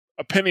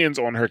opinions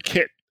on her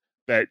kit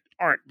that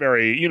aren't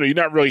very, you're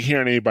not really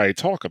hearing anybody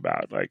talk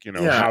about, like,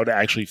 how to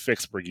actually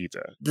fix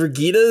Brigitte.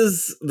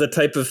 Brigitte's the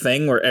type of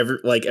thing where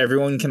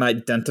everyone can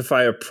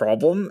identify a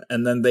problem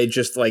and then they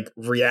just like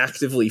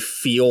reactively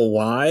feel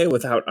why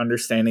without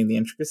understanding the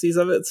intricacies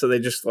of it. So they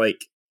just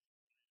like,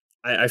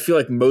 I feel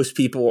like most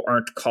people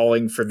aren't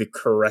calling for the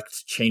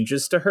correct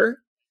changes to her.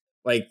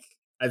 Like,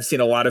 I've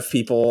seen a lot of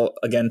people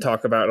again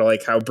talk about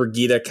like how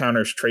Brigitte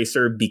counters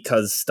Tracer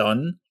because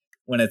stun,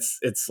 when it's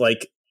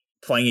like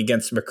playing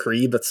against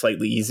McCree but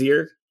slightly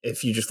easier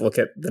if you just look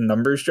at the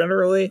numbers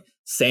generally.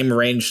 Same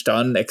range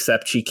stun,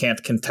 except she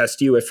can't contest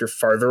you if you're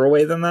farther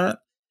away than that.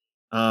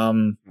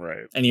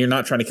 Right. And you're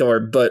not trying to kill her,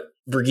 but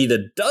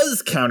Brigitte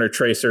does counter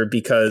Tracer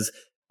because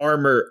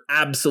armor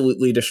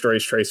absolutely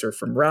destroys Tracer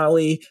from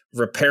Rally,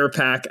 Repair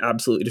Pack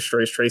absolutely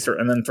destroys Tracer,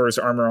 and then throws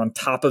armor on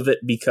top of it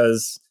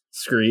because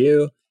screw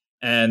you.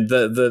 And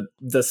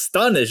the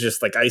stun is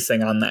just like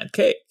icing on that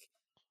cake.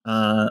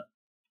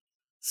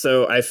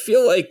 So I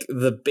feel like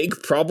the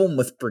big problem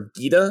with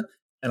Brigitte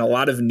and a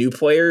lot of new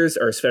players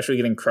are especially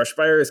getting crushed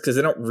by her is because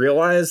they don't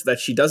realize that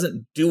she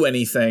doesn't do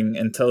anything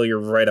until you're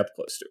right up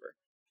close to her.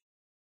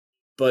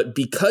 But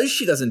because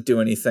she doesn't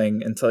do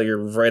anything until you're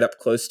right up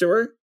close to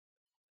her,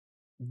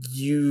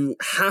 you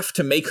have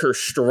to make her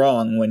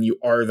strong when you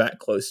are that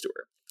close to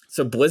her.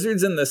 So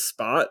Blizzard's in this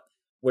spot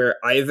where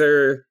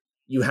either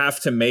you have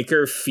to make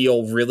her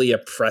feel really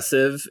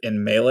oppressive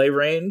in melee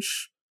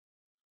range,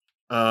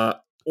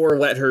 or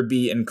let her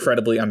be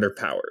incredibly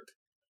underpowered.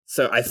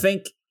 So I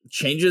think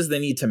changes they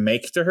need to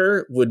make to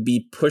her would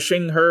be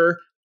pushing her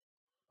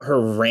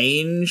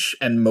range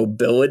and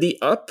mobility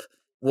up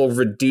while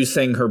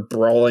reducing her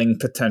brawling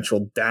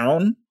potential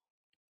down.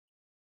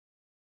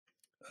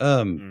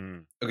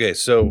 Okay,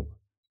 so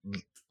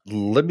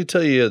let me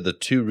tell you the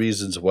 2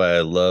 reasons why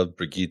I love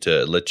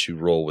Brigitte. Let you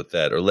roll with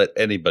that, or let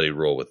anybody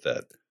roll with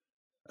that.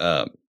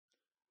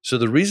 So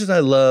the reason I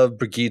love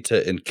Brigitte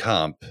in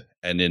comp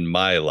and in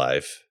my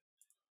life.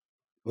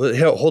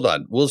 Well, hold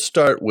on. We'll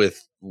start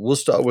with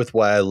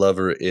why I love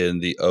her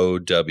in the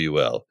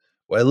OWL.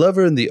 Why I love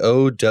her in the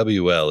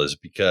OWL is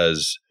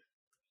because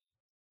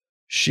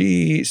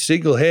she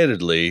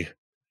single-handedly,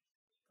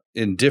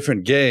 in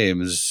different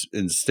games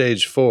in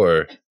Stage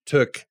 4,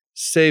 took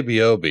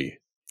Sabiobi,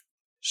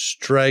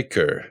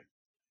 Striker,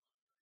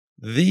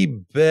 the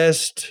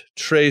best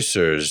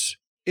tracers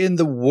in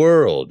the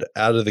world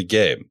out of the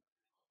game.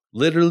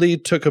 Literally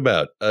took them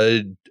out.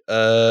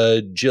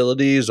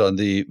 Agilities on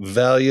the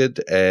Valiant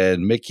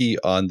and Mickey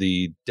on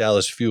the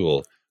Dallas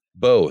Fuel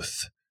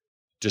both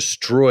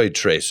destroyed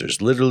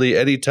tracers. Literally,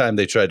 anytime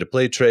they tried to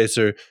play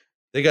Tracer,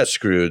 they got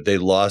screwed. They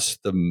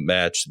lost the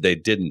match. They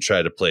didn't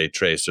try to play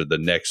Tracer the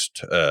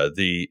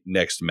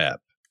next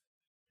map.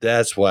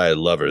 That's why I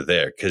love her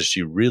there, because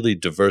she really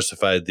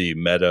diversified the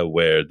meta,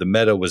 where the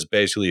meta was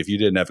basically if you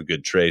didn't have a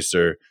good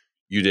Tracer,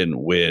 you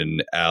didn't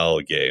win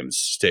AL games,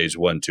 stage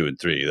 1, 2, and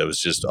 3. That was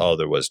just all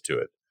there was to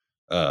it.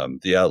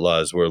 The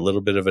Outlaws were a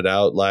little bit of an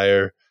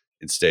outlier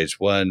in stage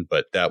 1,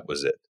 but that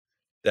was it.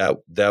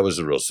 That was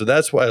the rule. So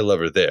that's why I love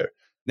her there.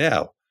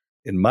 Now,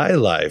 in my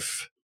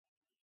life,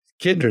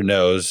 Kinder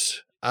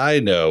knows, I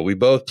know, we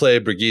both play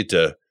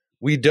Brigitte.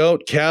 We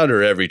don't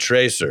counter every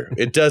tracer.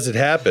 It doesn't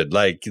happen.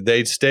 Like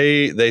they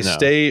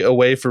stay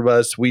away from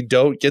us. We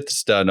don't get the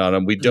stun on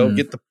them. We don't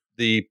get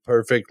the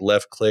perfect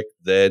left click,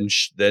 then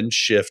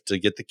shift to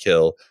get the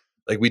kill.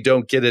 Like we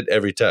don't get it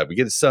every time. We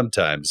get it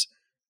sometimes,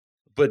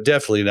 but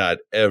definitely not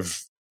every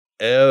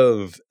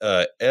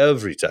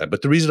time.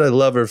 But the reason I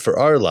love her for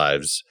our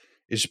lives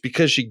is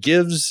because she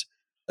gives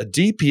a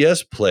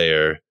DPS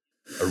player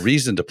a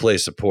reason to play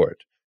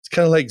support. It's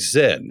kind of like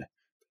Zen,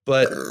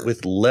 but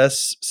with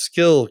less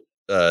skill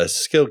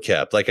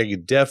cap. Like I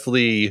could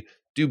definitely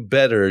do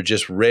better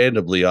just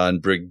randomly on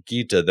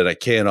Brigitte than I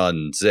can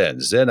on Zen.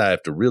 Zen, I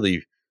have to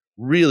really,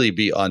 really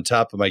be on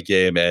top of my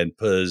game and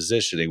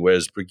positioning,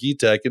 whereas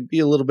Brigitte, I can be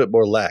a little bit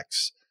more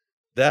lax.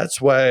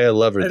 That's why I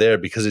love her there,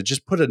 because it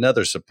just put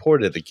another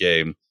support in the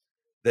game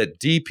that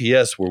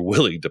DPS were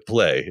willing to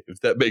play,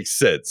 if that makes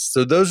sense.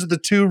 So those are the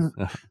two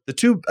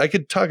I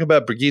could talk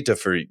about Brigitte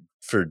for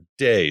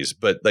days,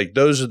 but like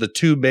those are the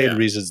two main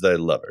reasons that I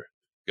love her.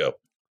 Go.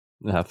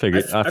 I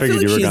figured like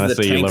you were going to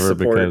say you love her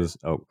support. because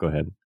go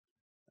ahead.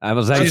 I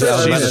was actually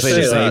about to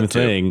say the same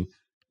thing.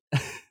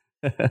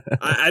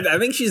 I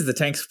think she's the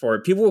tank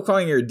support. People were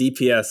calling her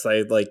DPS.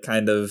 I like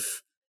kind of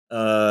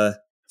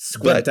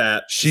squint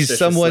at. She's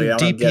someone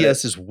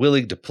DPS is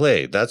willing to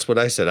play. That's what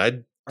I said.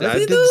 I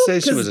didn't say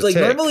she was a like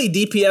tank. normally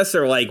DPS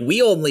are like,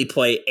 we only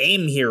play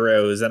aim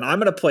heroes, and I'm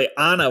gonna play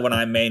Ana when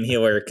I'm main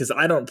healer because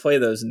I don't play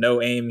those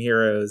no aim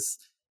heroes.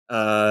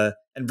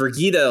 And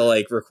Brigitte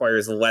like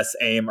requires less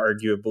aim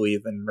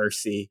arguably than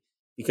Mercy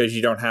because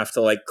you don't have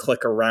to like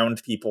click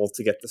around people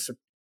to get the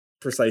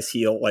precise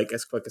heal like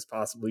as quick as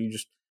possible. You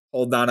just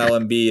hold down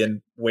LMB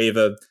and wave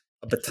a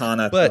baton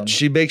at them. But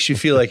she makes you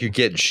feel like you're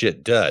getting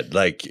shit done.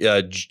 Like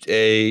a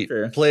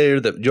player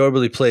that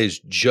normally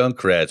plays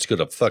Junkrat's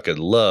gonna fucking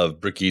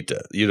love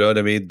Brigitte. You know what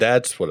I mean?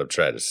 That's what I'm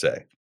trying to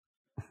say.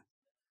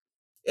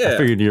 Yeah. I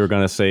figured you were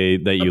going to say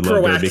that you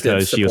loved her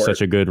because she was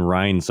such a good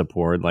Rhine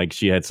support. Like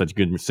she had such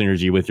good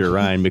synergy with your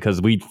Rhine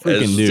because we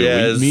freaking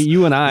knew.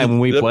 You and I, when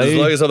we played. As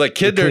long as I'm like,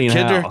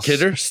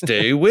 Kinder,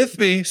 stay with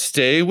me.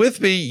 Stay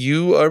with me.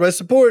 You are my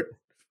support.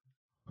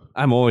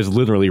 I'm always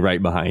literally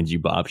right behind you,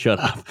 Bob. Shut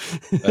up.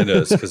 I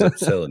know. It's because I'm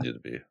telling you to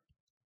be.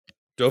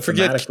 Don't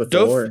forget.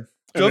 Don't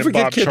forget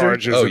Bob Kinder.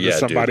 charges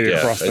somebody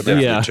across the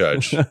map. Yeah.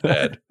 Charge.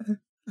 Bad.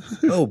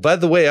 Oh, by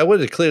the way, I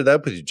wanted to clear that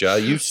up with you,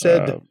 John. You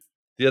said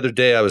the other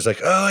day, I was like,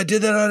 oh, I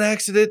did that on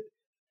accident.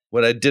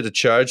 When I did a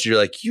charge, you're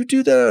like, you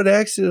do that on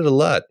accident a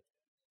lot.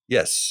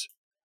 Yes.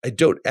 I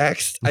don't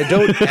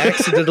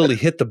accidentally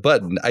hit the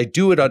button. I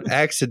do it on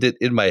accident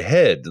in my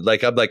head.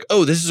 Like I'm like,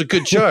 oh, this is a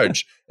good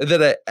charge. And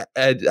then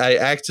I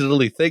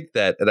accidentally think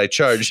that and I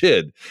charge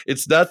in.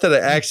 It's not that I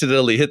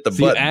accidentally hit the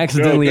button. You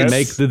accidentally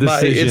make the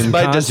decision. It's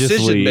my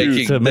decision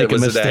making to make that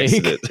was a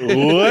mistake. an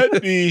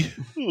accident.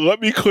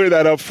 let me clear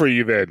that up for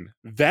you then.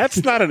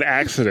 That's not an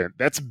accident.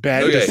 That's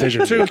bad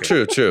decision.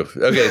 True.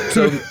 Okay,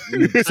 so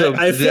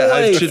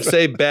I should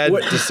say bad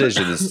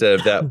decision instead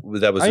of that.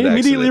 That was. I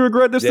immediately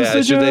regret this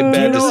decision. I should say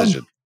bad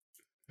decision.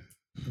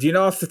 Do you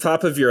know off the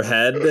top of your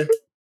head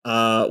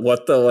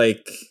what the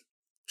like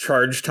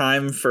charge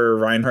time for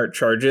Reinhardt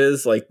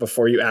charges like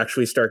before you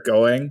actually start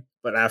going,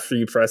 but after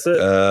you press it?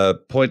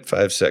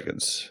 0.5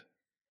 seconds.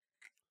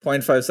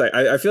 0.5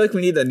 seconds. I feel like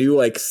we need a new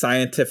like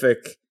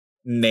scientific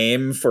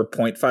name for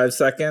 0.5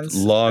 seconds.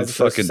 Long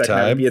fucking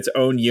time. Be its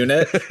own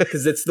unit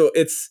because it's the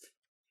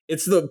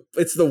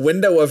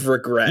window of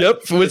regret.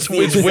 Yep, it's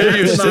where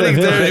you're sitting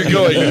there and you're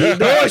going,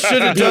 no, I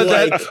should have done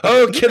that.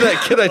 Oh, can I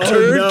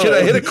turn? No. Can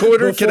I hit a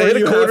quarter? Can I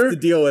hit a quarter? Have to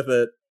deal with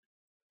it.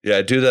 Yeah,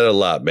 I do that a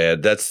lot,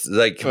 man. That's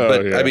like,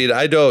 I mean,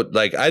 I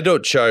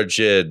don't charge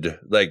in,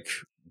 like,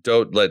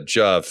 don't let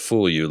Jaw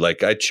fool you.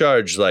 Like, I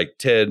charge like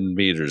 10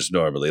 meters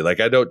normally. Like,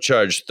 I don't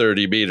charge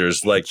 30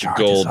 meters like the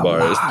gold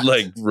bars,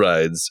 like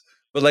rides.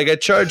 But like, I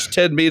charge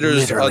 10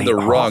 meters on the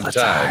wrong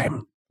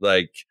time.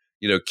 Like,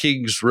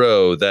 King's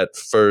Row, that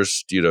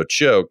first,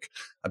 choke.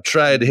 I'm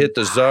trying to hit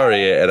the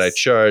Zarya and I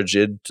charge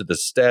into the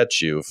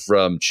statue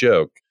from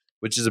choke,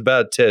 which is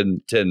about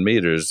 10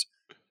 meters.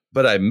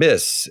 But I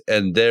miss,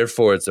 and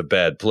therefore it's a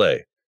bad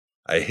play.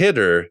 I hit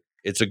her,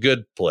 it's a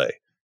good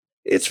play.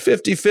 It's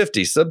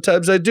 50-50.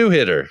 Sometimes I do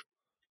hit her.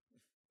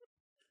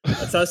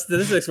 That's how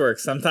statistics work.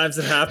 Sometimes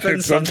it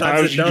happens,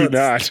 sometimes it don't. You do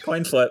not.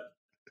 Coin flip.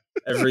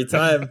 Every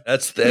time.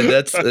 That's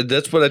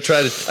what I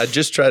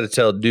just try to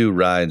tell new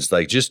Ryans,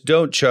 like, just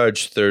don't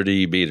charge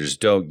 30 meters.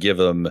 Don't give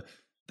them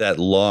that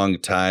long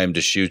time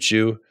to shoot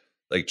you.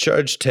 Like,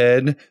 charge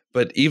 10,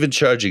 but even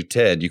charging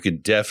 10, you can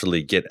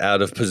definitely get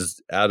out of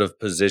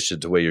position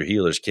to where your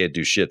healers can't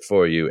do shit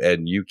for you,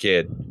 and you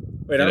can't.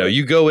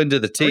 You go into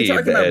the team. Are we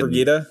talking about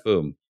Brigitte?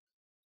 Boom.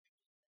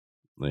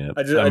 Yeah.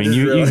 I mean,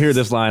 you hear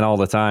this line all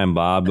the time,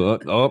 Bob.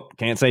 Oh,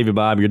 can't save you,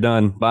 Bob. You're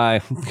done.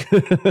 Bye.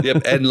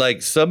 Yep. And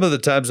like some of the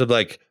times, I'm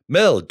like,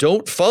 Mel,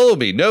 don't follow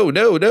me. No,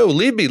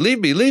 leave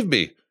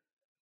me.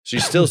 She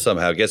still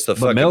somehow gets the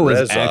fucking Mel res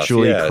is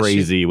actually off.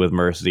 crazy with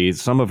Mercy.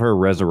 Some of her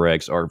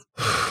resurrects are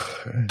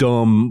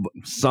dumb.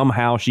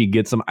 Somehow she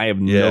gets them. I have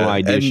no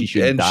idea she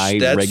should die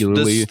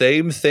regularly. The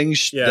same thing.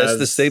 That's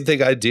the same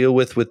thing I deal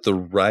with the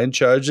Rhine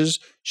charges.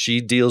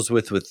 She deals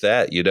with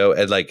that,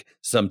 and like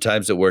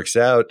sometimes it works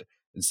out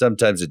and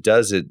sometimes it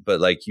doesn't. But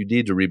like you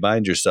need to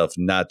remind yourself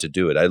not to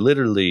do it. I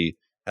literally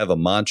have a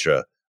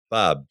mantra.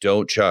 Bob,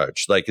 don't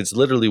charge. Like it's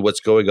literally what's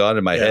going on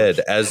in my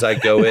head as I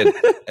go in.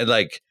 And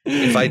like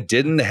if I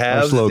didn't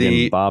have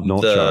the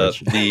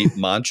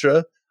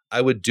mantra,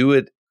 I would do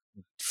it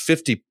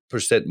 50%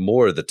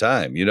 more of the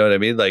time. You know what I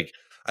mean? Like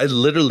I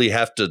literally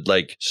have to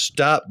like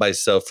stop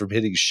myself from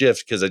hitting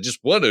shift because I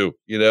just want to,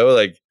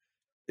 like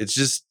it's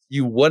just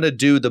you want to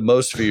do the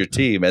most for your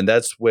team. And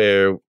that's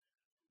where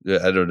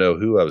I don't know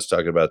who I was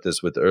talking about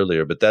this with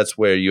earlier, but that's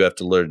where you have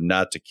to learn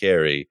not to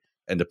carry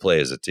and to play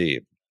as a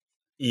team.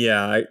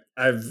 Yeah,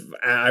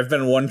 I've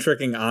been one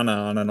tricking Ana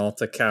on an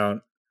alt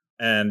account,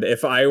 And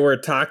if I were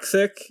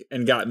toxic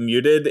and got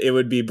muted, it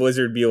would be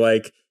Blizzard be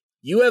like,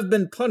 you have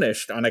been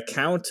punished on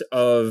account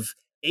of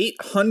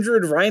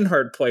 800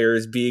 Reinhardt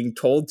players being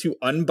told to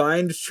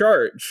unbind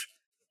charge.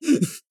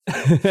 It's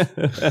like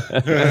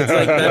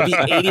that'd be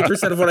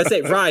 80% of what I say.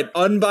 Right,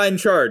 unbind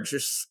charge.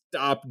 Just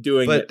stop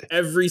doing it.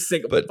 Every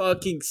single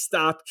fucking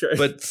stop charge.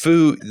 But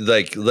Fu,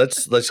 like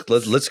let's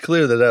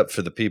clear that up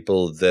for the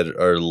people that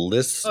are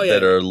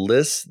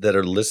that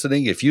are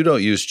listening. If you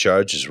don't use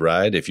charges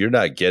right, if you're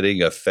not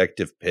getting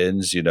effective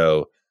pins,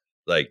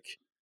 like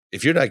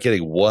if you're not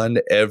getting one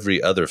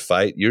every other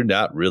fight, you're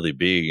not really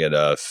being an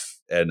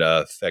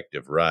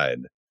effective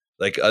Ryan.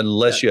 Like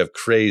unless you're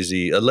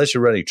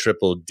running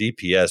triple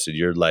DPS and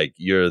you're like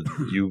you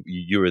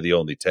are the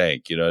only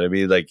tank, you know what I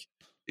mean? Like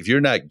if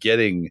you're not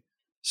getting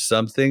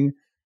something,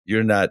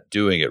 you're not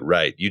doing it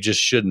right. You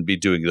just shouldn't be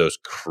doing those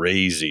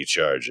crazy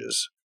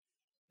charges.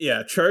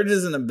 Yeah, charge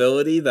is an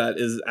ability that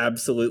is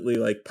absolutely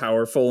like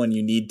powerful and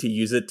you need to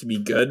use it to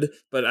be good,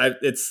 but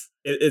it's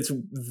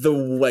the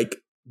like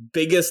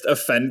biggest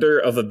offender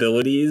of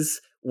abilities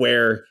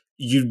where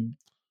you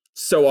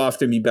so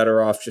often be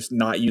better off just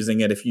not using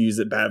it if you use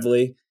it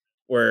badly.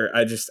 Where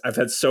I've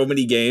had so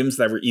many games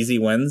that were easy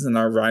wins and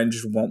our Ryan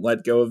just won't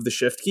let go of the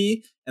shift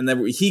key, and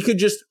then he could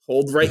just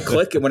hold right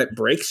click and when it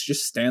breaks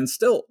just stand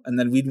still and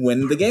then we'd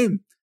win the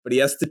game. But he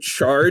has to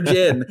charge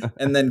in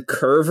and then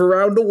curve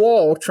around a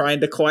wall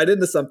trying to collide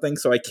into something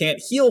so I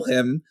can't heal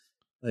him.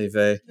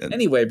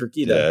 Anyway,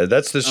 Brigitte. Yeah,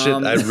 that's the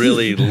shit I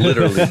really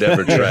literally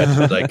never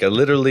tried. Like I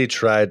literally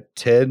tried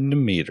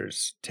 10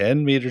 meters.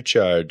 10 meter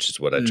charge is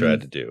what I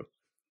tried to do.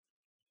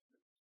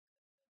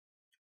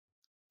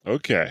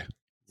 Okay.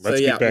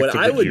 Let's what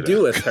I would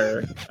do with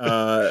her,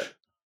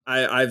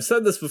 I've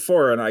said this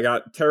before and I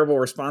got terrible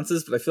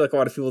responses, but I feel like a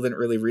lot of people didn't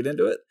really read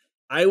into it.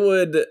 I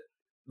would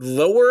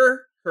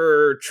lower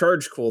her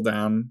charge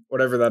cooldown,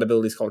 whatever that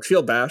ability is called,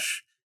 Shield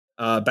Bash,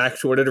 back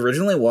to what it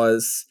originally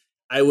was.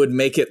 I would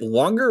make it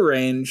longer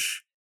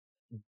range,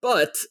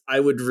 but I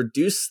would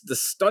reduce the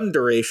stun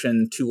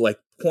duration to like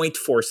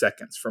 0.4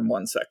 seconds from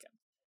 1 second.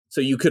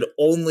 So you could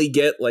only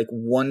get like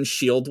one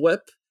shield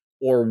whip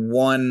or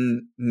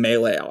one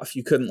melee off.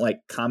 You couldn't like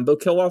combo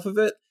kill off of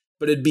it,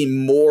 but it'd be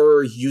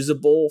more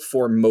usable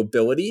for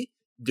mobility,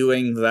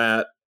 doing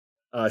that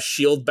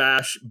shield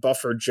bash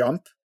buffer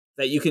jump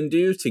that you can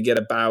do to get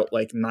about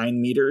like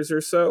 9 meters or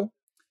so.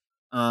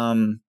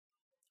 And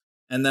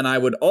then I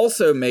would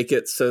also make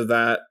it so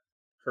that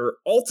her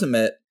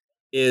ultimate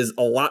is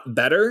a lot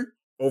better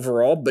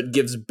overall, but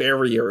gives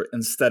barrier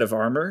instead of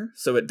armor.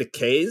 So it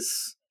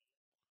decays.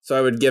 So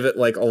I would give it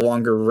like a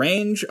longer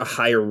range, a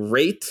higher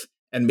rate,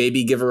 and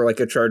maybe give her like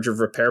a charge of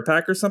repair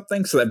pack or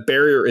something. So that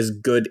barrier is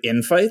good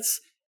in fights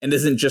and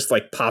isn't just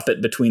like pop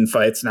it between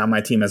fights. Now my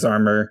team has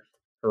armor.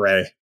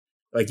 Hooray.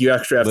 Like you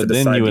actually have to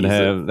decide. But then you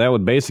would that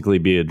would basically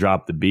be a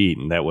drop the beat,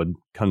 and that would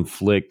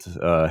conflict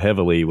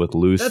heavily with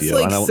Lucio. That's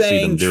like I don't saying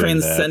see them doing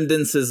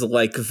Transcendence is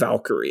like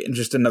Valkyrie and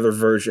just another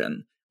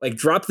version. Like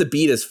drop the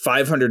beat is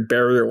 500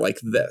 barrier like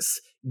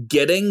this.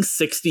 Getting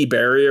 60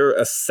 barrier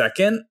a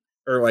second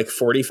or like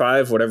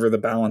 45, whatever the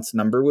balance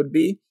number would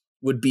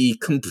be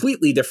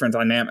completely different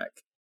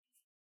dynamic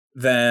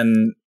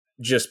than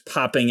just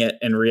popping it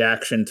in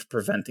reaction to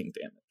preventing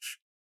damage.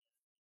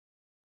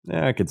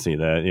 Yeah, I could see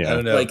that. Yeah. I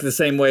don't know. Like the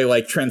same way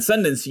like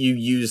Transcendence you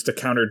use to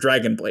counter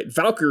Dragonblade.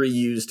 Valkyrie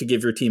used to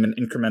give your team an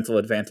incremental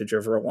advantage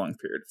over a long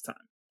period of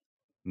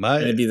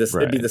time. It'd be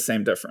the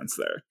same difference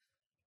there.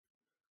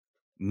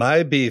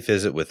 My beef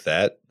isn't with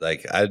that.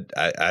 Like I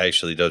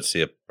actually don't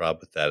see a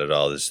problem with that at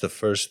all. It's the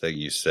first thing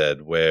you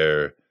said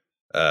where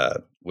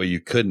you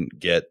couldn't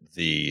get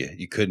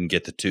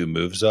the two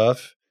moves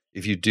off.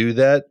 If you do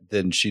that,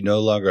 then she no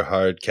longer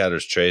hard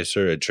counters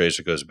Tracer, and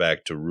Tracer goes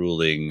back to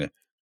ruling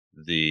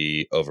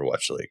the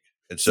Overwatch League.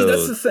 And so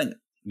that's the thing.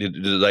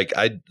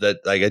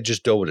 I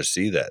just don't want to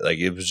see that. Like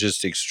it was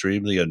just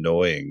extremely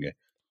annoying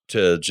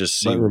to just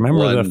see. But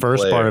remember the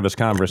first part of this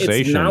conversation.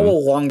 It's now a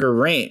longer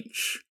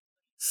range,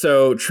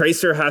 so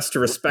Tracer has to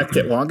respect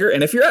it longer.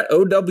 And if you're at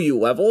OW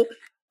level,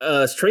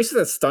 Tracer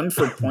that's stunned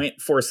for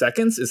 0.4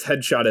 seconds is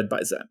headshotted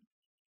by Zen.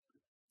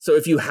 So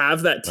if you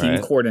have that team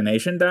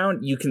coordination down,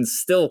 you can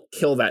still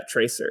kill that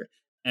Tracer.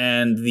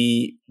 And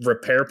the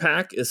repair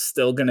pack is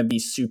still going to be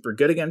super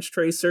good against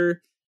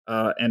Tracer,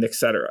 and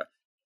etc.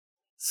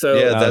 So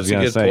yeah, that's a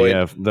good point.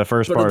 Yeah, the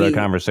first part of the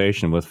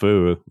conversation with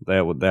Fu,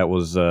 that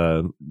was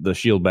the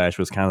shield bash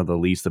was kind of the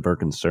least of her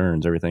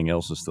concerns. Everything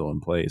else is still in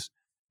place.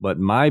 But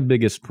my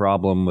biggest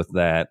problem with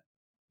that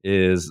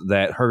is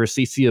that her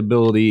CC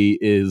ability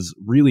is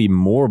really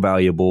more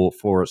valuable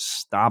for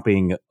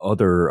stopping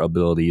other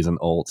abilities and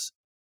ults.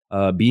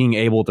 Being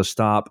able to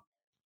stop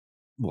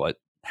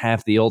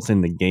half the ults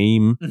in the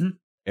game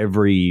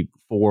every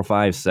 4 or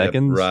 5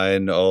 seconds.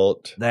 Ryan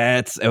ult.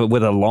 That's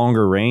with a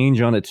longer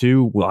range on it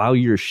too. While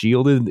you're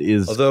shielded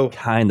is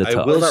kind of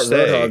tough.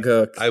 Roadhog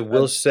Hook, I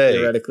will say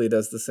theoretically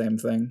does the same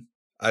thing.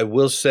 I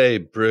will say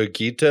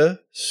Brigitte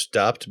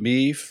stopped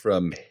me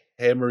from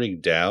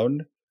hammering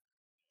down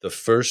the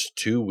first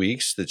 2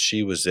 weeks that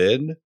she was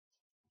in.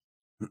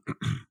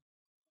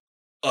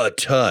 a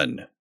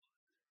ton.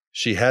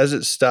 She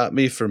hasn't stopped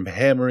me from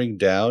hammering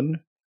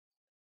down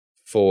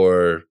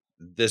for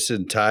this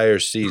entire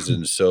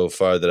season so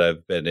far that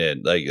I've been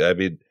in.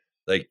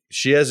 Like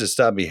she hasn't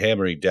stopped me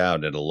hammering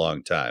down in a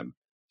long time.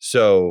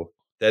 So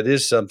that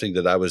is something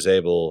that I was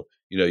able,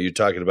 you're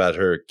talking about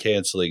her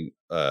canceling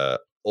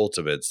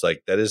ultimates.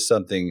 Like that is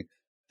something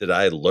that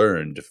I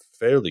learned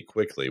fairly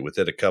quickly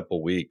within a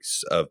couple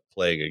weeks of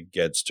playing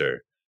against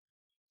her.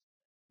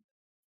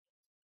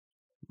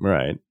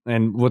 Right.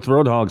 And with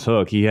Roadhog's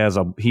hook, he has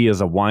a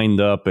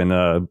wind up and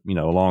a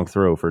long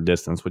throw for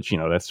distance, which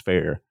that's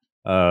fair.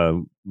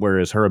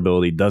 Whereas her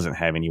ability doesn't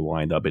have any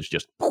wind up; it's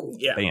just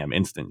bam,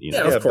 instant.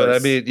 Yeah, of course. But I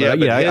mean,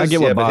 I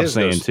get what Bob's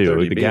saying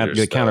too. The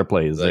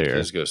counterplay is like there.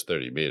 His goes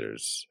 30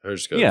 meters.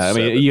 Hers goes. Yeah, I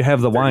mean, 7, you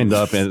have the wind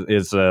up, and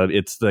it's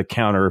the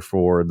counter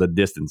for the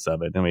distance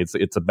of it. I mean,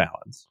 it's a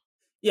balance.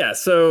 Yeah,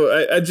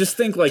 so I just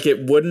think like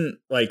it wouldn't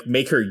like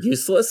make her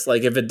useless.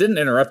 Like if it didn't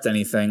interrupt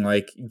anything,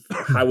 like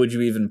how would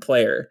you even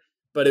play her?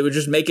 But it would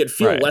just make it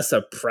feel less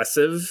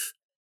oppressive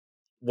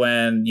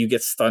when you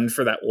get stunned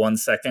for that 1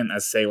 second,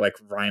 as say like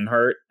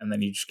Reinhardt, and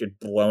then you just get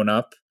blown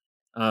up.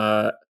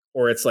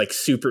 Or it's like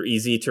super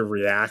easy to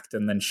react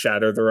and then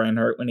shatter the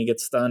Reinhardt when he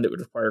gets stunned. It would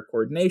require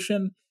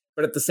coordination,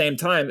 but at the same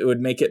time, it would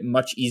make it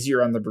much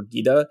easier on the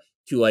Brigitte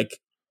to like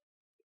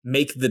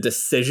make the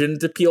decision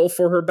to peel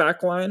for her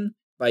backline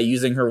by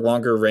using her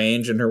longer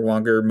range and her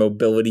longer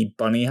mobility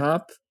bunny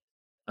hop.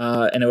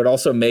 And it would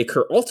also make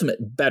her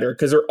ultimate better,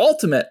 because her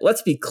ultimate,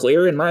 let's be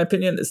clear, in my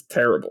opinion, is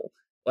terrible.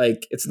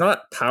 Like, it's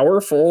not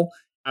powerful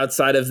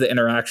outside of the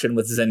interaction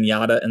with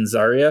Zenyatta and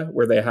Zarya,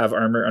 where they have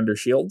armor under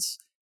shields.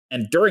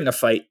 And during a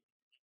fight,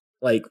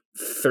 like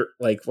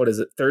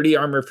 30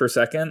 armor per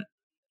second?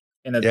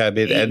 And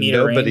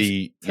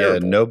nobody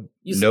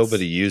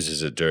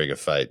uses it during a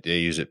fight. They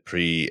use it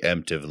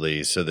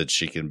preemptively so that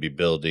she can be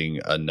building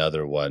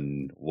another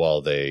one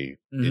while they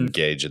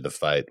engage in the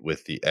fight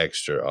with the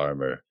extra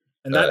armor.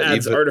 And that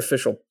adds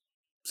artificial.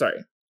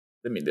 Sorry,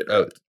 didn't mean to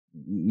interrupt.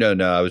 No.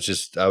 I was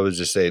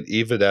just saying,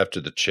 even after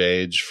the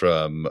change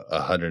from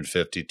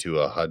 150 to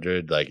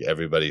 100, like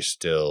everybody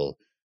still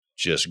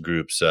just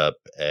groups up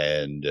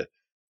and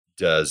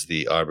does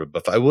the armor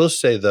buff. I will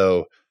say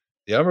though,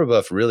 the armor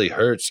buff really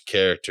hurts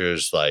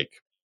characters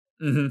like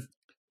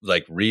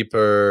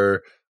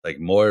Reaper, like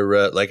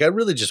Moira. Like I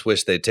really just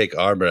wish they'd take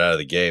armor out of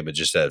the game and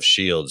just have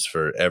shields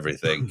for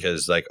everything,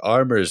 because like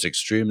armor is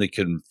extremely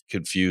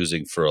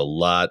confusing for a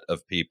lot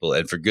of people,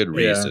 and for good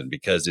reason,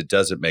 because it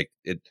doesn't make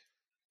it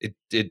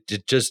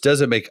just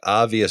doesn't make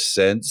obvious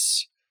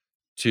sense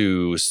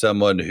to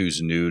someone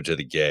who's new to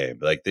the game.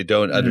 Like they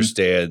don't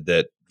understand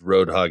that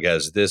Roadhog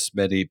has this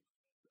many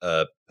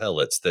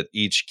pellets that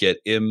each get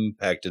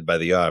impacted by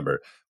the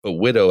armor, but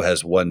Widow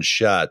has one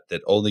shot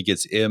that only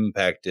gets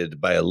impacted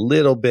by a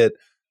little bit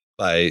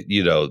by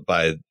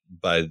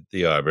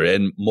the armor,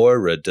 and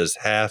Moira does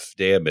half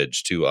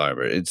damage to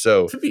armor. And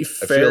so to be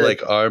fair, I feel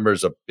like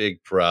armor's a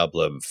big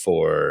problem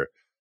for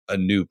a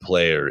new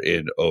player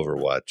in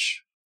Overwatch.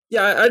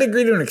 Yeah, I'd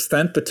agree to an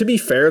extent, but to be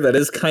fair, that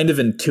is kind of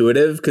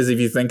intuitive, because if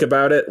you think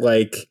about it,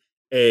 like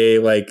a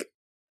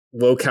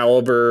low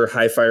caliber,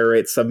 high fire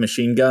rate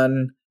submachine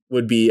gun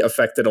would be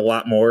affected a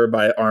lot more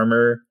by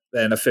armor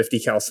than a 50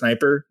 cal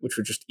sniper, which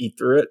would just eat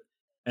through it.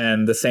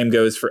 And the same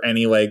goes for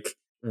any like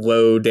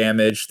low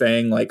damage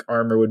thing. Like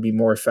armor would be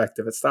more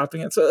effective at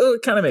stopping it. So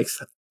it kind of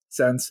makes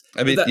sense.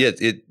 I mean,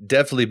 it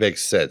definitely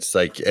makes sense.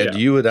 Like, and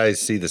you and I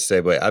see the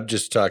same way. I'm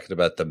just talking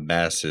about the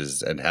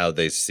masses and how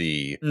they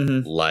see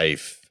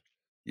life,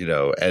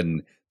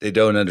 and they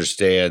don't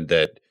understand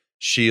that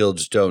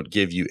shields don't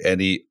give you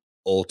any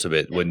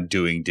ultimate when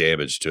doing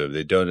damage to them.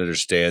 They don't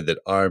understand that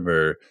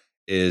armor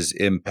is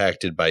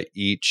impacted by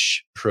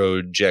each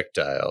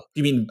projectile.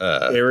 You mean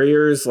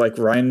barriers like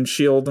Rein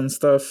shield and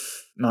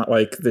stuff, not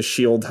like the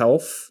shield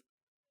health?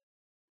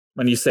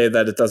 When you say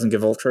that it doesn't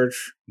give ult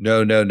charge?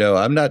 No.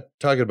 I'm not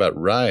talking about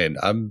Rein.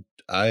 I'm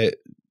not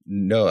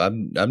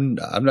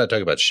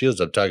talking about shields.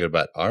 I'm talking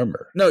about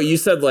armor. No, you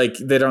said like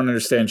they don't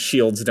understand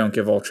shields don't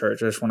give ult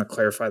charge. I just want to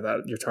clarify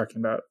that you're talking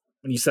about.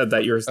 When you said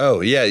that, you're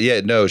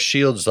no,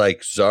 shields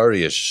like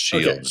Zarya's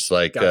shields,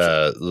 okay.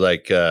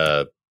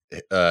 Gotcha.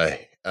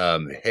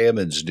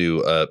 Hammond's new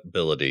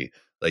ability.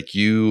 Like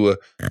you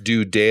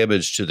do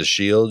damage to the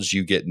shields,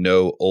 you get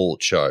no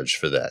ult charge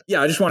for that.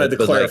 Yeah, I just wanted to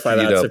clarify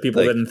that so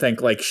people didn't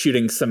think like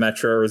shooting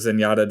Symmetra or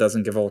Zenyatta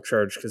doesn't give ult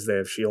charge because they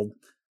have shield.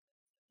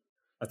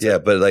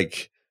 But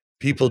like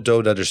people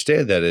don't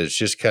understand that. It's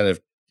just kind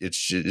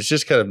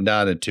of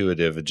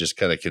non-intuitive and just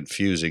kind of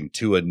confusing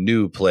to a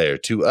new player.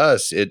 To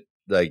us, it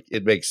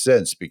makes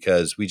sense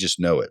because we just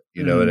know it.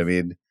 You know what I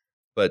mean?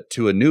 But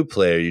to a new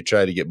player, you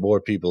try to get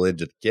more people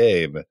into the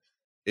game.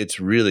 It's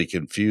really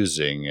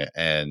confusing.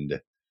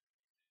 And,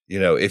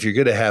 if you're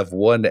going to have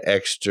one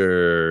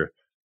extra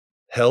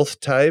health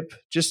type,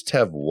 just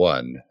have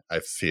one, I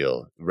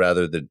feel,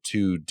 rather than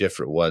two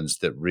different ones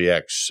that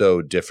react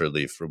so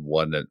differently from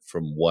one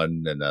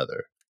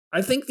another.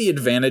 I think the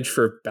advantage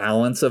for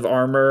balance of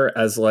armor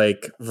as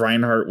like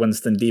Reinhardt,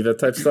 Winston, Diva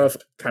type stuff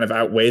kind of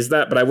outweighs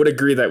that. But I would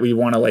agree that we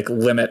want to like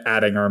limit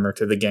adding armor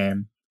to the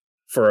game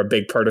for a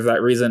big part of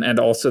that reason. And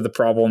also the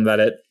problem that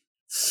it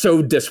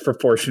so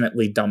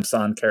disproportionately dumps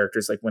on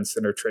characters like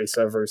Winston or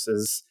Tracer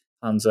versus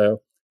Hanzo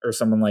or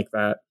someone like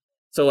that.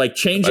 So like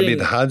changing. I mean,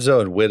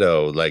 Hanzo and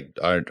Widow like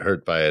aren't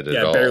hurt by it at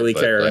all. Yeah, barely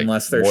care like,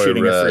 unless they're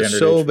shooting a 300.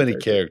 So many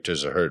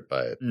characters are hurt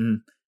by it.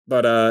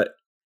 But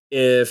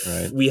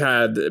if we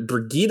had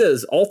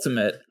Brigida's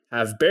ultimate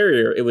have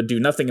barrier, it would do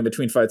nothing in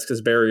between fights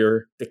because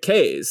barrier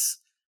decays.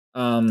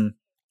 I'm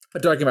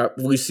talking about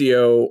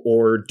Lucio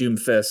or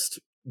Doomfist,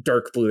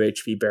 dark blue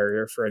HP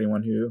barrier for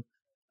anyone who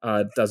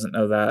doesn't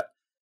know that.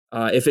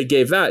 If it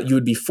gave that, you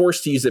would be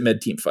forced to use it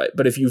mid-team fight.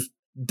 But if you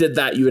did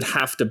that, you would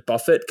have to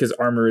buff it because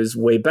armor is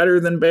way better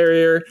than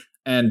barrier,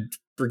 and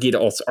Brigida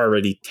ult's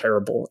already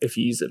terrible if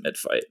you use it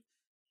mid-fight.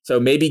 So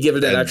maybe give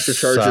it an extra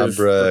charge of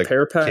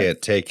repair pack.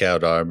 Can't take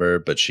out armor,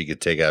 but she could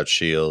take out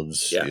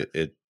shields. Yeah.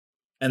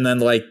 And then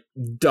like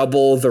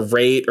double the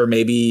rate or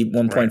maybe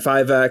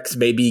 1.5x,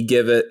 maybe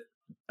give it,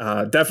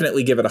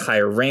 definitely give it a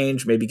higher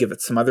range, maybe give it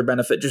some other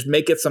benefit. Just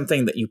make it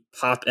something that you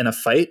pop in a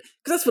fight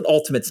because that's what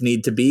ultimates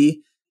need to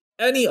be.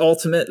 Any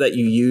ultimate that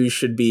you use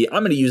should be,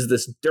 I'm going to use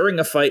this during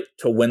a fight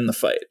to win the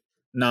fight,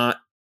 not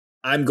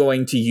I'm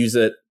going to use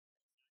it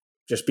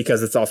just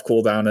because it's off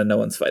cooldown and no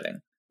one's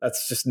fighting.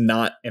 That's just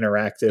not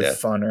interactive,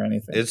 fun, or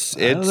anything.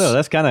 I don't know.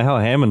 That's kind of how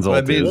Hammond's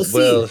ult is.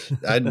 Well,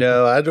 I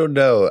know. I don't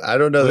know.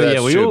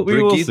 That's true.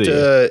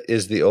 Brigitte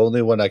is the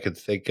only one I could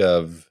think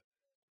of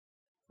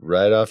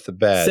right off the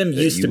bat. Sim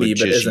used to be,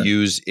 but just isn't.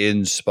 Use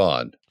in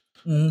spawn.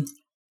 Mm-hmm.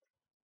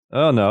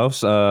 Oh no,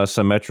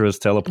 Symmetra's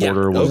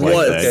teleporter was like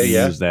that. Okay, you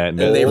use that, and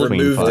they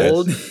removed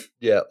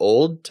it.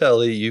 Old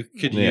Telly, you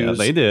could use.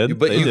 They did,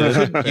 but you did.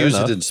 couldn't use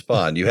it in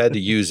spawn. You had to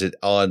use it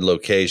on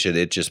location.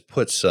 It just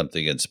puts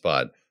something in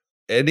spawn.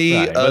 Any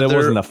other, but it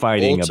wasn't a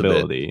fighting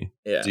ability.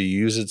 Yeah. Do you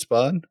use it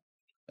spawn?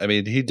 I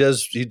mean, he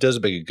does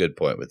make a good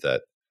point with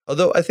that.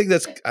 Although I think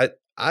that's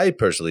I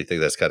personally think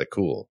that's kind of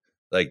cool.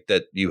 Like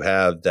that you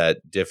have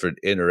that different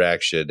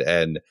interaction,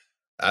 and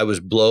I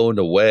was blown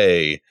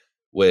away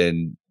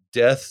when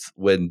Death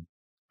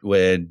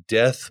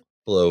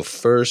Blow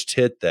first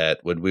hit that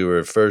when we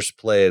were first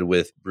playing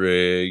with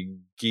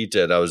Brigitte,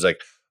 and I was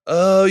like,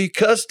 "Oh, you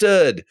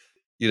custard."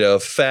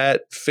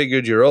 Fat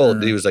figured your old.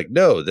 And he was like,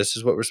 "No, this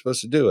is what we're supposed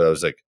to do." And I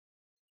was like,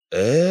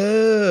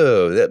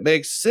 "Oh, that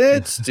makes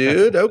sense,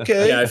 dude."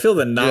 Okay. Yeah, I feel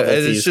the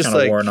novelty is kind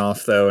of worn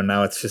off though, and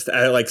now it's just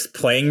like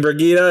playing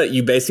Brigitte.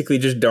 You basically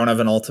just don't have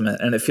an ultimate,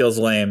 and it feels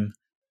lame.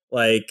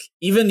 Like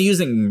even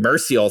using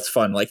Mercy ult's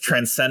fun. Like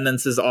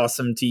Transcendence is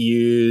awesome to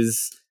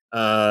use.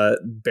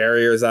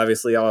 Barrier is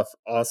obviously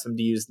awesome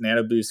to use.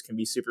 Nano Boost can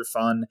be super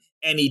fun.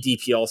 Any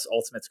DPL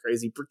ultimate's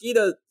crazy.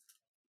 Brigitte,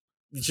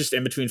 just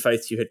in between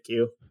fights, you hit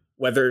Q.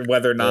 Whether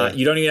or not,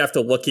 you don't even have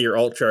to look at your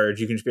ult charge.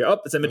 You can just be,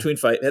 it's in between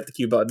fight, hit the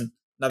Q button.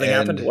 Nothing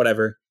happened,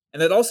 whatever.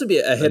 And it'd also be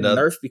a hidden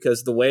nerf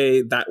because the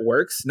way that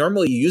works,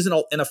 normally you use an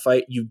ult in a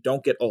fight, you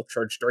don't get ult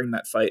charge during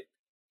that fight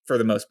for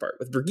the most part.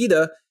 With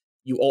Brigitte,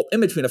 you ult in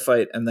between a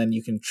fight, and then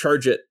you can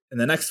charge it in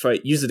the next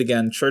fight, use it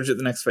again, charge it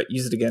the next fight,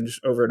 use it again,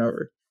 just over and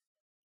over.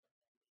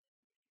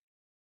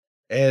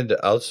 And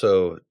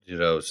also,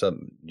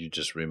 something you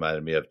just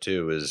reminded me of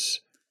too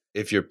is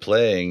if you're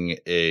playing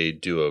a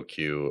duo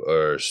queue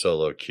or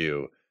solo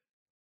queue,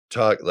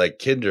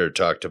 Kinder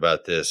talked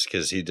about this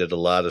because he did a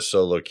lot of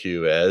solo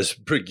queue as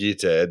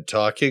Brigitte, and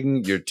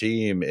talking your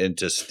team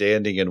into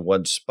standing in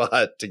one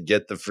spot to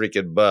get the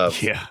freaking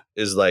buff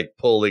is like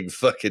pulling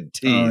fucking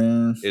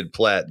teeth in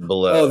plat and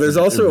below. Oh, there's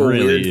also a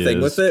weird thing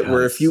with it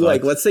where if you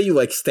let's say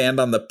you stand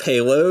on the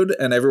payload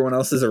and everyone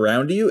else is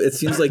around you, it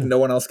seems like no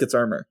one else gets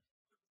armor.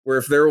 Where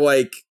if they're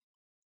like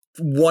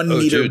 1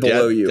 meter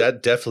below you,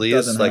 that definitely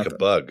is like a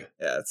bug.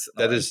 Yeah,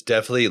 that is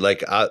definitely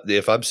like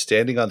if I'm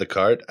standing on the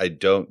cart, I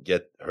don't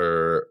get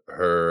her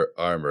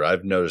armor.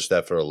 I've noticed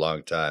that for a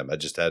long time. I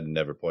just hadn't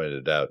never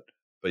pointed it out.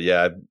 But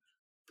yeah,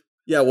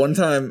 one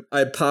time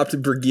I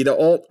popped Brigitte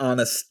ult on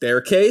a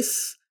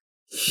staircase.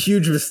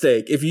 Huge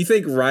mistake. If you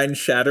think Ryan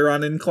Shatter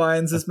on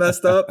inclines is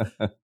messed up,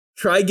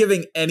 try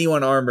giving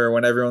anyone armor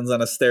when everyone's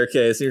on a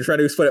staircase and you're trying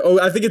to explain,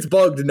 I think it's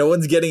bugged. No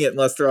one's getting it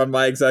unless they're on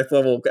my exact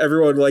level.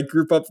 Everyone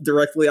group up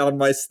directly on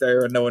my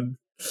stair and no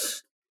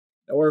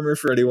armor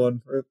for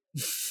anyone.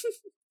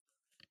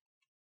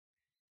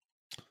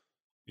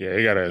 Yeah,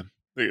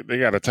 they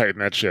gotta tighten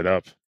that shit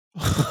up.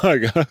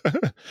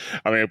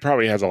 I mean, it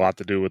probably has a lot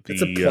to do with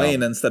it's a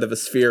plane instead of a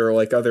sphere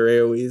like other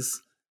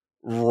AoEs.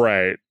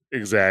 Right,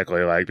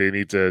 exactly. Like they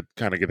need to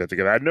kind of get that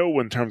together. I know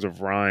in terms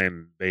of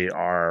Ryan, they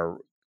are,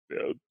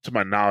 to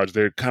my knowledge,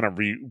 they're kind of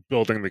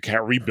rebuilding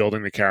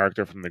the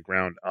character from the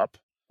ground up.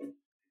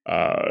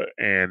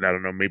 And I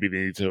don't know, maybe they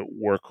need to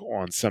work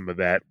on some of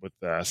that with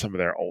some of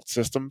their ult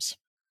systems,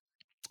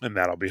 and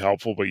that'll be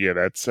helpful. But yeah,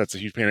 that's a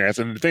huge pain in the ass.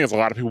 And the thing is, a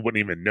lot of people wouldn't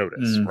even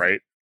notice,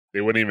 right? They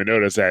wouldn't even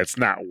notice that it's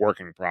not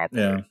working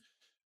properly.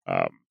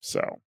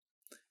 So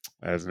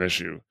that is an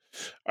issue.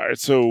 All right,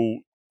 so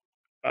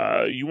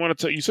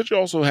you said you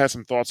also had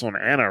some thoughts on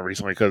Anna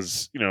recently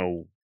because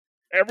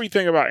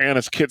everything about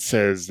Anna's kit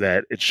says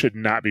that it should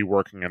not be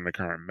working in the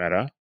current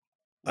meta.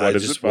 I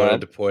just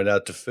wanted to point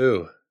out to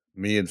Fu.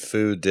 Me and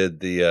Fu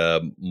did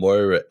the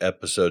Moira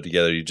episode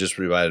together. You just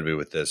reminded me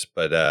with this.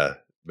 But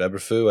remember,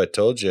 Fu, I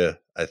told you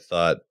I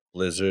thought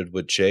Blizzard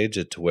would change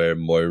it to where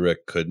Moira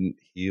couldn't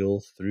heal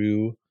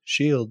through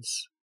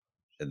shields.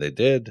 And they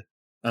did.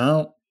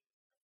 Oh,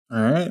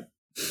 all right.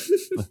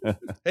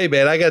 Hey,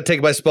 man, I got to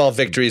take my small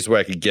victories where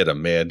I can get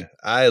them, man.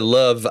 I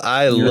love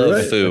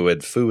right. Fu,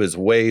 and Fu is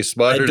way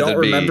smarter than me. I don't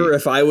remember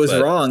if I was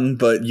wrong,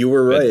 but you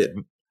were right.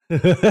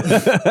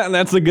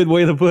 That's a good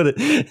way to put it.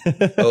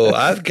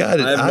 I've got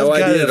it. I have no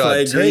idea if I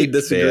agreed,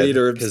 disagreed,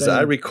 or because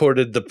I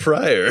recorded the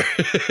prior.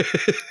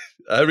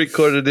 I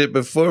recorded it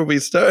before we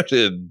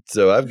started,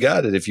 so I've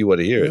got it if you want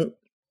to hear it.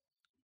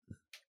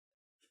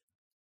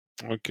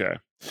 Okay.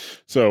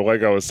 So,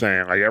 like I was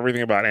saying, like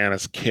everything about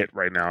Anna's kit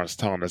right now is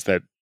telling us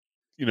that,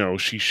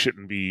 she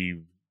shouldn't be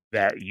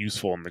that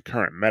useful in the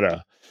current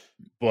meta.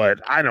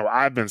 But I know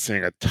I've been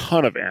seeing a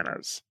ton of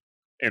Annas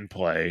in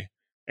play,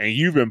 and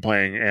you've been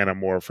playing Anna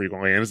more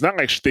frequently. And it's not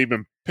like people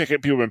have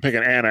been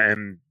picking Anna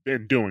and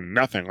been doing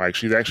nothing. Like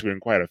she's actually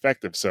been quite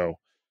effective. So,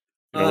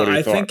 what are your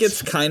I thoughts? think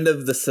it's kind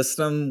of the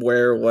system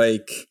where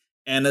like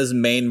Anna's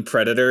main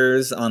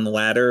predators on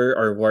ladder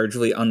are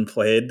largely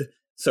unplayed.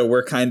 So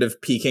we're kind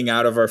of peeking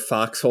out of our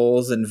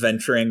foxholes and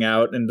venturing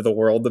out into the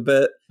world a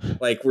bit.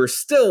 Like we're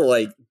still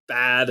like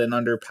bad and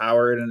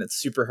underpowered, and it's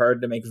super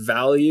hard to make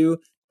value,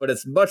 but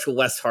it's much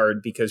less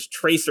hard because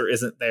Tracer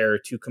isn't there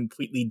to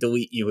completely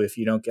delete you if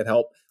you don't get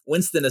help.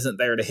 Winston isn't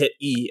there to hit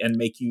E and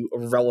make you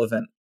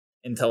irrelevant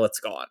until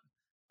it's gone,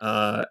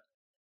 and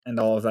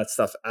all of that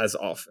stuff as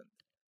often.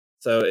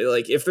 So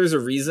like if there's a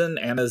reason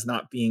Anna's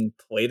not being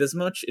played as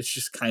much, it's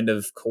just kind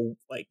of cool,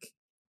 like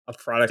a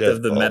product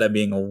of the meta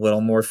being a little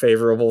more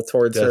favorable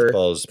towards her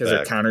because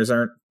her counters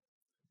aren't.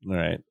 All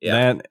right.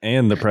 Yeah. That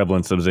and the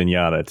prevalence of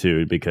Zenyatta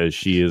too, because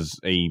she is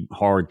a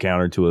hard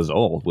counter to his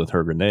ult with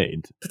her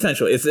grenade.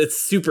 Potentially. It's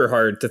super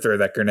hard to throw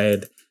that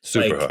grenade.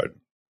 Super hard.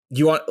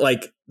 You want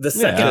like the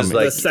second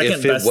best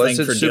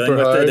thing for dealing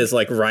with it is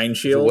like Rein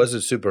Shield. If it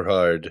wasn't super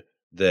hard,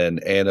 then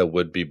Anna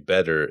would be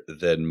better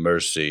than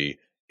Mercy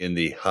in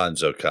the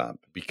Hanzo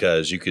comp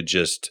because you could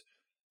just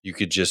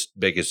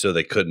make it so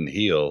they couldn't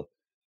heal.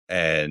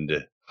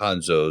 And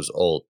Hanzo's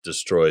ult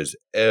destroys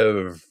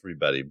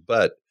everybody.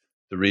 But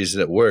the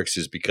reason it works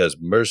is because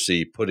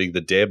Mercy putting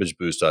the damage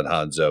boost on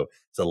Hanzo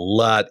is a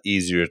lot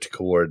easier to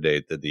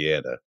coordinate than the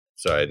Anna.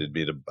 Sorry, I didn't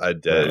mean to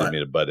butt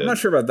in. I'm not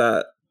sure about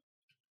that.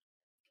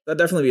 That'd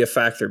definitely be a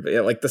factor. But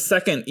yeah, like the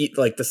second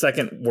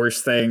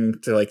worst thing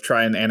to like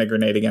try and Anna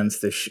grenade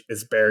against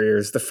is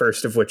barriers, the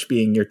first of which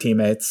being your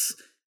teammates.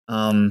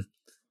 Yeah.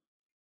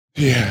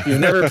 If you've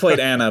never played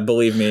Anna,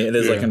 believe me, it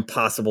is like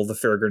impossible to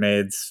throw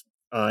grenades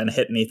and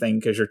hit anything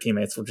because your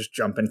teammates will just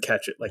jump and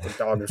catch it like a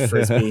dog or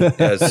frisbee.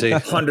 Yeah, see, 100%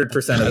 of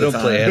the time. I don't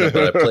play Anna,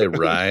 but I play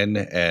Rein,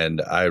 and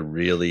I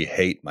really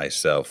hate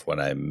myself when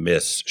I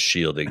miss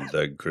shielding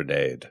the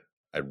grenade.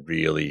 I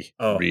really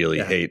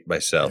hate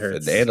myself.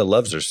 And Anna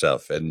loves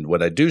herself, and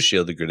when I do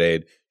shield the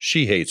grenade,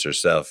 she hates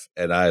herself,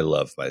 and I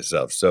love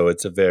myself. So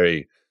it's a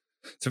very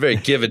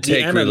give and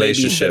take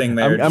relationship.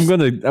 I'm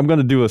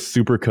gonna do a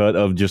super cut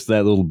of just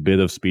that little bit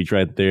of speech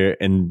right there,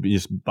 and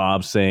just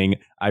Bob saying,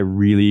 "I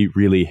really,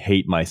 really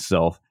hate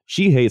myself.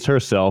 She hates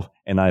herself,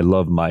 and I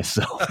love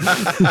myself." As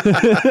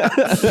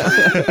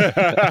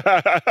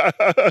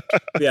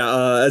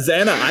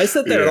Anna, I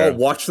sit there and I'll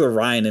watch the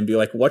Rein and be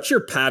like, "What's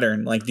your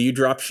pattern? Like, do you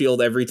drop shield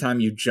every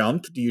time you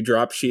jump? Do you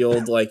drop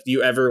shield? Like, do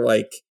you ever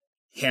like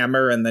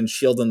hammer and then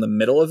shield in the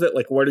middle of it?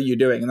 Like, what are you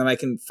doing?" And then I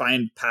can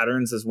find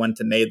patterns as when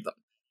to nade them.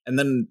 And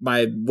then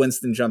my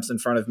Winston jumps in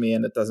front of me,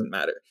 and it doesn't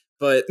matter.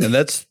 And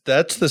that's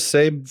the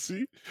same.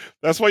 See,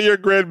 that's why you're a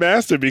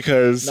grandmaster.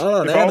 Because if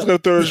I was going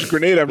to throw a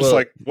grenade, I'm just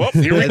like, well,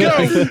 here we go.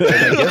 I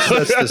guess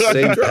that's the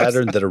same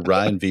pattern that a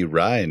Rein v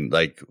Rein,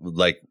 like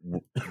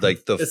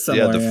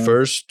the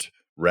first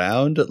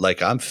round.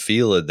 Like I'm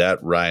feeling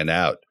that Rein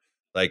out.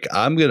 Like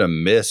I'm gonna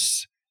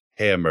miss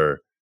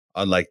hammer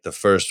on like the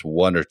first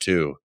one or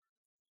two.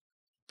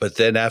 But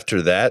then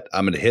after that,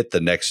 I'm going to hit the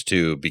next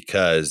two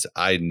because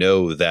I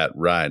know that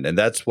Rein. And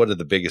that's one of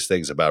the biggest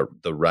things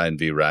about the Rein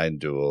v Rein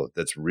duel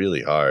that's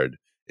really hard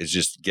is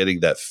just getting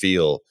that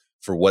feel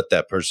for what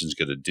that person's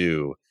going to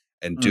do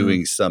and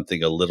doing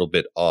something a little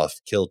bit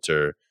off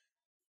kilter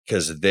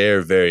because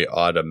they're very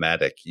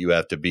automatic. You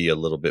have to be a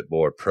little bit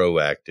more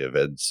proactive.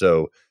 And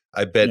so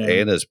I bet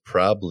Anna's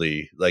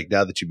probably, like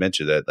now that you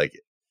mentioned that, like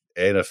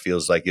Anna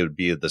feels like it would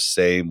be the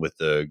same with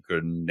the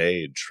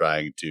grenade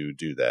trying to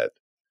do that.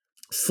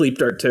 Sleep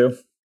dart too.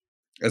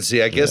 And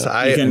see, I guess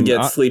you can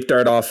get sleep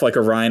dart off like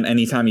a Rein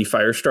anytime he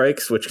fire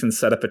strikes, which can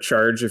set up a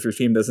charge if your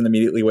team doesn't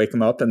immediately wake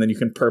him up, and then you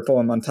can purple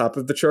him on top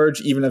of the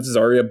charge, even if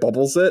Zarya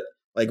bubbles it.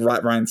 Like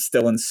Rein's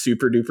still in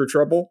super duper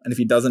trouble, and if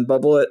he doesn't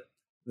bubble it,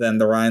 then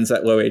the Rein's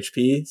at low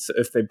HP. So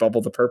if they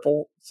bubble the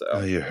purple,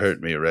 you hurt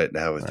me right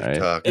now with your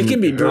talk. It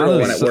can be brutal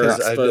when it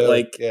works, but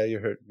like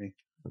you're hurting me.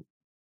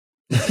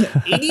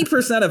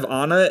 80% of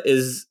Ana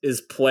is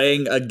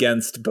playing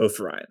against both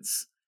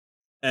Ryans.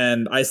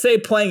 And I say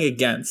playing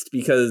against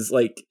because,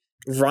 like,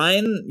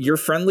 Rein, your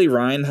friendly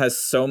Rein has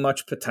so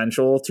much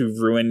potential to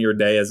ruin your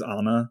day as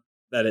Ana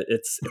that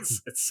it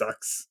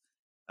sucks.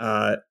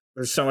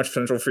 There's so much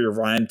potential for your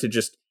Rein to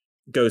just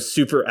go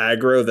super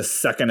aggro the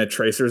second a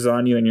Tracer's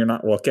on you and you're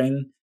not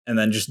looking, and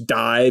then just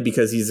die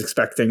because he's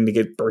expecting to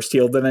get burst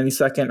healed in any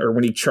second, or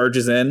when he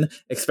charges in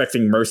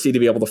expecting Mercy to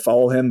be able to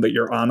follow him, but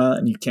you're Ana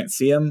and you can't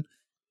see him.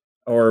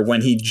 Or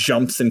when he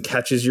jumps and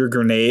catches your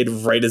grenade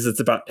right as it's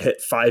about to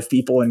hit 5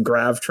 people in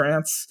Grav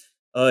Trance.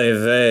 Oy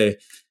vey.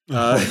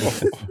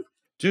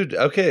 Dude,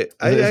 okay.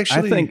 I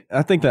think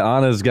that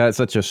Ana's got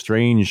such a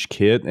strange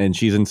kit and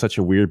she's in such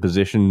a weird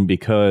position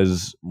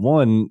because,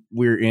 one,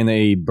 we're in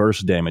a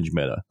burst damage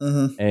meta.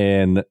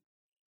 And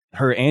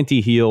her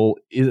anti-heal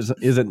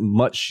isn't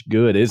much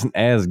good, isn't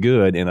as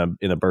good in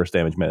a burst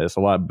damage meta. It's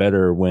a lot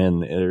better when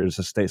there's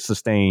a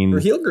sustained her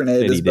heal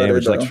grenade is better,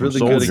 damage, like really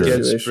soldiers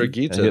good against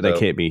Brigitte, that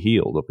can't be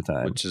healed over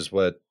time. Which is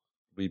what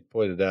we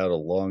pointed out a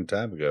long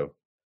time ago.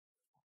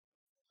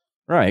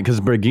 Right, because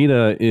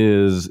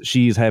Brigitte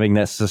she's having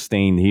that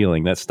sustained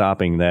healing, that's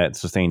stopping that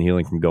sustained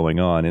healing from going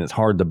on, and it's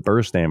hard to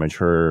burst damage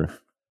her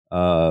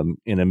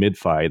in a mid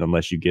fight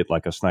unless you get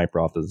like a sniper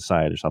off to the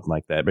side or something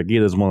like that.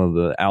 Brigitte is one of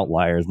the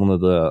outliers, one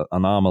of the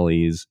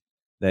anomalies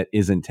that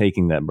isn't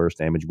taking that burst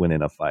damage when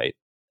in a fight.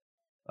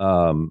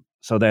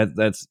 So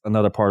that's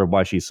another part of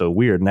why she's so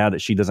weird. Now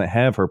that she doesn't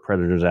have her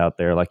predators out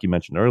there, like you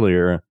mentioned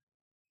earlier,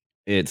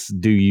 it's,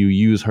 do you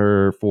use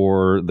her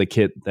for the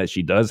kit that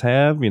she does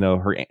have? You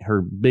know,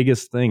 her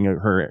biggest thing,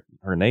 her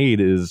nade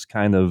is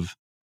kind of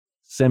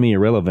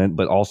semi-irrelevant,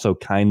 but also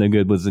kind of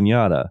good with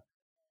Zenyatta.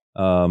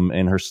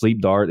 And her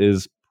sleep dart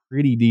is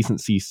pretty decent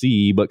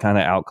CC, but kind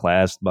of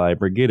outclassed by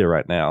Brigitte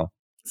right now.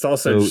 It's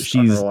also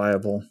she's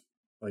unreliable.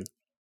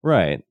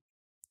 Right.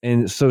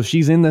 And so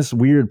she's in this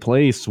weird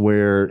place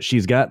where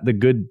she's got the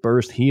good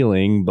burst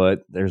healing,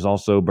 but there's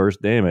also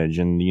burst damage.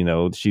 And, you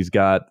know, she's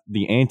got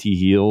the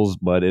anti-heals,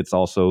 but it's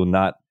also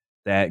not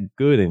that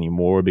good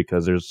anymore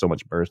because there's so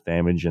much burst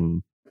damage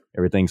and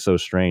everything's so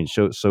strange.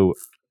 So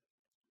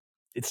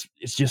it's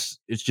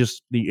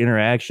just the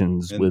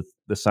interactions with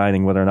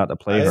deciding whether or not to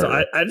play her.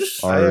 So I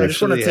just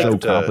want to take so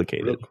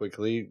complicated. Real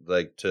quickly,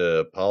 like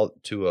to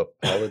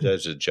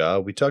apologize to Ja.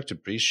 We talked to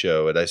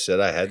pre-show, and I said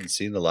I hadn't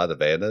seen a lot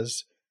of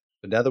Ana's.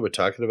 But now that we're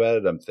talking about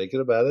it, I'm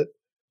thinking about it.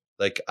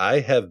 Like,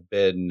 I have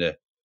been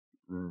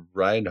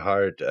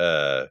Reinhardt,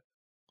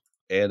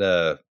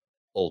 Ana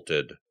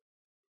ulted.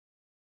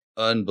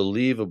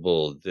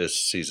 Unbelievable this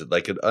season.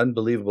 Like, an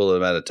unbelievable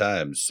amount of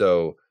times.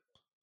 So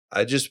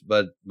I just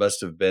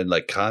must have been,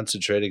 like,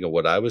 concentrating on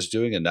what I was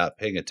doing and not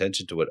paying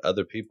attention to what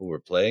other people were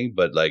playing.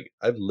 But, like,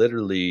 I've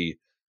literally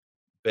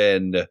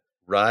been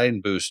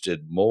Rein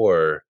boosted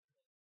more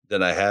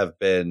than I have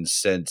been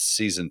since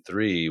season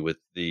 3 with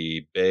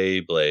the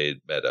Beyblade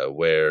meta,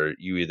 where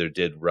you either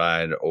did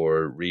Rein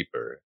or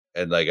Reaper,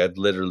 and like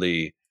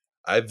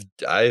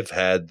I've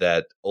had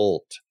that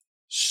ult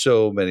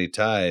so many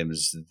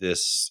times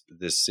this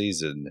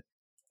season,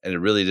 and it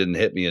really didn't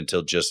hit me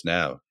until just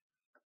now.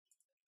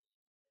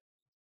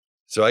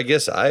 So I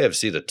guess I have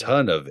seen a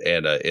ton of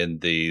Ana in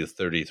the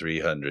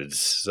 3300s.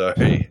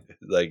 Sorry,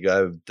 like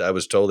I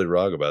was totally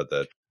wrong about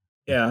that.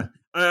 Yeah.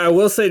 I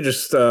will say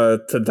just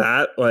to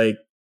that, like,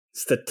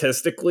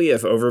 statistically,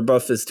 if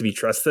overbuff is to be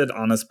trusted,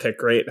 Ana's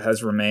pick rate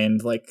has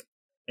remained like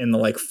in the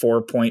like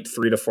 4.3 to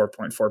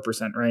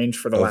 4.4% range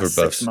for the last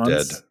 6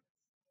 months. Dead.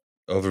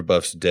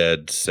 Overbuff's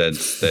dead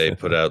since they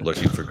put out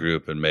Looking for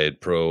Group and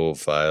made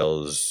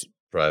profiles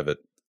private.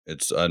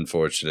 It's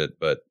unfortunate,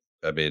 but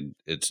I mean,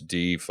 it's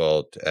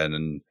default,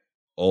 and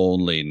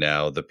only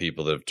now the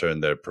people that have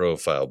turned their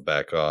profile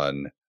back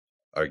on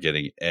are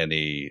getting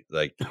any,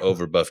 like,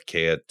 overbuff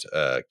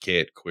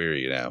can't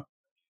query now.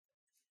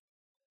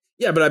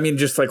 Yeah, but I mean,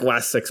 just like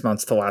last 6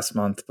 months to last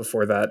month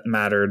before that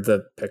mattered,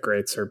 the pick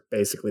rates are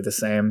basically the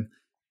same.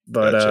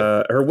 But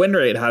gotcha. Her win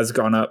rate has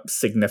gone up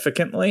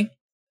significantly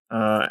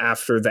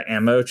after the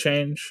ammo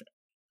change.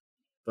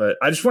 But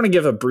I just want to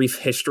give a brief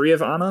history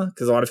of Ana,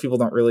 because a lot of people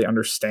don't really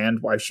understand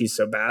why she's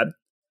so bad.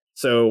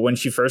 So when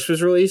she first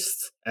was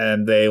released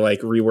and they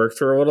like reworked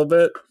her a little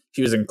bit,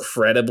 she was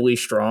incredibly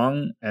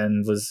strong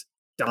and was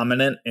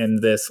dominant in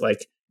this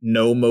like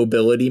no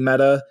mobility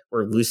meta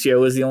where Lucio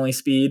was the only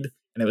speed,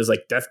 and it was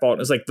like Deathbolt. It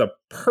was like the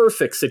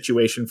perfect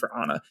situation for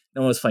Ana.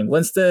 No one was playing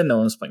Winston, no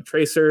one was playing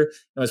Tracer,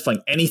 no one was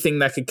playing anything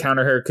that could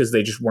counter her because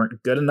they just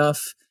weren't good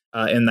enough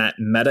in that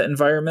meta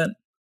environment.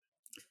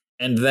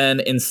 And then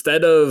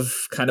instead of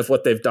kind of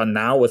what they've done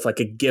now with like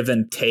a give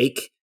and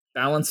take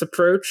balance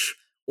approach,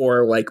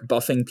 or like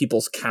buffing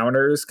people's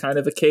counters kind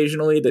of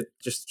occasionally to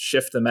just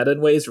shift the meta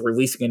in ways,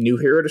 releasing a new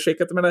hero to shake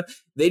up the meta,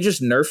 they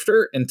just nerfed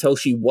her until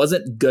she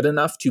wasn't good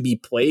enough to be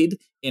played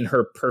in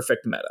her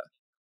perfect meta.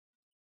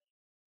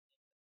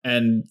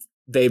 And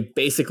they've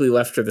basically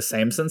left her the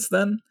same since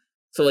then.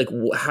 So like,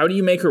 how do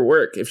you make her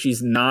work if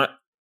she's not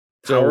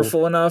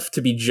powerful enough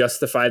to be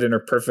justified in her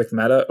perfect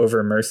meta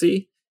over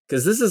Mercy?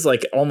 because this is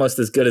like almost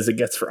as good as it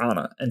gets for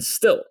Ana, and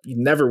still you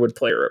never would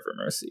play her over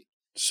Mercy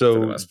for the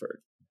So most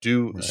part.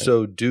 do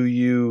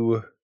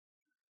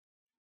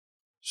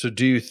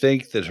you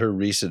think that her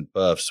recent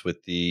buffs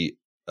with the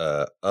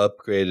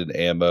upgraded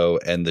ammo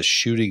and the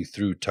shooting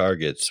through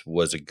targets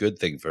was a good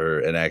thing for her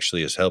and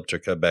actually has helped her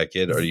come back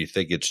in, or do you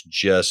think it's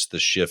just the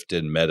shift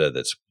in meta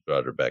that's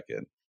brought her back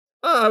in?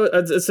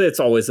 I'd say it's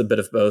always a bit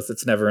of both.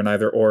 It's never an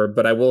either or,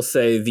 but I will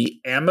say the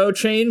ammo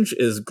change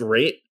is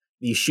great.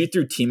 The shoot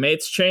through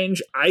teammates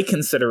change, I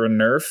consider a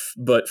nerf,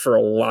 but for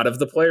a lot of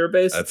the player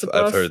base, it's a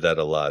buff. I've heard that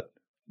a lot.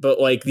 But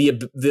like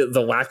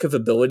the lack of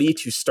ability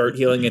to start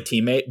healing a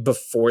teammate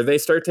before they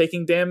start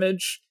taking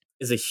damage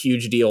is a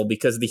huge deal,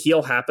 because the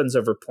heal happens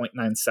over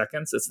 0.9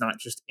 seconds. It's not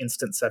just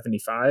instant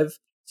 75.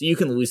 So you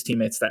can lose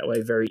teammates that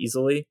way very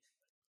easily.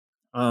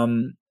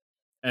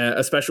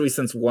 Especially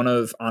since one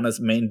of Ana's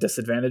main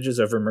disadvantages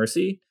over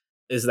Mercy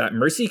is that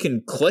Mercy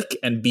can click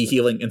and be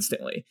healing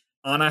instantly.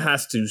 Ana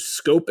has to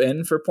scope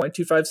in for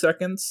 0.25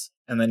 seconds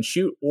and then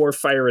shoot, or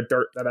fire a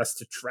dart that has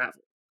to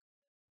travel.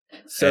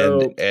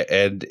 So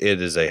and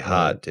it is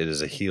it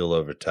is a heal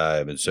over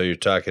time, and so you're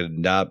talking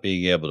not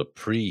being able to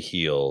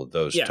pre-heal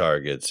those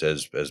targets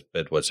has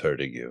been what's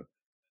hurting you.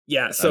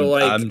 Yeah, so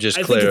I'm just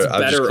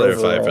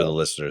clarifying for the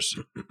listeners.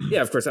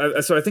 Yeah, of course.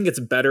 So I think it's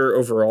better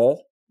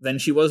overall than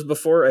she was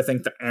before. I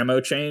think the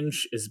ammo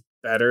change is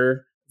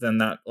better than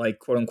that, like,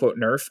 quote unquote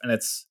nerf, and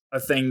it's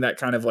a thing that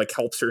kind of like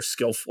helps her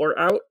skill floor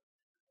out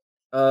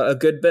a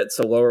good bit,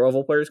 so lower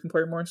level players can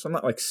play more. So I'm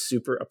not like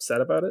super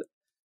upset about it.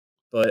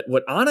 But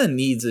what Ana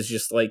needs is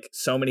just like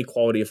so many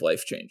quality of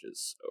life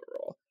changes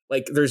overall.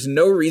 Like, there's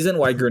no reason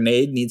why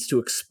Grenade needs to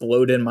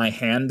explode in my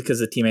hand because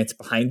the teammate's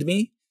behind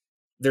me.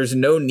 There's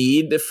no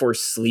need for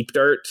Sleep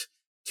Dart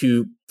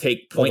to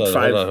take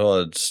 0.5.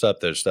 Hold on. Stop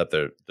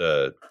there.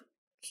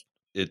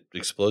 It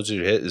explodes in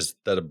your hit. Is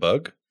that a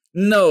bug?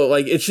 No,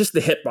 like, it's just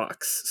the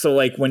hitbox. So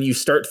like when you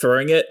start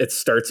throwing it, it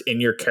starts in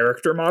your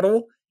character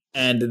model,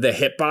 and the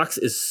hitbox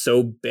is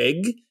so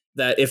big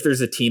that if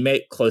there's a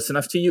teammate close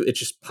enough to you, it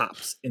just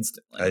pops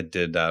instantly. I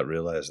did not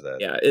realize that.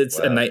 Yeah, it's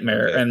a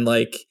nightmare. Okay. And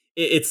like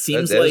it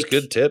seems that's a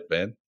good tip,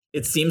 man.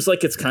 It seems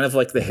like it's kind of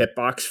like the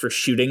hitbox for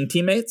shooting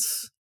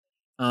teammates,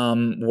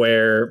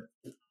 where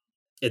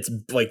it's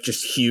like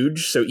just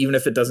huge. So even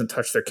if it doesn't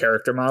touch their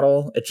character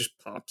model, it just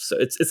pops. So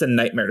it's a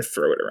nightmare to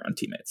throw it around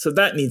teammates. So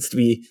that needs to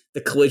be,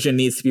 the collision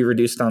needs to be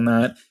reduced on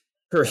that.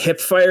 Her hip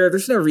fire,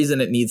 there's no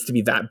reason it needs to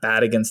be that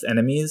bad against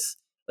enemies.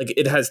 Like,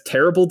 it has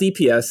terrible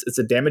DPS. It's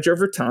a damage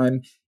over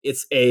time.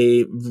 It's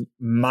a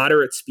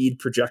moderate speed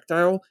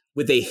projectile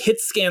with a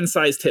hit scan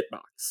sized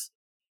hitbox.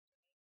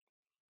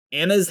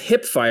 Ana's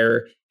hip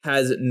fire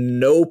has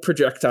no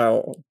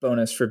projectile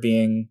bonus for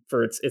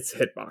its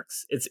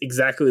hitbox. It's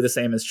exactly the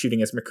same as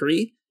shooting as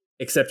McCree,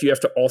 except you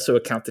have to also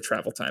account the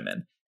travel time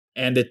in.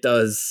 And it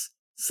does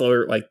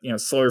slower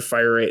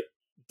fire rate.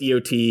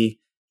 DOT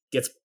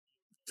gets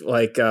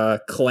like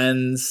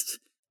cleansed,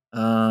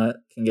 can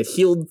get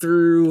healed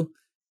through.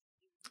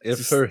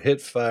 If her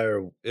hip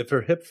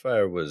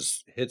fire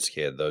was hit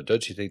scan, though,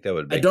 don't you think that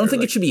would make I don't her,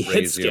 think it should be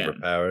hit scan.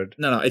 Overpowered?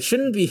 No, it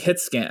shouldn't be hit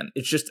scan.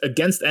 It's just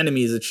against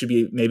enemies, it should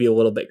be maybe a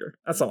little bigger.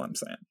 That's all I'm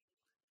saying.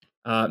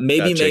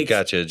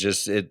 Gotcha.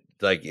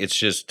 It's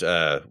just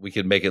we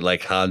could make it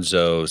like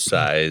Hanzo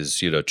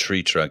size,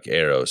 tree trunk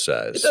arrow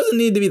size. It doesn't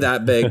need to be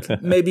that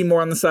big. Maybe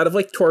more on the side of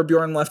like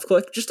Torbjorn left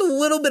click. Just a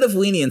little bit of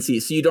leniency,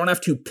 so you don't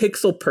have to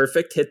pixel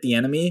perfect hit the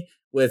enemy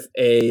with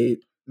a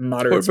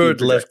moderate speed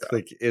projectile. Left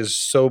click is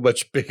so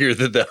much bigger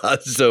than the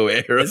Hanzo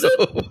arrow. Is it?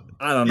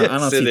 I don't know. Yes, I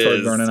don't see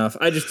Torbjorn enough.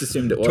 I just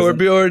assumed it was.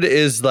 Torbjorn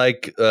is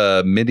like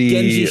mini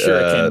Genji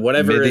Shuriken,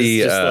 whatever mini,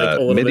 is just like a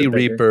little mini bit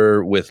bigger.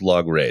 Reaper with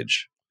long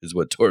range is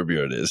what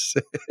Torbjorn is.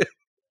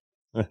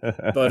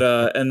 But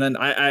and then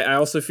I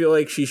also feel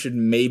like she should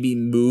maybe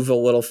move a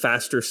little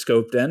faster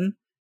scoped in.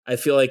 I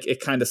feel like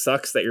it kind of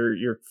sucks that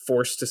you're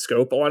forced to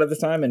scope a lot of the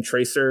time, and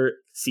Tracer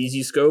sees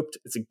you scoped.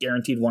 It's a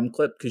guaranteed one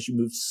clip because you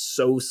move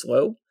so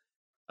slow.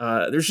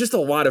 There's just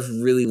a lot of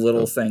really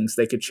little things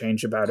they could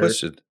change about her.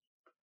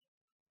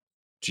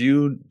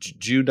 Do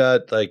you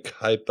not like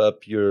hype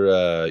up your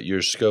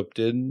scoped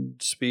in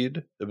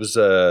speed? It was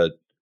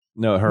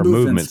no, her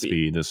movement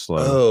speed is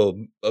slow.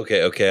 Oh,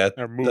 okay. I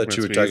thought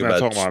you were talking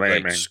about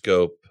like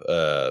scope.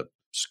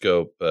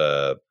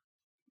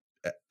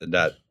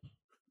 Not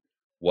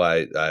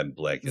why I'm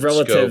blanking.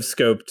 Relative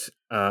scoped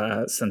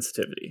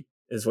sensitivity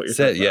is what you're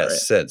talking about, right?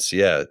 Sense.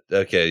 Yeah.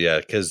 Okay. Yeah.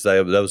 Because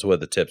that was one of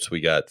the tips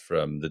we got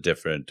from the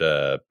different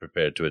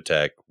prepared to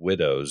attack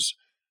widows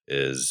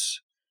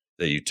is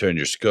that you turn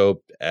your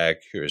scope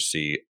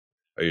accuracy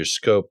or your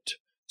scoped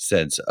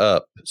sense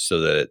up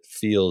so that it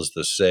feels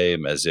the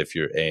same as if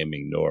you're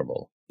aiming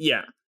normal.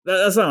 Yeah.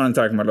 That's not what I'm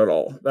talking about at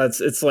all.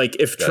 It's like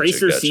if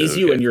Tracer sees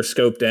you and you're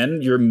scoped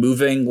in, you're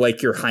moving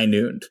like you're high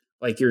nooned,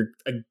 like you're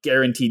a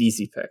guaranteed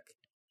easy pick.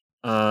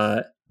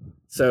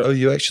 So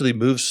you actually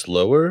move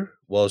slower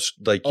while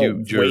like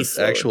your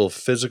actual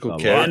physical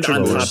character.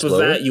 And on top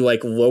slower? Of that, you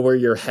like lower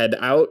your head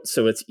out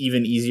so it's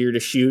even easier to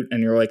shoot,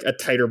 and you're like a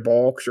tighter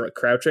ball because you're like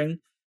crouching.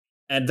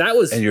 And that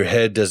was And your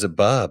head doesn't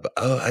bob.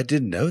 Oh, I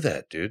didn't know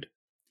that, dude.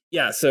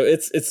 Yeah, so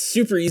it's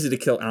super easy to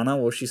kill Ana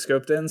while she's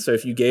scoped in. So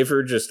if you gave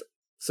her just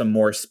some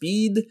more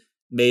speed,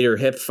 made her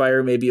hip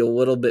fire maybe a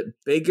little bit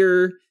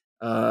bigger,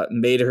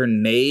 made her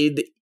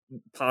nade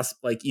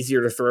like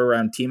easier to throw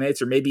around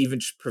teammates, or maybe even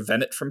just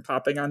prevent it from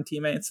popping on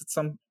teammates at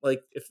some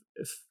like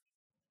if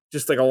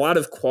just like a lot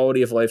of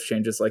quality of life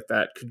changes like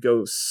that could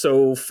go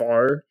so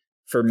far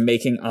for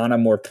making Ana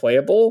more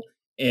playable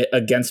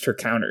against her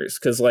counters.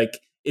 Because like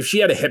if she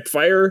had a hip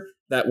fire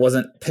that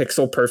wasn't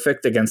pixel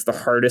perfect against the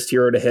hardest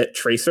hero to hit,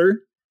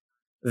 Tracer,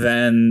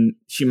 then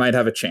she might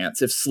have a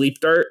chance. If Sleep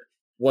Dart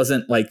was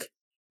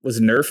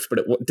nerfed, but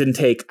it didn't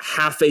take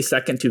half a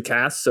second to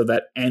cast, so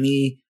that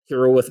any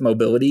hero with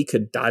mobility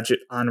could dodge it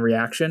on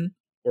reaction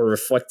or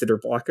reflect it or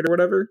block it or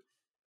whatever.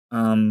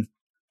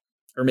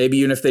 Or maybe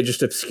even if they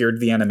just obscured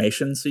the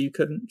animation so you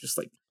couldn't, just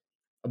like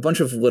a bunch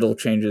of little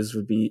changes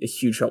would be a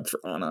huge help for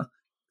Ana.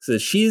 So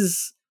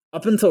she's,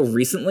 up until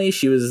recently,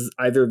 she was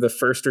either the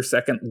first or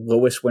second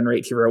lowest win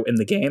rate hero in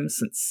the game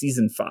since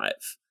Season 5.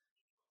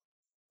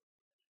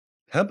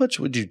 How much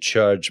would you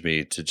charge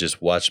me to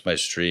just watch my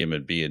stream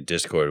and be in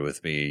Discord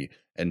with me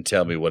and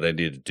tell me what I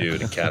need to do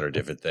to counter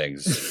different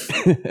things?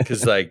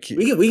 Because like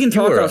we can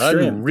talk off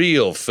stream.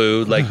 Unreal,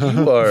 food. Like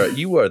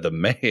you are the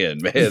man.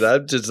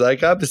 I'm just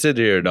like I'm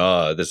sitting here in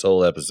awe this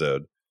whole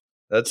episode.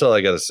 That's all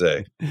I gotta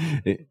say.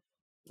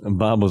 And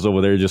Bob was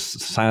over there just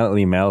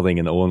silently mouthing,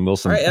 and Owen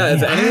Wilson. All right, yeah,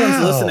 if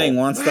anyone's listening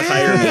wants to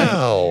hire me,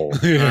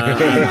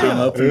 I'm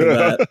open to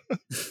that.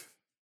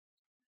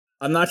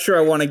 I'm not sure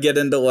I want to get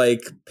into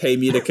like pay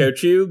me to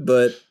coach you,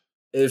 but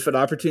if an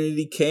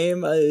opportunity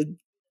came,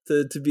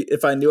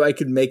 if I knew I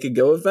could make a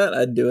go of that,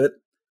 I'd do it.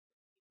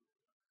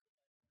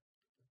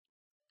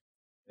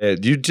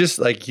 And you just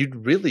like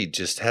you'd really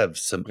just have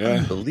some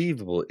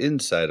unbelievable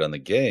insight on the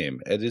game,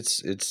 and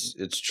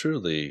it's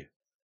truly.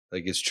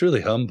 Like it's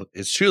truly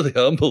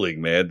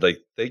humbling, man. Like,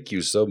 thank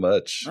you so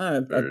much. I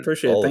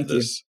appreciate it. Thank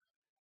you.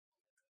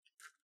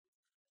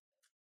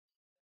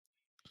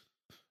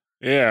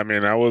 Yeah, I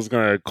mean, I was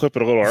gonna clip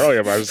it a little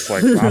earlier, but I was just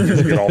like, I'm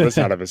gonna get all this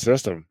out of his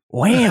system.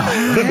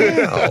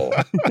 Wow.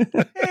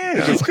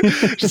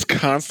 just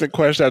constant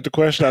question after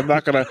question. I'm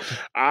not gonna.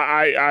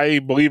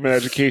 I believe in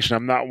education.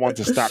 I'm not one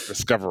to stop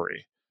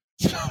discovery.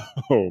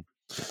 So,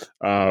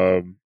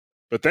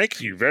 but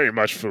thank you very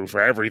much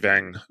for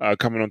everything,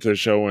 coming onto the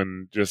show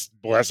and just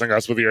blessing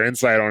us with your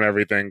insight on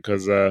everything,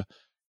 because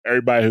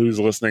everybody who's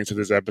listening to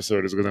this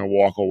episode is going to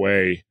walk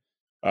away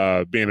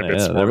being a bit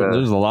smarter.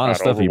 There's a lot of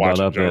stuff you brought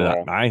up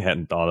that I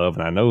hadn't thought of,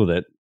 and I know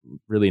that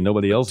really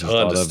nobody else has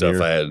thought of. Stuff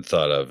here. I hadn't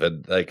thought of,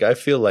 and like I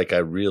feel like I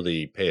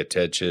really pay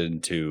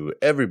attention to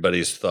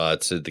everybody's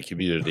thoughts in the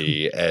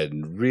community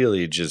and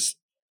really just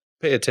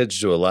pay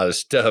attention to a lot of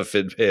stuff.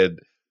 And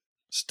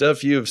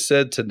stuff you have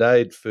said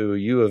tonight, Fu,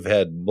 you have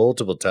had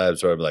multiple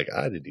times where I'm like,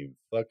 I didn't even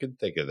fucking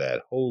think of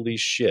that. Holy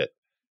shit.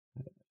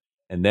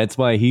 And that's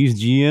why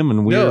he's GM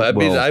and we're... No, I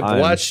mean,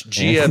 I've watched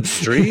GM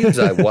streams.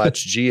 I've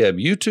watched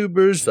GM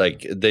YouTubers.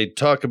 Like, they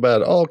talk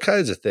about all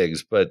kinds of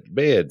things. But,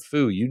 man,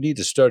 Fu, you need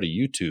to start a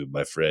YouTube,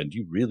 my friend.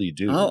 You really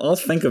do. I'll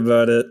think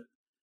about it.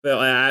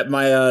 Well,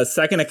 my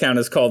second account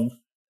is called...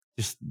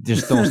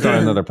 Just don't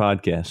start another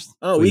podcast.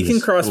 Oh, please. We can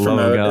cross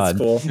promote. That's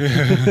cool.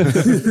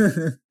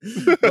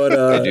 But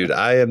hey, dude,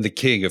 I am the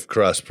king of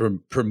cross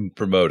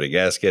promoting.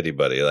 Ask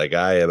anybody. Like,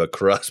 I am a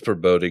cross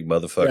promoting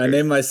motherfucker. Yeah, I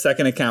named my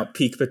second account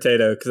Peak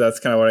Potato because that's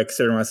kind of what I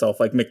consider myself.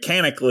 Like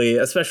mechanically,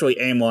 especially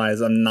aim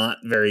wise, I'm not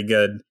very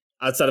good.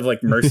 Outside of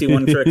like Mercy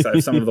One tricks, I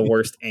have some of the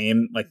worst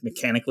aim, like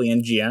mechanically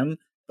in GM.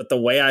 But the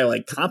way I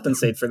like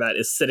compensate for that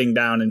is sitting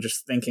down and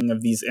just thinking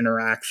of these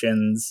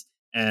interactions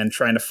and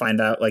trying to find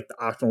out like the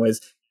optimal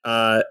ways.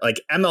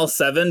 Like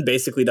ML7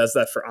 basically does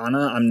that for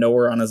Ana. I'm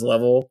nowhere on his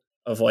level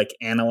of like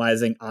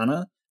analyzing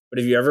Ana, but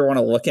if you ever want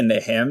to look into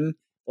him,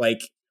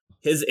 like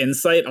his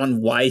insight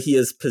on why he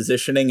is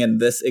positioning in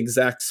this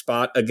exact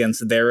spot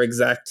against their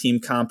exact team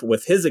comp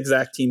with his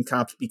exact team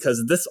comp,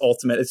 because this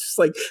ultimate, it's just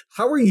like,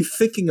 how are you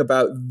thinking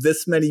about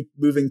this many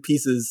moving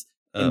pieces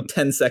in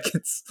 10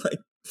 seconds? Like,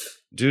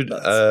 dude,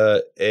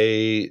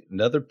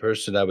 another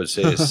person I would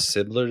say is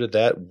similar to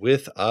that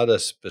with Ana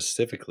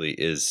specifically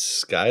is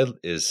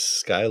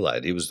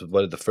Skyline. He was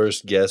one of the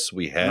first guests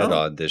we had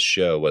on this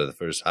show, one of the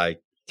first high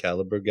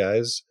caliber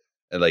guys,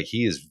 and like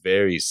he is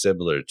very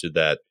similar to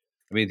that.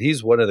 I mean,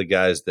 he's one of the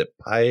guys that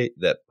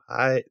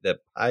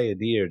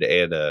pioneered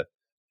Ana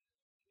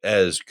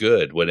as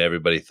good when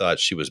everybody thought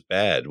she was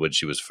bad when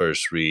she was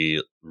first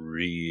released.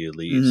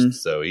 Mm-hmm.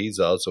 So he's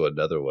also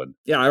another one.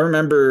 Yeah, I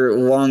remember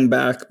long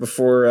back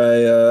before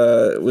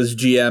I was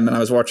GM and I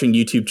was watching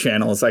YouTube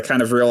channels, I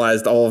kind of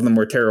realized all of them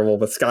were terrible,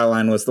 but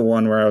Skyline was the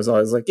one where I was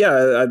always like, yeah,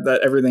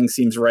 that everything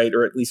seems right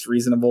or at least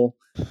reasonable.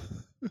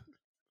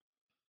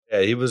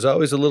 Yeah, he was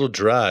always a little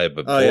dry,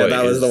 but boy, yeah,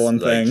 that was the one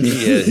thing.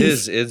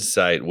 His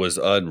insight was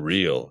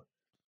unreal.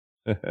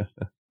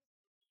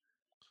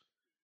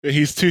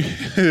 He's too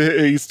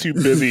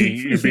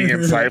busy being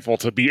insightful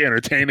to be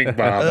entertaining,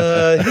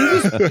 Bob.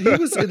 He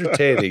was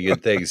entertaining in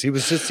things. He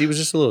was just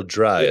a little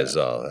dry, is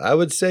all. I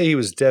would say he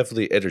was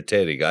definitely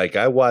entertaining. Like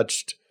I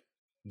watched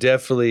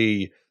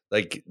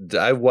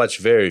I've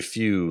watched very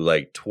few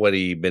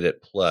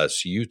 20-minute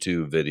plus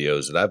YouTube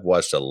videos, and I've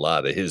watched a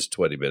lot of his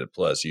 20-minute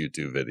plus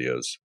YouTube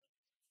videos.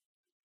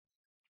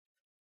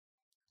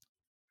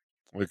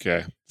 Okay.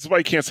 This is why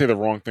you can't say the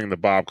wrong thing to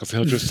Bob, because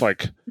he'll just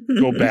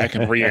go back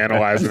and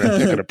reanalyze it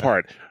and pick it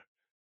apart.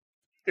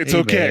 It's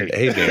okay.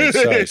 Man,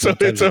 sorry.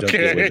 It's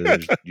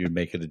okay. You're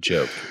making a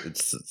joke.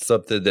 It's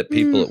something that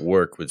people at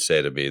work would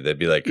say to me. They'd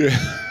be like,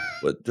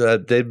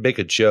 "What?" They'd make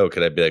a joke,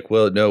 and I'd be like,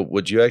 "Well, no.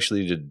 What you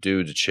actually need to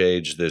do to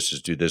change this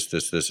is do this,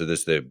 this, this, or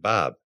this."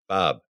 Bob,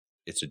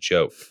 it's a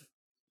joke.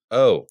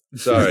 Oh,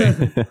 sorry.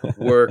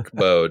 Work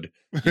mode.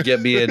 You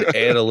get me in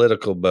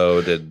analytical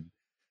mode, and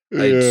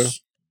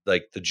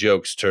the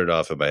jokes turn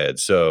off in my head.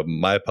 So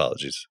my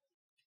apologies.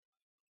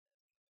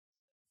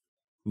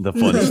 The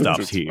fun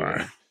stops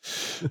here.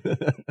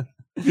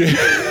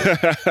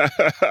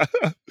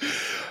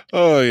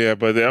 Oh yeah,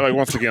 but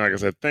once again, like I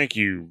said, thank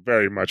you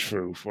very much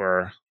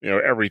for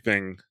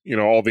everything,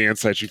 all the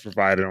insights you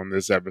provided on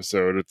this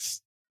episode.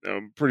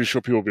 I'm pretty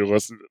sure people will be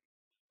listening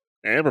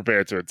and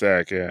prepared to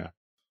attack. Yeah.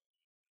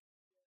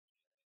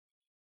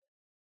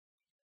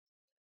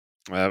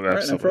 All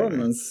right, no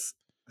problem. It's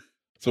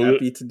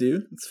happy to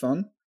do. It's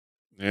fun.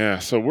 Yeah,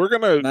 so we're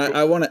gonna.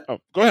 I want to. Oh,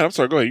 go ahead. I'm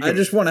sorry. Go ahead. I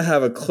just want to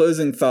have a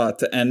closing thought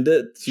to end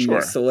it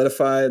to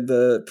solidify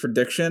the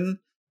prediction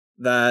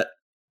that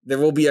there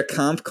will be a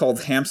comp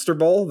called Hamster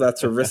Ball.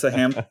 That's Arissa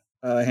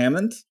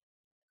Hammond,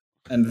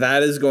 and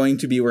that is going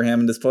to be where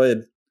Hammond is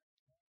played.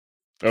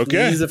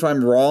 Okay. Please, if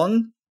I'm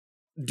wrong,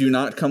 do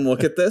not come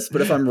look at this.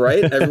 But if I'm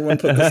right, everyone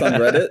put this on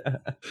Reddit.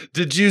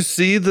 Did you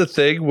see the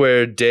thing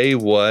where day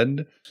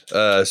one,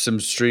 some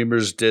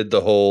streamers did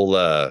the whole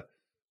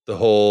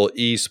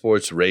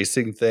esports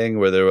racing thing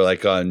where they were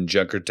on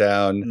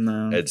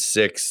Junkertown at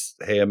 6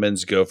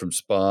 Hammonds go from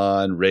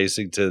spawn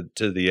racing to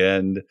the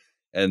end,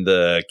 and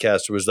the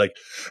caster was like,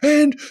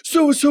 and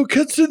so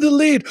cuts to the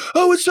lead.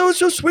 Oh, and so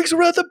swings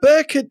around the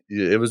back. And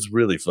it was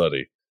really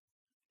funny.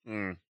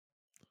 Mm.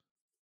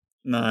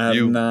 No, I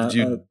have not.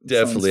 You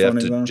definitely have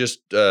to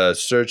just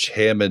search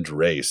Hammond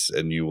race,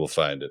 and you will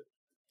find it.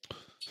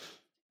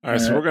 All right,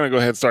 so we're going to go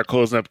ahead and start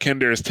closing up.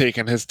 Kinder is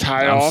taking his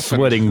tie off.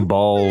 Sweating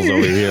balls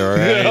over here.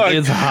 Right?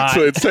 It's hot.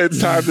 So it's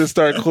time to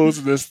start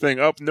closing this thing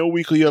up. No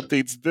weekly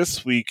updates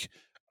this week.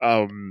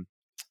 I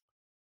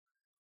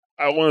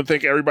want to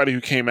thank everybody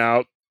who came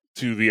out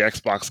to the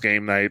Xbox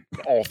game night.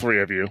 All three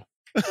of you.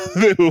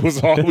 It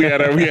was all we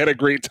had a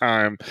great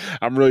time.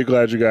 I'm really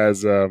glad you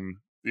guys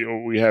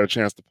we had a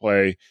chance to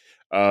play.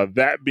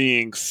 That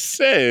being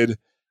said,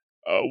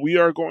 we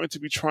are going to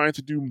be trying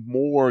to do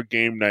more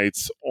game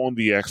nights on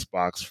the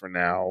Xbox for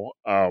now.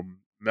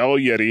 Mellow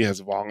Yeti has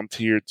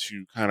volunteered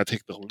to kind of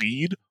take the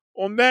lead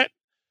on that.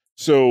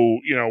 So,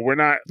 we're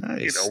not,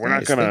 we're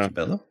not going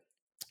to,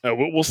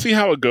 we'll see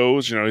how it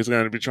goes. He's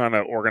going to be trying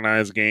to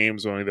organize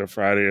games on either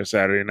Friday or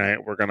Saturday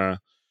night. We're going to,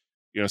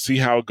 see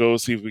how it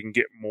goes, see if we can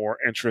get more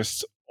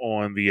interest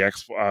on the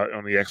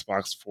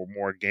Xbox for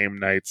more game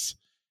nights.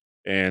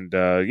 And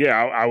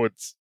I would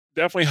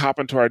definitely hop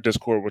into our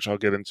Discord, which I'll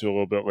get into a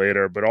little bit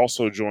later, but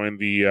also join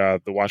the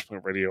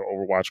Watchpoint Radio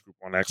Overwatch group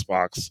on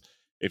Xbox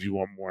if you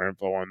want more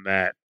info on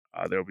that.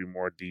 There'll be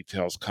more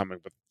details coming.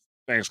 But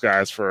thanks,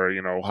 guys, for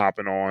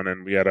hopping on,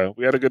 and we had a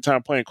good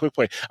time playing Quick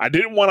Play. I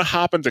didn't want to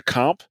hop into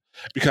comp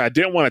because I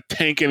didn't want to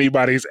tank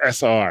anybody's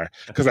SR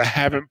because I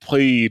haven't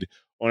played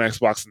on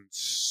Xbox in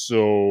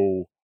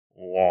so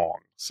long.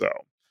 So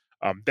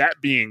that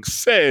being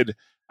said,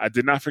 I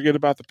did not forget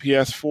about the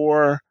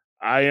PS4.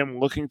 I am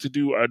looking to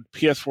do a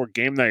PS4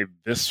 game night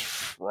this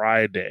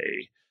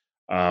Friday,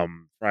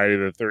 Friday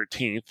the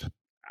 13th.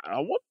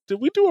 What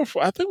did we do?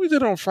 I think we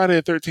did it on Friday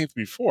the 13th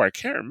before. I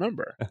can't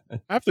remember. I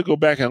have to go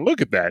back and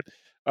look at that.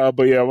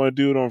 But yeah, I want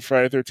to do it on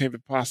Friday the 13th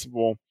if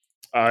possible.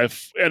 I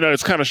know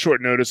it's kind of short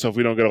notice, so if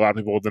we don't get a lot of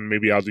people, then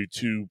maybe I'll do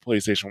 2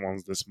 PlayStation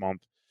 1s this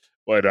month.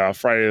 But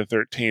Friday the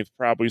 13th,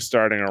 probably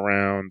starting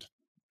around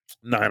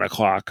 9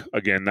 o'clock.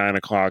 Again, 9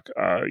 o'clock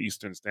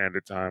Eastern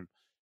Standard Time.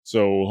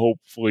 So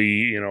hopefully,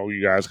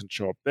 you guys can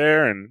show up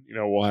there and,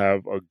 we'll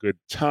have a good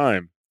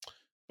time.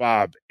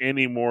 Bob,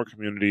 any more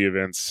community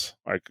events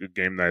like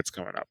game nights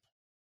coming up?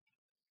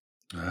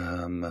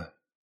 I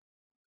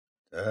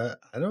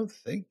don't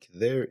think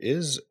there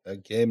is a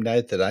game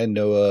night that I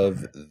know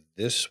of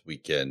this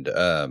weekend.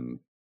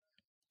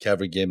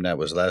 Cavalry Game Night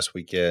was last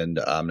weekend.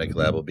 Omnic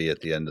Lab will be at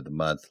the end of the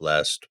month,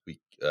 last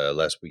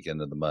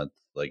weekend of the month,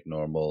 like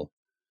normal.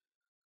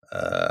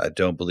 I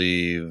don't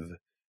believe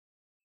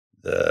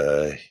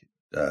the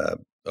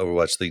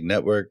Overwatch League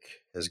Network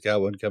has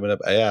got one coming up.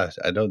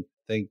 I don't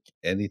think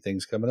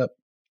anything's coming up.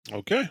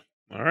 Okay.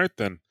 All right,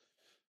 then.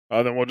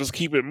 Then we'll just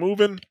keep it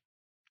moving.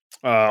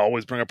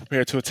 Always bring up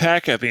Prepare to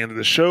Attack at the end of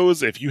the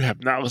shows. If you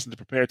have not listened to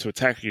Prepare to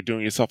Attack, you're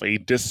doing yourself a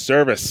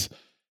disservice.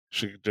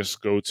 should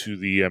just go to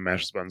the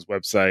Mash Those Buttons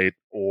website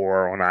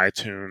or on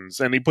iTunes.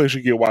 Any place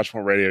you get Watch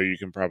Point Radio, you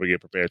can probably get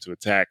Prepared to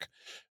Attack.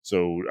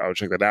 So I would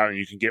check that out, and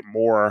you can get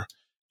more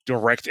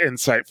direct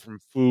insight from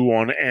Fu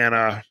on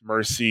Anna,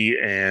 Mercy,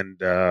 and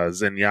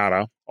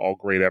Zenyatta. All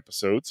great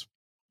episodes.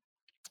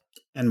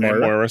 And Moira.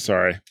 And Moira,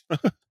 sorry.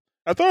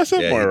 I thought I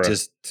said Moira. He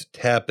just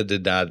happened to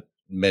not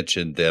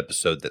mention the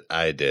episode that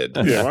I did.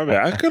 Yeah, my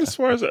bad. I could have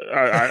swore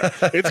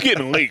it's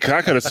getting late.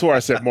 I could have swore I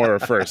said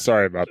Moira first.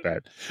 Sorry about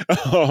that.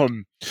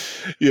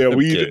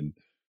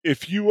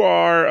 If you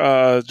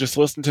are just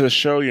listening to the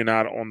show, you're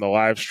not on the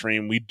live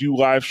stream. We do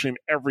live stream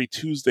every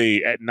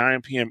Tuesday at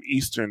 9 p.m.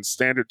 Eastern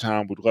Standard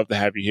Time. We'd love to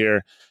have you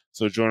here.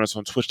 So join us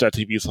on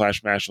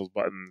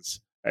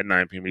twitch.tv/mashthosebuttons at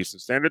 9 p.m. Eastern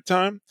Standard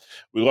Time.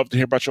 We love to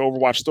hear about your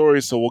Overwatch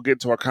stories, so we'll get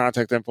to our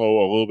contact info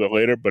a little bit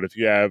later. But if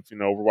you have,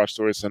 Overwatch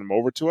stories, send them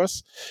over to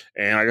us.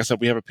 And like I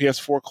said, we have a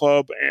PS4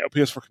 club, a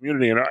PS4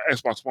 community, and an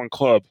Xbox One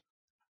club,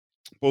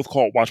 both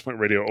called Watchpoint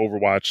Radio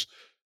Overwatch.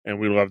 And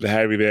we'd love to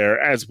have you there,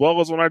 as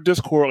well as on our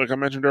Discord, like I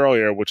mentioned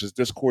earlier, which is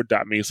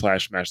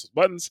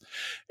discord.me/mashthosebuttons.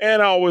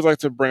 And I always like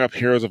to bring up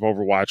Heroes of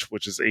Overwatch,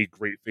 which is a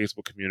great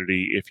Facebook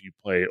community if you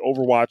play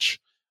Overwatch.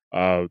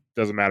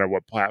 Doesn't matter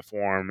what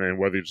platform, and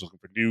whether you're just looking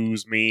for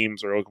news,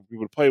 memes, or looking for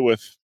people to play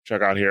with,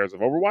 check out Heroes of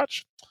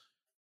Overwatch.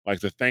 I'd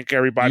like to thank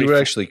everybody. You were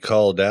actually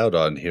called out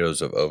on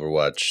Heroes of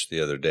Overwatch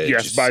the other day.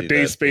 Yes, by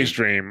Dave Space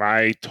Dream.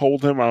 I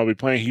told him I'll be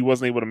playing. He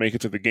wasn't able to make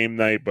it to the game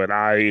night, but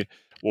I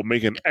will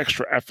make an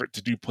extra effort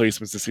to do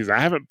placements this season. I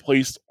haven't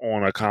placed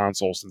on a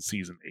console since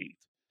season 8.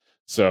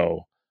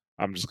 So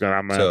I'm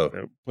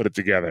gonna put it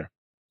together.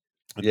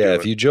 Yeah,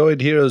 if you joined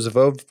Heroes of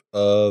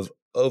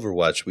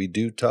Overwatch, we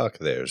do talk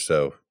there.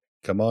 So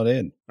come on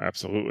in.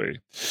 Absolutely.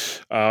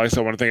 I want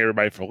to thank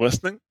everybody for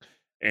listening.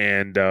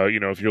 And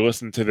if you're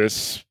listening to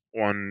this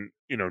on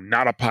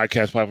not a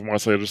podcast platform,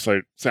 let's say just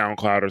like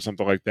SoundCloud or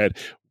something like that,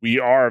 we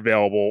are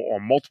available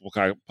on multiple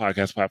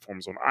podcast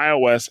platforms on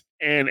iOS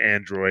and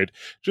Android.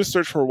 Just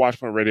search for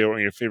Watchpoint Radio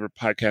on your favorite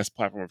podcast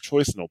platform of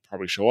choice, and it'll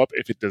probably show up.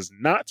 If it does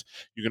not,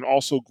 you can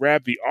also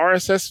grab the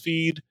RSS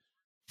feed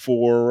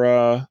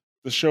for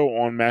the show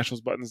on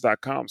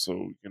mashthosebuttons.com, so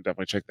you can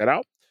definitely check that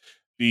out.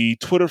 The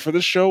Twitter for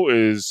this show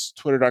is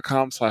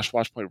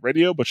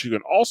twitter.com/watchpointradio, but you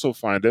can also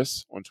find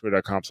us on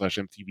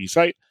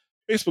twitter.com/mtvsite,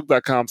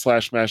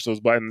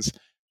 facebook.com/mashthosebuttons,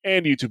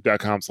 and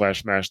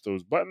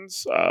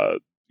youtube.com/mashthosebuttons.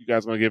 You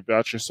guys want to give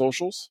out your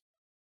socials?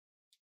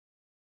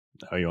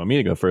 Oh, you want me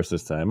to go first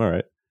this time? All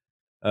right.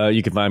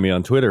 You can find me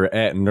on Twitter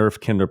at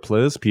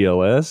NerfKinderPliz,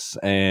 PLS,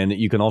 and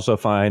you can also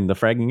find the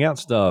Fragging Out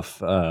stuff,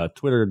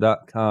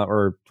 twitter.com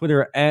or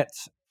Twitter at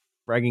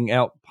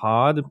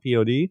FraggingOutPod,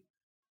 POD.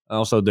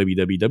 Also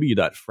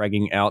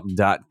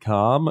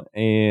www.fraggingout.com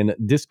and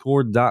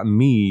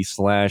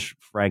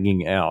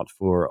discord.me/fraggingout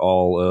for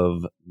all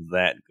of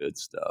that good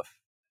stuff.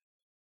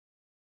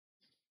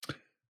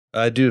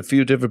 I do a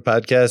few different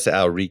podcasts.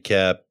 I'll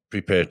recap,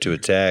 Prepare to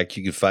Attack.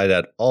 You can find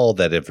out all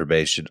that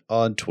information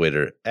on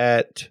Twitter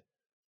at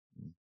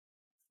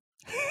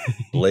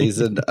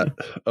Blazin.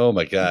 Oh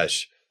my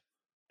gosh.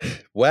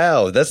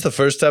 Wow, that's the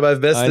first time I've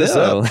messed this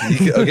up.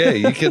 You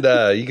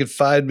can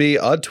find me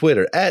on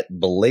Twitter at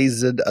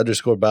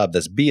Blazin_Bob.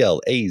 That's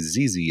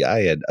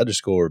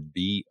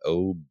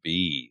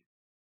BLAZZIN_BOB.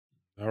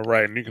 All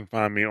right, and you can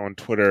find me on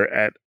Twitter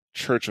at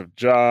Church of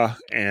Jah,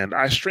 and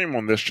I stream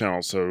on this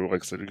channel. So,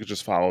 like I said, you can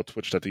just follow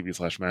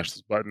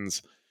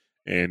twitch.tv/mashthosebuttons,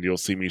 and you'll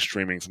see me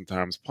streaming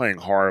sometimes, playing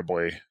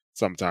horribly.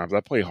 Sometimes I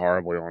play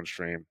horribly on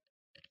stream.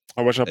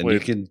 I wish I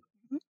played.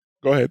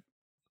 Go ahead.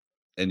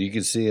 And you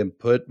can see him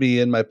put me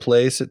in my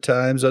place at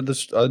times on the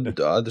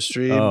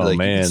stream. Oh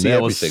man,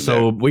 that was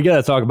so. We got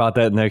to talk about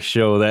that next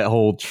show. That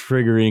whole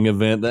triggering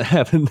event that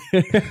happened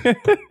there.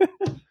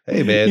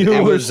 Hey man,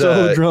 you were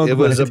so drunk. It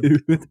was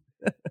dude.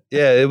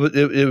 Yeah, it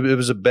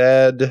was a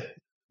bad,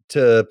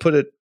 to put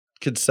it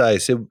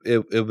concise.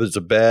 It was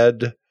a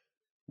bad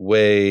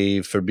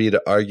way for me to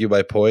argue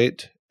my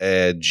point,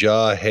 and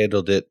Jaw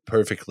handled it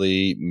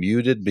perfectly,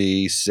 muted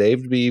me,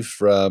 saved me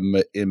from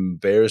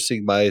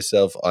embarrassing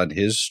myself on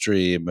his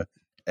stream,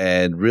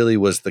 and really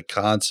was the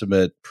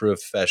consummate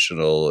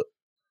professional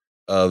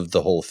of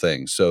the whole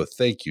thing. So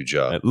thank you,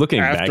 Jaw. Looking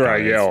after back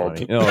I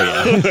yelled. Oh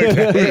yeah.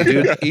 Hey,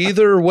 dude,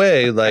 either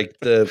way, like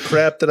the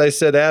crap that I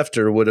said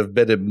after would have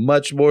been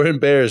much more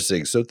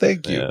embarrassing. So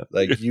thank you.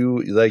 Yeah.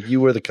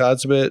 You were the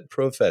consummate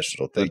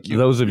professional. Thank you.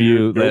 Those of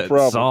you that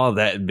saw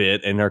that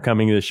bit and are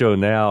coming to the show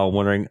now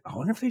wondering, I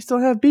wonder if they still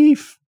have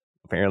beef.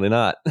 Apparently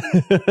not.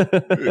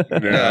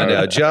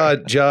 No.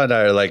 John and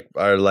I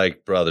are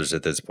like brothers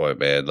at this point,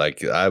 man.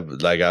 I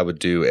would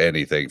do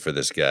anything for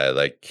this guy.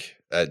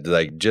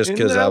 Just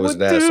because I was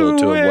an asshole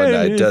to him one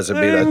night doesn't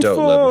mean I don't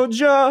love him.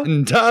 Ja.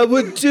 And I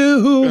would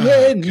do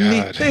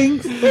anything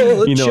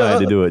for You know I had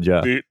to do it,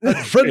 Ja. Run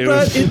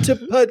right into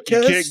podcasting.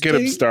 You can't get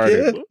him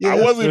started. Yeah.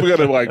 I wasn't even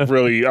gonna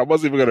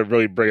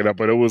really bring it up,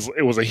 but it was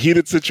a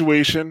heated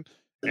situation.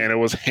 And it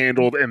was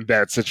handled in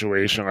that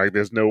situation. Like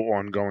there's no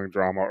ongoing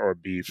drama or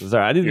beef.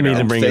 Sorry, I didn't mean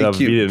to bring it up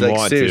if you didn't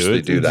want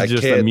seriously, to. Dude, I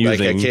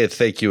can't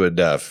thank you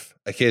enough.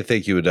 I can't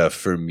thank you enough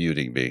for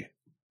muting me.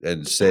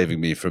 and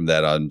saving me from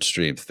that on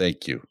stream.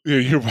 Thank you. Yeah,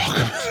 you're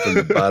welcome. From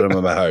the bottom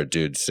of my heart,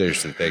 dude.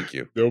 Seriously, thank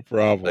you. No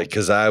problem. Like,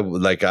 because I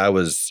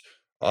was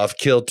off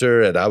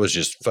kilter and I was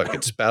just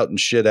fucking spouting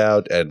shit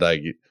out, and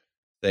like,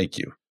 thank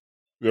you.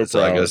 No That's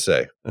all I gotta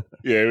say.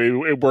 Yeah,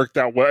 it worked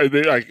out well.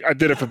 I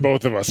did it for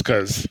both of us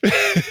because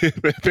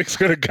things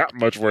could have gotten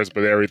much worse,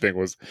 but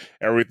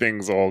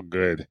everything's all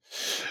good.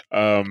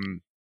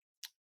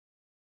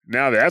 Now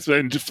that's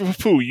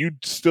Foo. You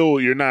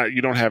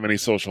don't have any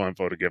social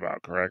info to give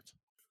out, correct?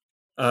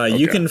 Okay.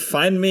 You can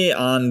find me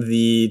on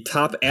the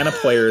top Ana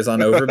players on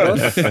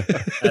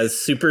Overbuff as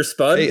Super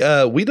Spud.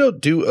 Hey, we don't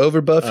do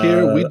Overbuff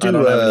here. We do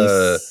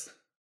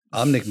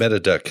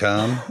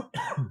omnicmeta.com.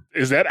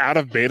 Is that out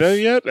of beta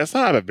yet? That's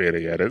not out of beta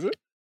yet, is it?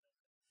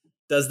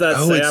 Does that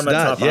say I'm a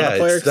top Ana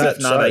player? Because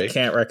if not, I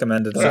can't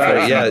recommend it.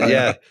 Sorry,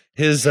 yeah.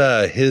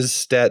 His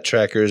stat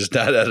tracker is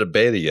not out of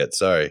beta yet.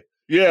 Sorry.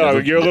 Yeah,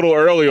 you're a little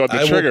early on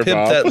the trigger,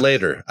 Bob.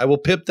 I will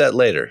pimp that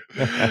later.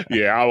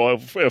 Yeah,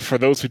 for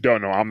those who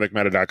don't know,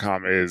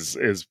 omnicmeta.com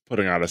is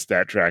putting out a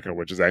stat tracker,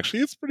 which is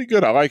actually, it's pretty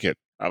good. I like it.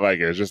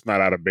 It's just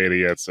not out of beta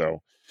yet,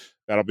 so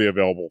that'll be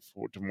available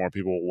to more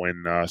people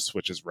when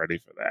Switch is ready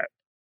for that.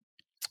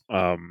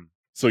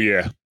 So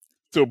yeah.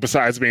 So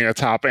besides being a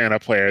top Ana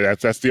player,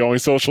 that's the only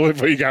social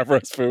info you got for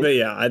us, Foo. But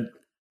yeah,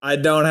 I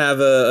don't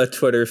have a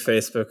Twitter,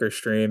 Facebook, or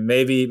stream.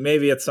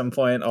 Maybe at some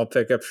point I'll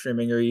pick up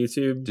streaming or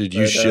YouTube. Dude,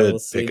 you should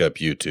pick up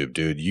YouTube,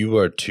 dude. You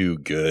are too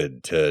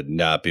good to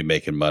not be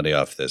making money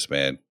off this,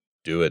 man.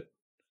 Do it.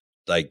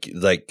 Like,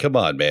 come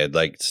on, man.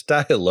 Like,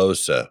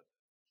 Stylosa.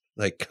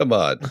 Like, come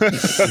on.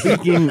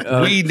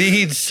 We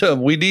need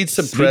some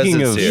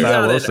presence here.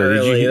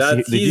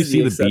 Stylosa, did you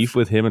see the beef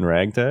with him and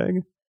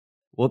Ragtag?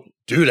 Well,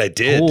 dude, I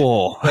did.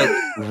 Cool. But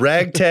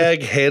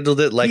Ragtag handled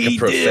it like a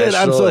professional.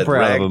 I'm so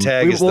proud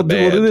Ragtag of him. is the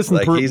man. We'll do this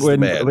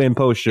in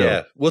post show.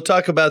 Yeah, we'll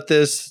talk about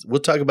this.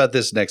 We'll talk about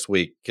this next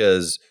week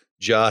because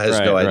Ja has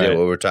no idea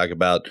what we're talking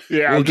about.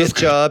 Yeah, we'll get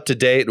Ja up to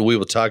date, and we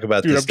will talk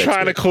about this. I'm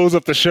trying to close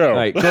up the show. All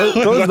right,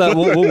 close that.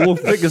 We'll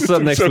pick this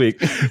up next week.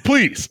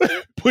 Please,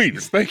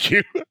 thank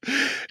you.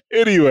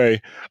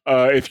 Anyway,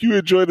 if you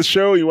enjoy the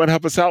show, you want to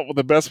help us out, well,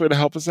 the best way to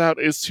help us out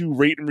is to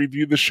rate and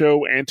review the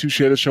show and to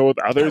share the show with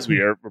others.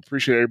 We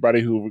appreciate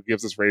everybody who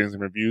gives us ratings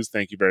and reviews.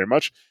 Thank you very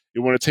much.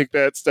 You want to take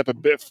that step a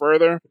bit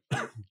further,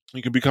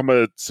 you can become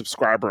a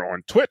subscriber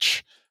on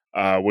Twitch.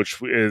 Which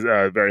is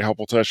very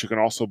helpful to us. You can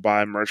also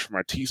buy merch from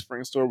our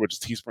Teespring store, which is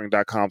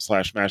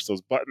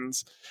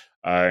teespring.com/mashthosebuttons.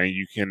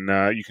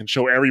 You can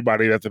show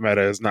everybody that the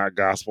meta is not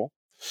gospel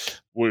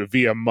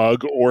via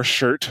mug or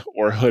shirt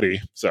or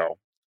hoodie. So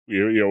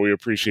we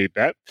appreciate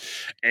that.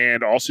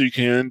 And also you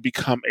can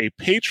become a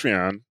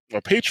patron,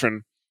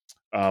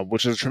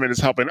 which is a tremendous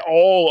help. And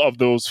all of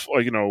those,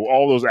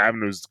 all those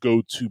avenues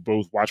go to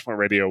both Watchpoint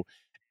Radio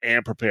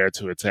and Prepare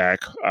to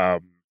Attack.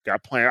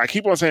 Got planned. I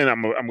keep on saying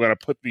I'm going to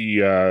put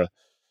the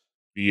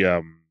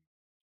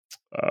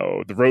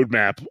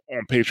roadmap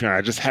on Patreon.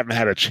 I just haven't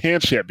had a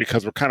chance yet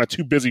because we're kind of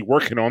too busy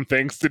working on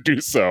things to do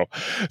so.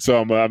 So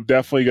I'm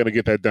definitely going to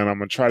get that done. I'm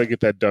going to try to get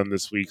that done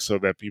this week so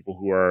that people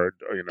who are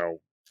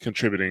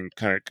contributing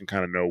can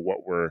know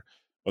what we're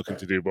looking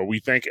to do. But we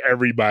thank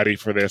everybody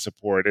for their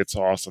support. It's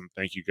awesome.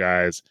 Thank you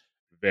guys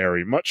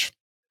very much.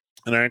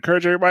 And I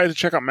encourage everybody to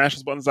check out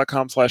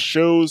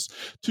mashthosebuttons.com/shows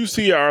to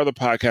see our other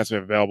podcasts we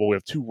have available. We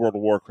have 2 World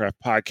of Warcraft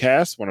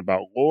podcasts, one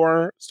about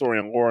lore, story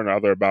and lore, and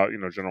another about,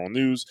 general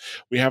news.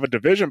 We have a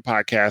Division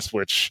podcast,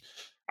 which,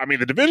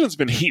 the Division's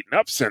been heating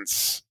up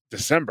since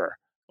December.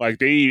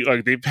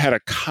 They've had a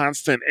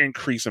constant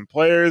increase in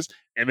players.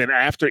 And then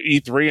after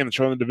E3 and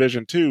showing the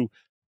Division 2,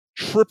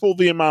 triple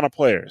the amount of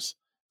players.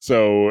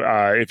 So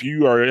if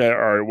you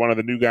are one of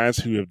the new guys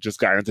who have just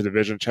gotten into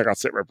Division, check out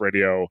SitRep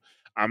Radio.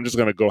 I'm just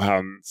going to go out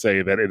and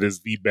say that it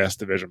is the best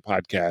Division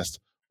podcast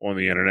on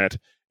the internet.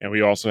 And we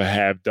also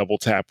have Double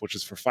Tap, which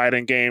is for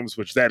fighting games,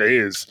 which that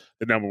is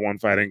the #1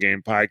 fighting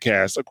game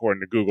podcast,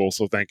 according to Google.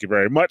 So thank you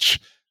very much.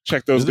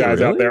 Check those guys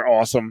out. They're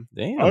awesome.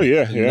 Damn. Oh,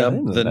 yeah.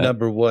 The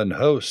 #1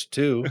 host,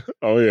 too.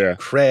 Oh, yeah.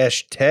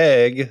 Crash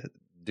Tag.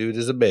 Dude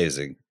is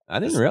amazing. I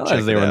didn't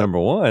realize they were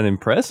 #1.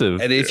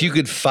 Impressive. And if you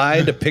could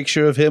find a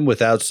picture of him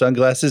without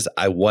sunglasses,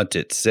 I want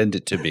it. Send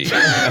it to me.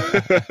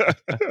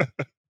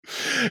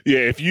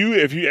 Yeah, if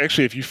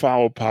you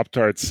follow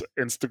Pop-Tart's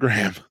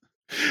Instagram,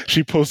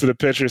 she posted a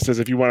picture that says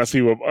if you want to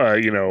see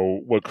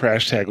what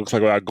Crash Tag looks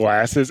like without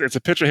glasses, it's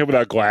a picture of him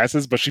without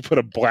glasses, but she put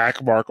a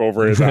black mark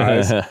over his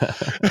eyes.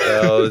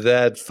 Oh,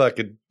 that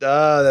fucking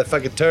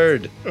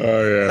turd.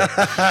 Oh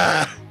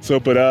yeah. So,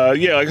 but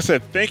like I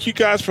said, thank you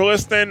guys for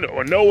listening.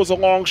 I know it was a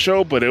long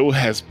show, but it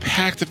has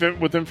packed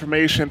with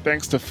information.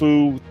 Thanks to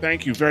Foo.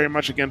 Thank you very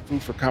much again, Foo,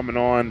 for coming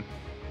on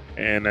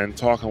and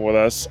talking with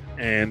us.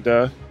 And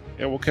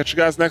we'll catch you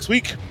guys next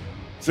week.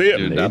 See ya.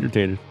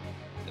 Later.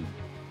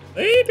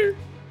 Later.